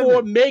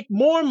therefore make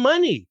more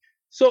money.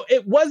 So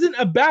it wasn't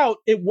about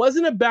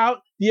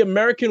the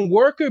American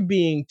worker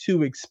being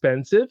too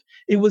expensive.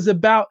 It was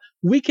about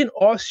we can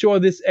offshore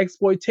this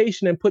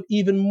exploitation and put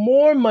even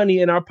more money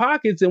in our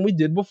pockets than we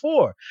did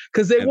before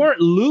because they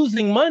weren't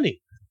losing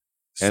money.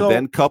 And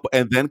then couple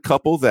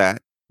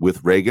that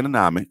with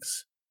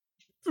Reaganomics.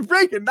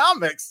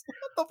 Reaganomics.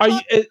 Are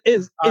you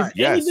is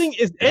anything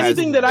yes.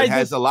 anything that I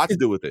has just a lot to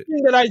do with it.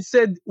 anything that I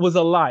said was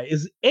a lie?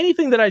 Is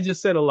anything that I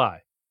just said a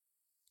lie?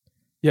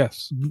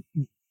 Yes.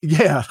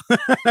 Yeah.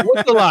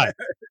 What's the lie?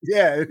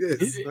 Yeah, it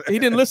is. He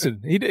didn't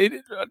listen.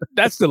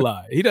 That's the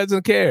lie. He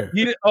doesn't care.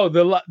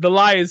 The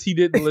lie is he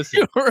didn't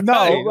listen.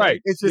 No,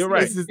 right. It's just, You're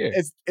right.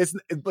 it's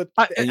but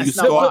And you that's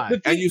not why.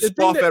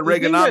 scoff at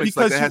Reaganomics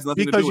like that has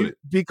nothing to do with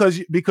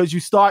it. Because you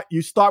start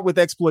with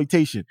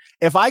exploitation.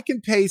 If I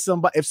can pay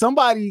somebody,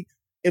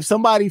 if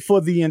somebody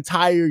for the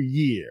entire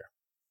year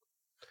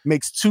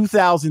makes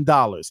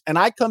 $2,000 and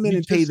I come in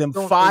and pay them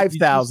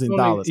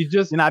 $5,000,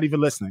 you're not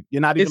even listening.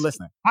 You're not even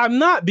listening. I'm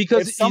not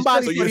because if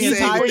somebody for the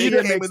entire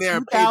year makes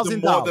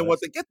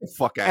 $2,000 get the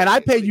fuck out. and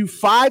I pay you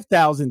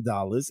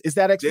 $5,000, is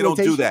that exploitation?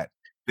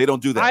 They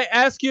don't do that. I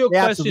ask you a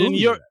question,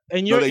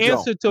 and your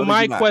answer to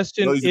my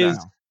question is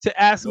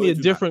to ask me a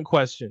different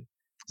question.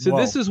 So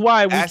this is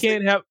why we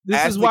can't have.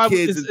 This is why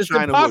it's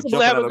impossible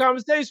to have a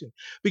conversation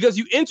because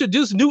you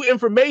introduce new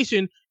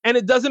information and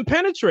it doesn't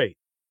penetrate.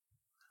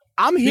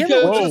 I'm hearing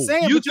what you're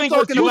saying, but you're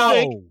talking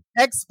about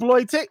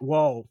exploitation.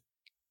 Whoa.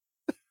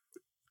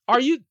 Are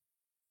you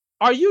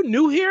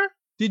new here?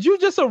 Did you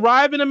just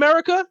arrive in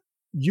America?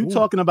 You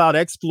talking about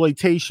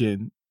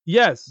exploitation?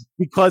 Yes.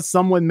 Because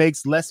someone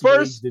makes less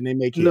wage than they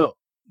make here.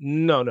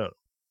 No.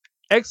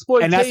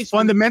 Exploitation. And that's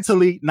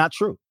fundamentally not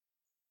true.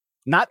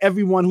 Not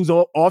everyone who's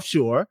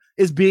offshore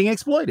is being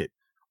exploited.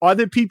 Are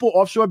there people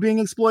offshore being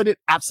exploited?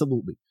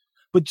 Absolutely.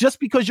 But just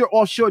because you're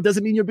offshore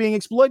doesn't mean you're being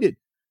exploited.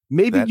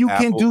 Maybe you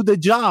can do the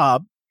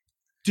job.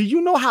 Do you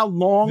know how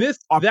long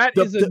that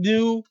is a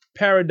new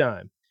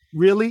paradigm?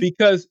 Really?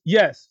 Because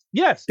yes.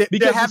 There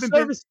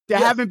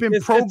haven't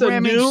been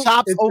programming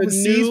shops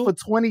overseas for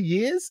 20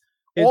 years.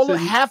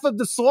 Half of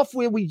the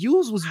software we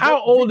use was.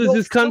 How old is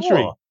this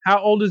country? How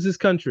old is this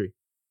country?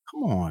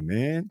 Come on,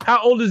 man.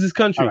 How old is this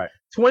country? Right.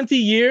 20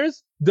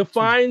 years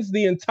defines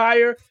the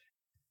entire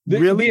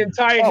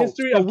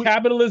history of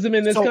capitalism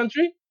in this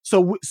country.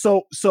 So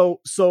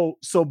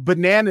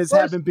bananas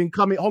haven't been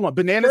coming. Hold on,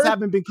 bananas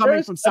haven't been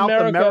coming from South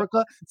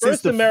America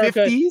since the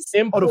 50s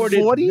or the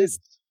 40s.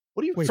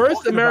 What are you?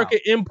 First America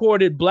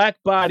imported black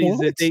bodies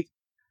that they.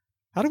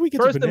 How do we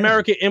get? First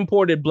America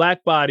imported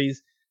black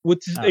bodies,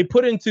 which they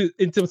put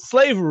into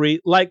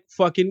slavery like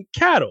fucking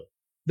cattle.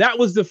 That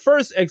was the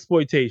first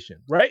exploitation,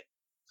 right?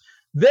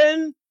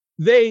 Then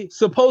they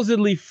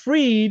supposedly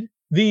freed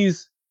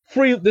this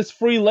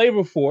free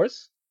labor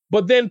force,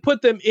 but then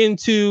put them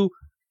into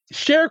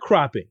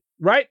sharecropping,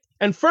 right?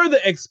 And further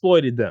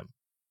exploited them.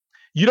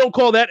 You don't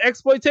call that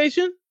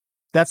exploitation?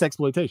 That's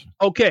exploitation.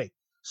 Okay.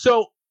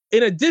 So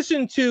in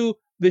addition to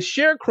the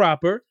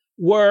sharecropper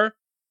were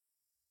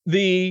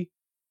the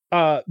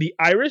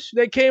Irish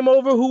that came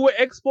over who were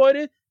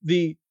exploited,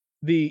 the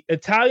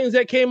Italians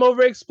that came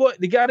over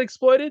they got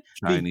exploited,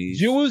 Chinese.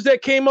 The Jews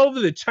that came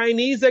over, the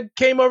Chinese that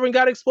came over and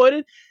got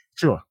exploited.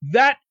 Sure.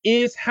 That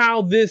is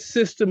how this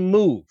system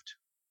moved.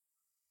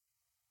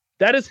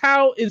 That is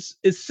how its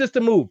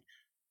system moved.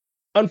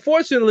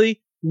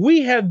 Unfortunately,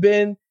 we have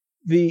been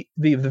the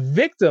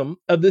victim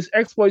of this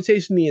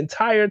exploitation the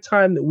entire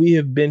time that we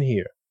have been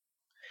here.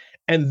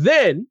 And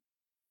then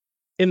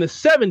in the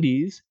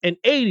 70s and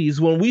 80s,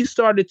 when we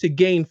started to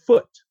gain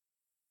foot,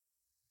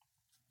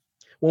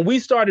 when we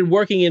started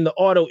working in the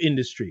auto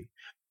industry,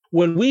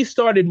 when we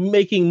started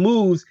making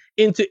moves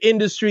into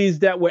industries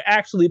that were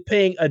actually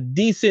paying a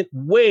decent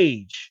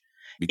wage,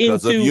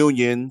 because of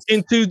unions,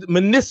 into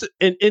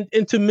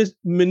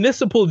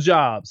municipal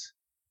jobs,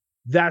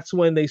 that's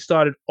when they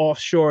started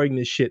offshoring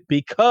this shit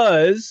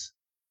because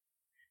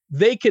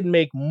they could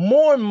make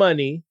more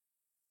money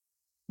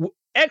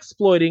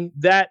exporting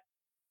that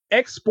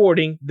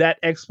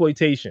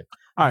exploitation.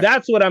 Right.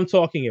 That's what I'm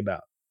talking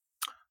about.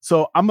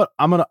 So I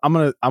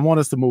want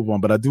us to move on,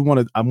 but I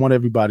want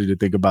everybody to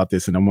think about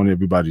this, and I want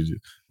everybody to,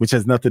 which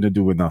has nothing to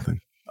do with nothing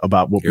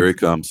about what. Here it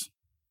comes.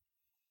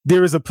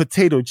 There is a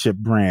potato chip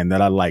brand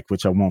that I like,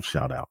 which I won't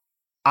shout out.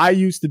 I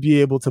used to be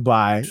able to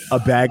buy a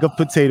bag of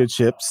potato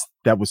chips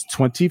that was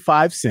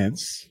 25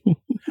 cents,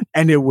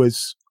 and it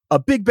was a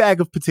big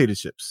bag of potato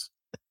chips.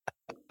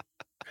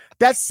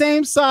 That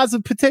same size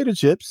of potato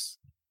chips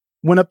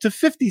went up to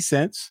 50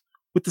 cents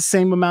with the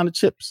same amount of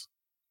chips.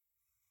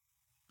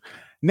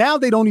 Now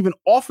they don't even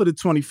offer the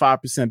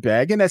 25%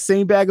 bag, and that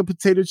same bag of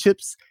potato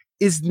chips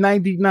is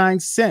 99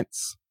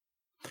 cents.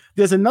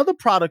 There's another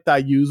product I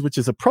use, which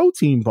is a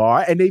protein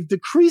bar, and they've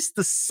decreased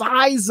the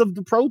size of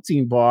the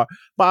protein bar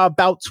by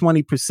about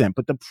 20%,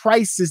 but the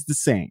price is the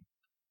same.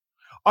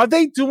 Are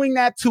they doing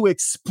that to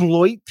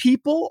exploit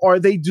people, or are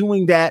they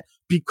doing that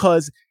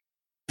because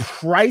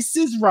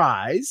prices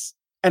rise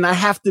and I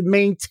have to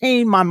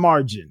maintain my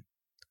margin?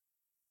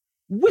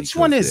 Which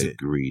one is it?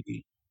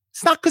 Greedy.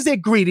 It's not because they're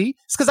greedy.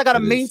 It's because I got to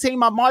It is. maintain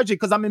my margin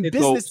because I'm in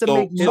It's- business to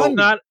make money.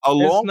 A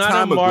long not a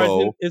time margin-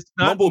 ago, it's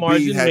not Bumblebee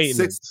margin had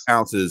maintenance. 6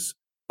 ounces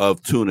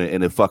of tuna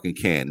in a fucking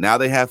can. Now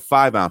they have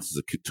 5 ounces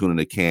of tuna in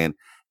a can,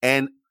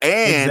 and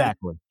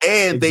Exactly.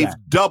 they've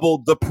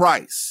doubled the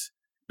price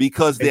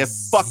because they're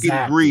fucking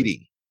Exactly.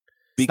 greedy.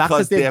 It's not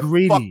Because they're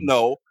greedy.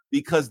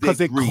 Because they're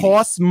Because it greedy.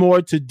 costs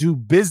more to do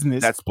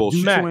business That's due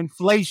bullshit. to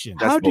inflation.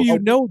 That's How do you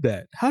bullshit. know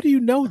that? How do you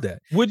know that?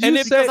 Would you And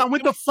if- say Because I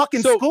went to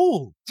fucking So-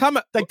 school. Time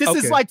out. Like, this is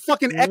Okay. like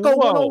fucking Echo Whoa.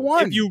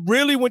 101. If you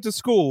really went to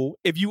school,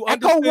 if you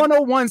Echo understood,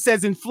 101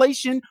 says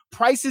inflation,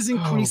 prices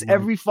increase my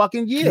every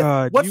fucking year.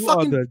 God, What you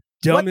fucking are the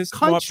dumbest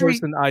smart country-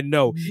 person I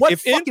know. what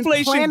If fucking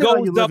inflation planet are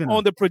you goes up living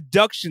on the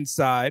production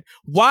side,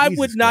 why Jesus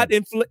would not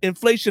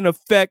inflation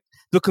affect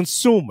the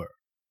consumer?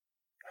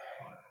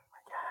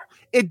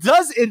 It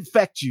does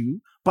infect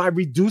you by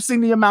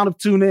reducing the amount of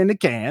tuna in the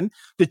can,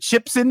 the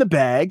chips in the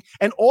bag,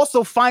 and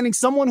also finding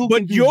someone who But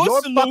can do your your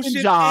fucking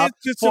solution job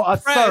is to for a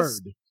suppress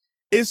third.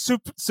 Is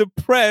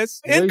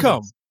suppress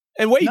income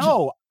and wages.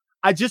 No,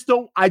 I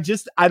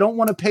don't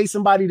want to pay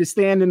somebody to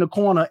stand in the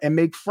corner and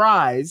make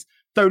fries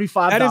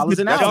 $35 that is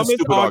the an hour. dumbest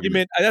stupid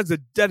argument.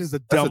 That is a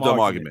dumb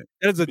argument.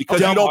 That is a Because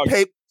dumb you don't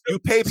argument. pay. You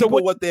pay So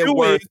people what they're you do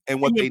worth is and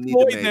what you they need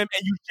employ to make. them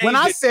and you When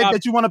change I their said job-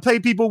 that you want to pay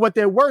people what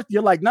they're worth,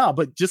 you're like, nah,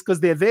 but just because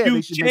they're there, you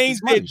they should make change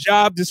this their money.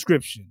 job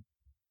description.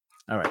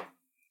 All right.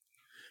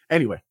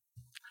 Anyway,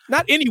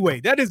 Not anyway.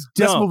 That is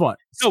dumb. let's move on.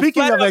 No,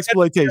 Speaking flat of out, that's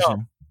exploitation,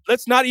 dumb.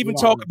 Let's not even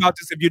You know, talk about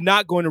this if you're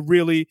not going to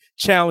really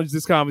challenge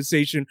this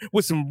conversation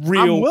with some I'm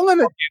real willing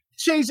to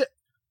change it.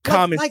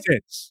 common like,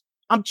 sense.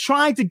 I'm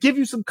trying to give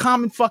you some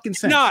common fucking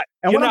sense. Not.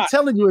 And You're what I'm not.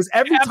 telling you is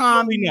every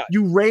time Absolutely not.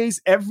 you raise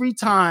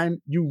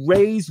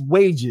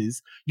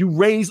wages, you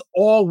raise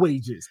all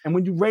wages. And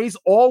when you raise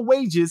all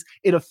wages,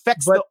 it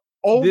affects But the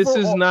overall. This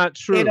is not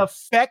true. It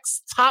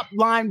affects top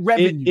line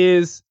revenue.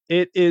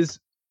 It is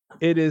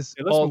let's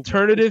move on.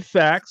 alternative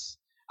facts.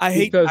 I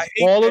hate Because I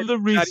hate all that of the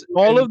you're not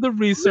all even of the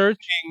research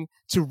listening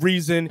to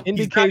reason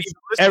indicates He's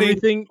not even listening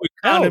everything to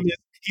economists.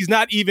 He's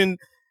not even.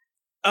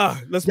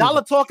 Let's Y'all move are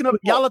on. talking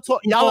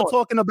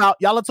about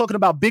y'all are talking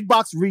about big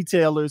box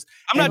retailers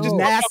I'm not and just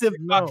massive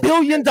No.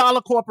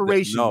 billion-dollar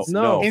corporations.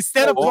 No.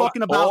 Instead of All-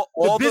 talking about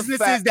all the the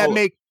businesses fact- that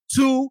make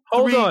 $200,000,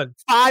 Hold on.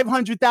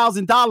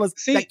 $500,000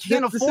 See, that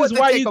can't this afford is to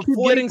why take you a keep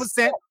getting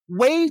 40%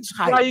 wage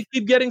hike. Why you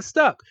keep getting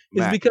stuck is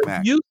Mac, because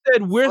Mac. you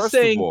said we're First of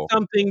saying all-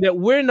 something that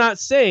we're not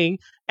saying,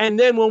 and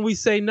then when we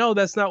say no,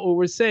 that's not what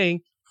we're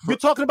saying. You're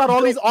talking about all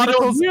You these don't- you don't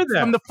articles hear that.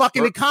 from the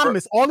fucking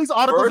economists. All these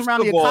articles first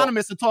around the of all-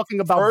 economists are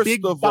talking about first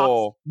big of box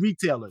all-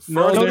 retailers.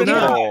 No, First they're of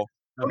not. all,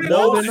 No,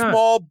 most they're not.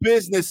 small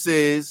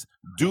businesses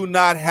do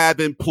not have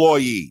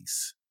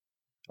employees.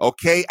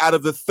 Okay, out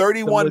of the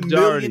 31 The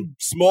majority. million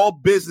small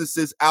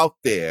businesses out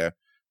there,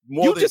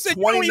 more You than just said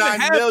you don't even 29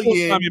 have million.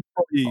 full-time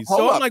employees. Hold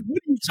So I'm up. like, what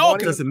are you It talking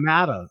about? doesn't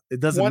matter. It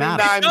doesn't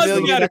matter. 29 It doesn't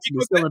million. matter It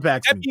because still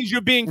impacts that me. means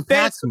you're being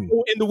Impacts me.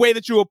 fanciful in the way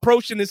that you're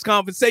approaching this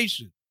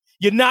conversation.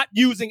 You're not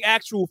using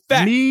actual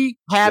facts. Me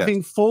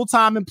having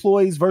full-time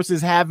employees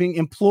versus having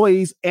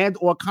employees and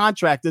or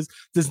contractors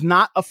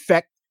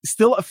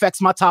still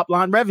affects my top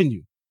line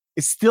revenue.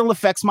 It still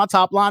affects my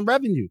top line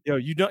revenue.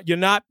 You're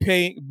not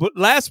paying. But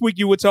last week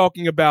you were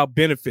talking about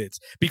benefits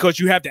because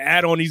you have to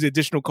add on these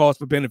additional costs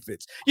for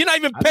benefits. You're not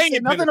even I didn't paying say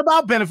it. nothing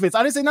about benefits.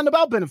 I didn't say nothing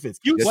about benefits.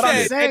 You What I'm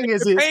said saying that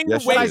is, if you're paying the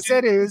Yes, what I wages,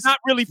 said is it's not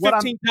really what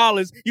I'm-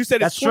 $15. You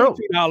said it's That's true.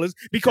 $22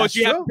 because That's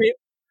you have to true. pay.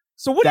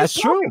 So what That's are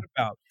you talking true.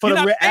 about? for You're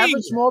the not paying average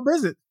it. small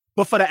business.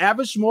 But for the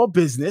average small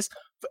business,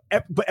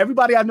 but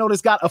everybody I know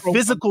that's got a Throw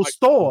physical something like-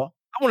 store,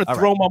 I want to All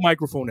throw my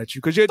microphone at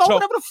you because you're throw talking.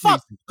 whatever the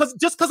fuck.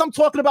 Because I'm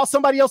talking about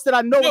somebody else that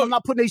I know, No. I'm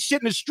not putting their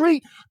shit in the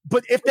street.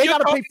 But if they You're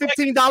gotta pay talking like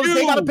 $15,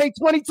 they you. gotta pay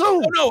 $22.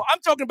 No, I'm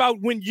talking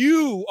about when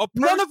you.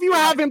 None of you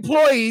have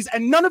employees,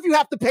 and none of you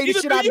have to pay the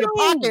Neither shit do out of your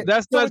you. pocket.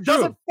 That's so not it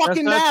doesn't true.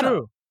 fucking That's not matter.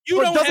 true. You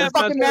So it don't doesn't have.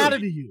 fucking not true. matter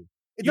to you.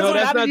 It No, doesn't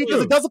that's matter to not you because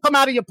true. it doesn't come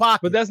out of your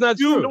pocket. But that's not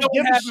You true. don't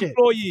give a have shit.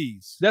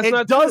 employees. That's it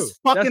not does true.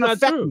 fucking That's not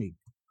affect true. me.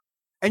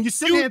 And you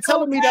sitting You here and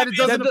telling don't me that it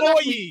have doesn't affect me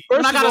employees. when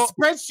I First got of a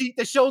spreadsheet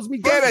that shows me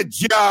Get a doesn't.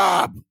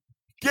 job.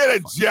 Get a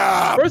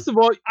job. First of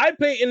all, I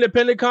pay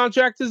independent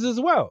contractors as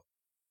well.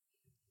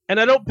 And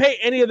I don't pay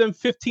any of them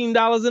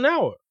 $15 an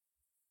hour.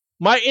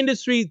 My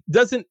industry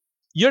doesn't,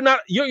 you're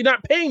not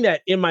paying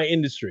that in my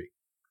industry.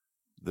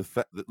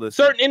 Listen,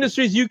 Certain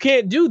industries, you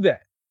can't do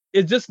that.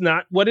 It's just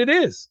not what it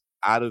is.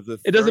 out of the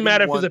It doesn't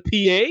matter if 31 it's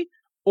a PA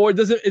or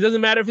it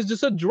doesn't matter if it's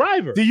just a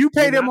driver. Do you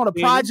pay You're them not on a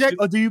paying them project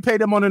or do you pay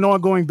them on an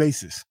ongoing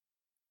basis?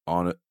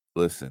 on it.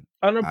 Listen,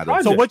 on a I don't-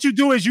 project. So what you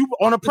do is you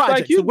on a Just like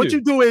project. you so what do.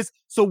 you do is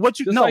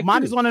Just no, like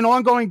mine you. is on an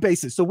ongoing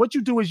basis. So what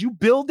you do is you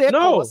build their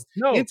costs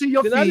no. into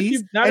your Not if fees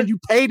you- not and if- you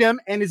pay them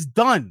and it's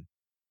done.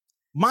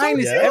 Mine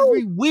is Yeah.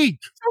 every week.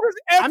 So does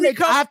I every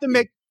have to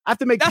make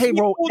That's what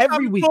payroll full-time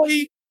every week.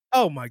 employee-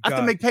 Oh my I god! have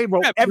to make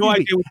payroll You have every no week.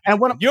 idea what And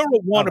when I'm, you're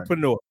a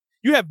entrepreneur.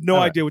 You have no All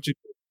right. idea what you're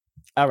doing.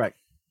 all right,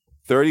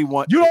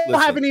 31. you don't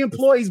listen, have any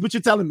employees, but you're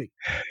telling me.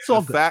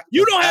 So The fact,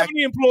 You the don't have fact-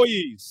 any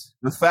employees.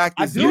 The fact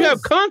I is, do. You this.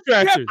 have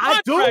contractors. You have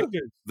I do.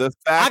 contractors. The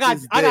I fact got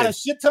is I got a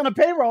this. shit ton of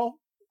payroll.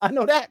 I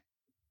know that.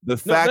 The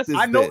fact is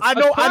I know this.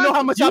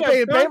 how much I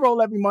pay in Yeah,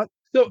 payroll every month.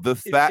 So The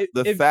fact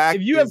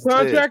if you have is this.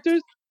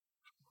 contractors,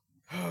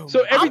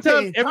 so every I'm time,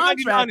 paying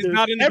every contractors is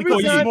not an every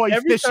because it's time, more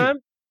every efficient. time,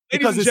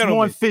 Because Ladies it's and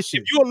more gentlemen,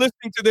 efficient. if you are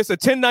listening to this, a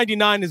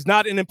 1099 is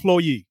not an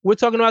employee. we're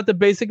talking about the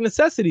basic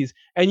necessities,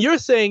 and you're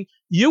saying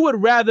you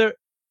would rather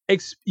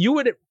you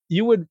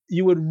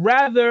would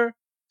rather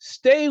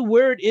stay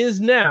where it is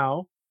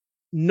now,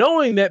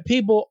 knowing that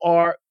people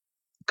are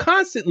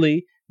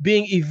constantly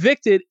being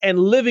evicted and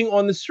living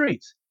on the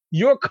streets.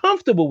 You're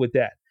comfortable with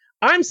that.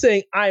 I'm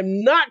saying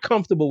I'm not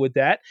comfortable with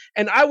that,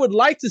 and I would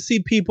like to see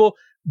people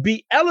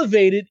be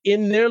elevated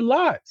in their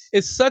lives.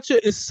 It's such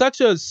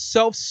a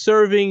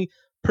self-serving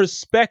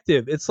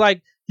perspective. It's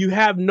like you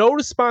have no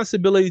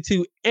responsibility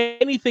to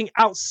anything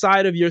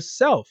outside of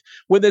yourself.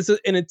 Where there's an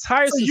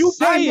entire So you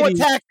society. pay more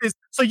taxes.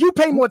 So you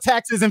pay more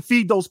taxes and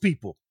feed those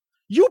people.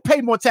 You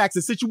pay more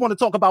taxes since you want to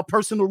talk about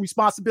personal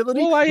responsibility.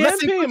 Well, I am Let's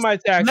paying increase- my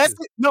taxes.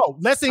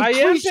 Let's I am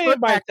increase paying your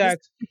my taxes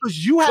tax.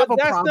 because you have But a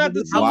that's problem not the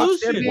with how much they're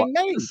solution. being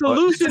made. The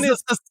solution This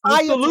is a the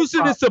societal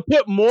solution is problem. to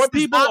put more This is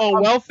people not on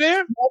a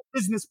welfare. small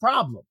business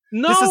problem.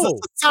 No, This is a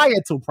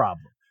societal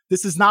problem.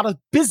 This is not a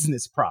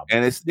business problem.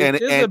 And it's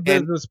this is a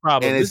business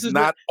problem. and This it's is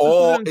not this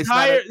all. is an It's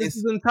not. entire. This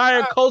is an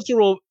entire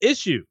cultural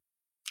issue.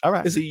 All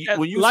right. See,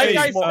 when you Like say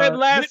I small- said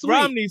last Mitt week.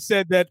 Romney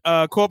said that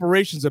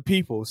corporations are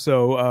people.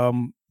 So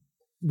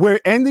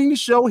We're ending the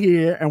show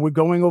here and we're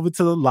going over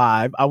to the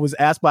live. I was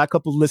asked by a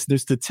couple of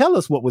listeners to tell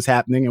us what was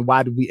happening and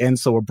why did we end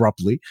so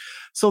abruptly.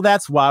 So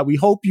that's why we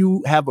hope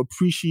you have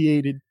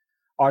appreciated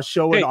our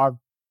show and our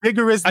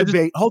vigorous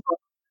debate. Hold on.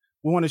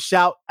 We want to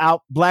shout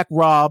out Black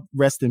Rob,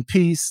 rest in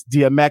peace.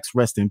 DMX,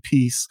 rest in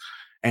peace.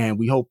 And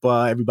we hope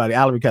everybody,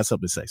 Allery got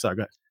something to say. Sorry,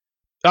 go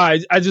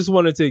ahead. I just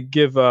wanted to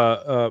give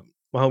my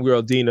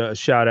homegirl Dina a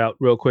shout out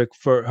real quick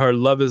for her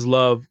Love is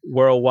Love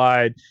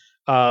Worldwide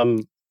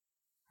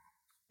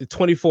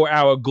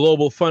 24-hour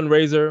global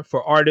fundraiser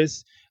for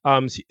artists.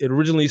 It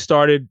originally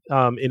started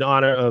in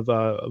honor of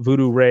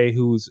Voodoo Ray,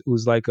 who's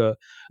like a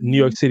New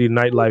York City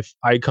nightlife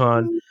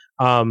icon.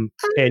 And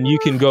you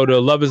can go to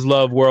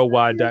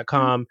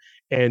loveisloveworldwide.com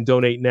and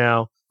donate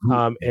now.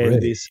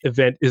 And this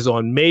event is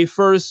on May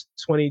 1st,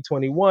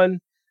 2021.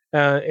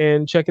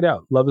 And check it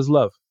out. Love is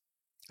Love.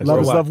 Love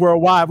is Love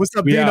Worldwide. What's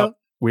up, We Dina? out.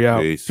 We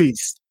out. Peace.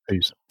 Peace.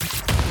 Peace.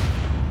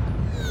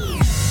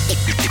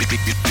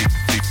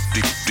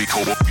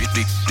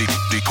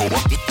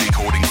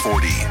 Decoding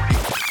 40.